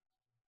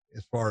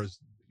 As far as,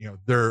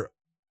 their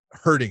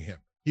hurting him.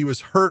 He was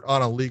hurt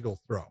on a legal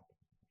throw.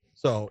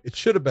 So it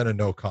should have been a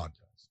no contest.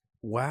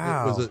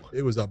 Wow.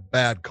 It was a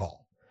bad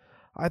call.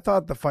 I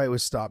thought the fight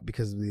was stopped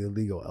because of the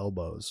illegal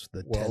elbows.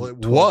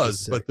 It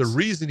was, but the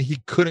reason he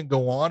couldn't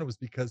go on was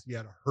because he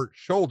had a hurt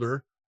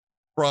shoulder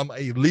from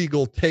a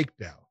legal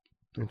takedown.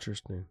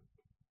 Interesting.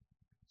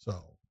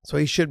 So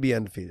he should be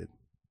undefeated.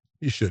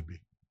 He should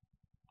be.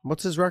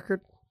 What's his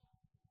record?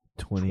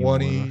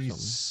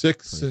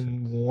 26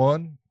 and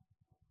 1.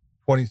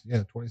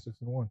 26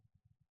 and 1.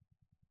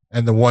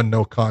 And the one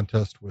no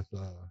contest with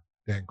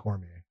Dan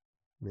Cormier.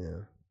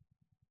 Yeah.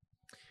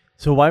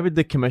 So why would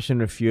the commission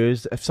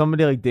refuse if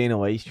somebody like Dana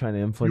White's trying to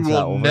influence that?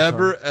 You will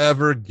never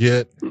ever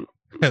get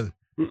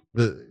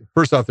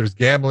first off, there's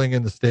gambling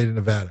in the state of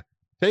Nevada.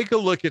 Take a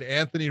look at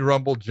Anthony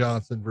Rumble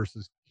Johnson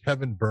versus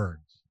Kevin Burns.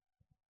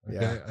 Okay,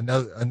 yeah.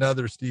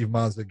 Another Steve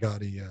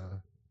Mazzagatti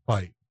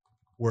fight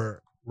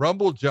where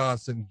Rumble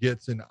Johnson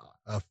gets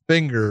a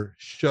finger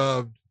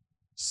shoved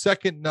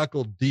second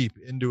knuckle deep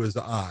into his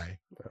eye.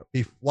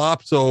 He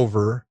flops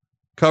over,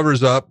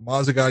 covers up.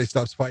 Mazzagatti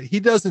stops fighting.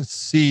 He doesn't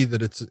see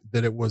that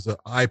it was an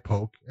eye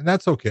poke, and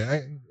that's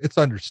okay. It's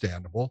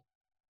understandable,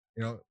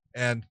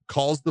 and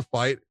calls the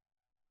fight,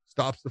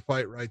 stops the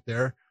fight right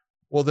there.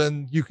 Well,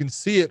 then you can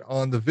see it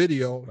on the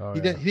video.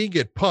 He didn't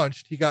get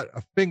punched. He got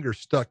a finger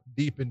stuck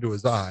deep into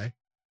his eye,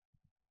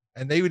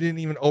 and they didn't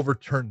even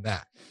overturn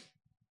that.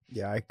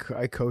 Yeah, I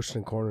coached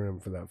and cornered him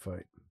for that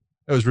fight.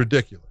 It was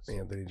ridiculous.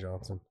 Anthony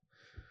Johnson,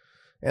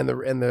 and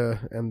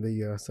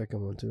the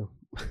second one too.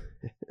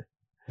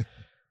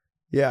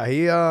 Yeah,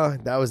 he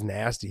that was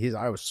nasty. His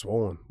eye was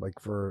swollen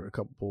like for a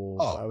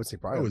couple. I would say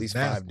probably at least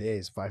nasty.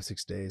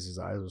 5-6 days. His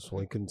eyes were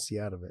swollen. He couldn't see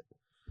out of it.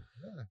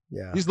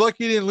 Yeah, he's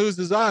lucky he didn't lose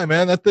his eye,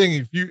 man. That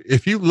thing,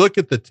 if you look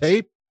at the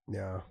tape,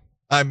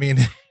 I mean,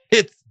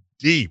 it's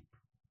deep.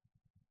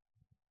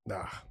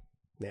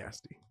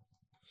 Nasty.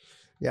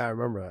 Yeah, I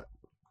remember that.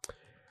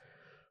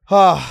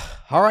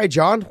 All right,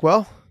 John.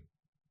 Well,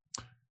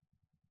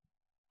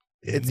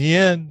 in the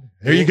end,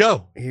 here you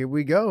go. Here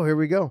we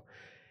go.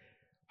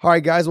 All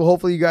right, guys. Well,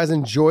 hopefully you guys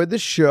enjoyed the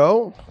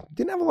show.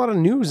 Didn't have a lot of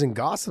news and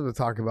gossip to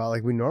talk about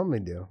like we normally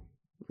do.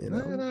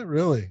 Not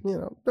really.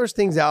 There's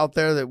things out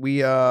there that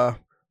we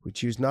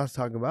choose not to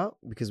talk about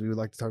because we would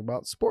like to talk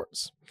about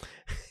sports.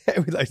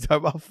 We'd like to talk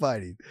about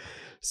fighting.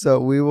 So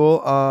we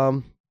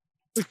will.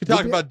 We could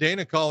talk about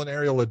Dana calling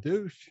Ariel a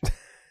douche.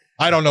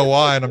 I don't know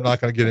why, and I'm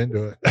not going to get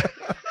into it.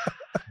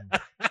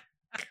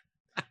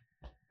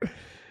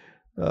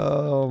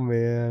 Oh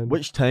man!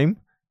 Which time?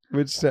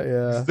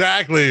 Yeah.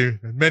 Exactly.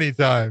 Many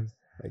times.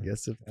 I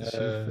guess if the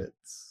shoe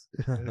fits.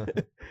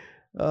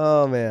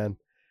 Oh man.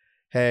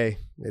 Hey,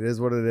 it is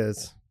what it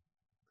is.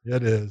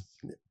 It is.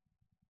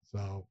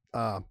 So,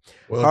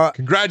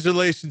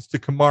 congratulations to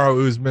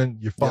Kamaru Usman.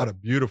 You fought a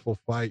beautiful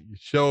fight. You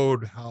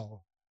showed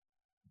how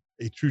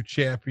a true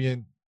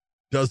champion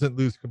doesn't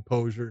lose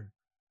composure.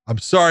 I'm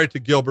sorry to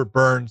Gilbert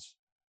Burns.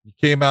 You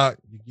came out,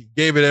 you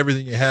gave it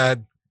everything you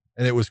had,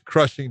 and it was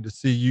crushing to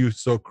see you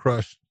so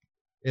crushed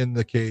in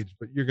the cage.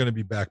 But you're going to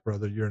be back,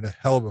 brother. You're a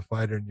hell of a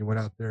fighter, and you went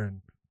out there and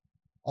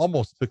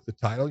almost took the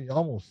title. You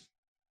almost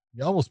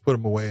put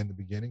him away in the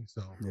beginning,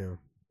 so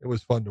it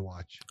was fun to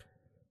watch.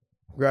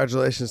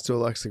 Congratulations to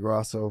Alexa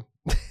Grasso.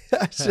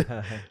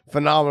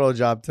 Phenomenal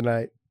job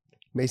tonight.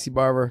 Macy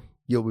Barber,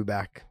 you'll be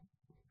back.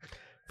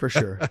 For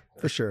sure.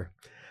 For sure.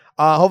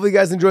 Hopefully you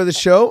guys enjoy the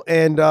show,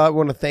 and I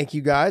want to thank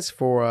you guys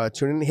for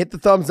tuning in. Hit the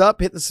thumbs up,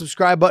 hit the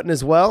subscribe button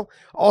as well.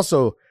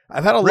 Also,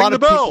 I've had a lot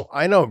of people.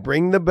 I know,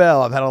 ring the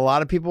bell. I've had a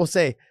lot of people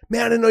say,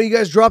 man, I didn't know you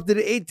guys dropped it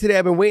at 8 today.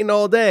 I've been waiting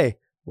all day.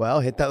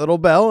 Well, hit that little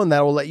bell, and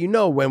that will let you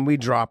know when we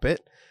drop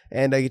it,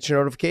 and get your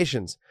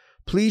notifications.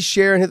 Please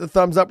share and hit the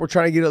thumbs up. We're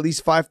trying to get at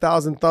least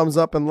 5,000 thumbs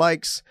up and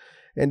likes,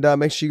 and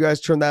make sure you guys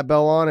turn that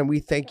bell on, and we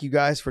thank you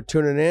guys for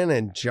tuning in.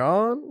 And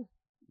John,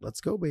 let's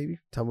go, baby.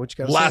 Tell me what you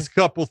got to say. Last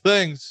couple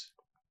things.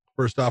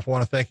 First off, I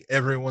want to thank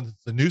everyone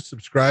that's a new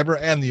subscriber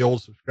and the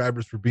old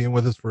subscribers for being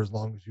with us for as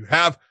long as you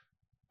have.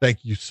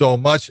 Thank you so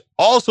much.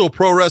 Also,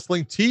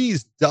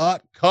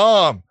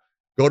 ProWrestlingTees.com.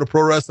 Go to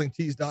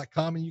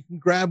ProWrestlingTees.com and you can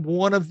grab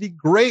one of the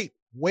great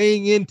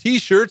weighing in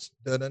t-shirts,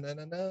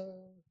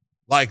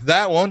 like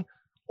that one,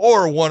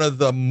 or one of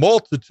the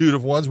multitude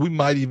of ones. We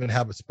might even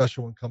have a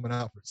special one coming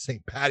out for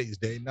St. Patty's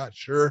Day. Not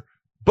sure.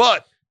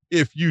 But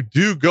if you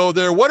do go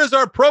there, what is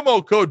our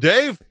promo code,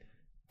 Dave?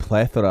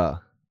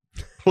 Plethora.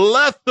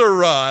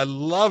 I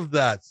love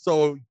that.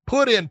 So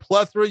put in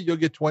Plethora, you'll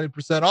get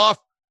 20% off,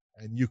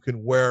 and you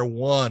can wear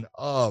one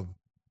of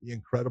the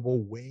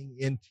incredible weighing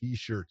in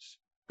t-shirts.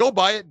 Go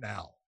buy it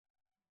now.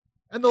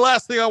 And the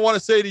last thing I want to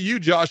say to you,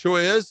 Joshua,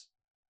 is it's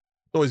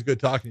always good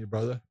talking to you,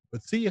 brother.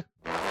 But see you.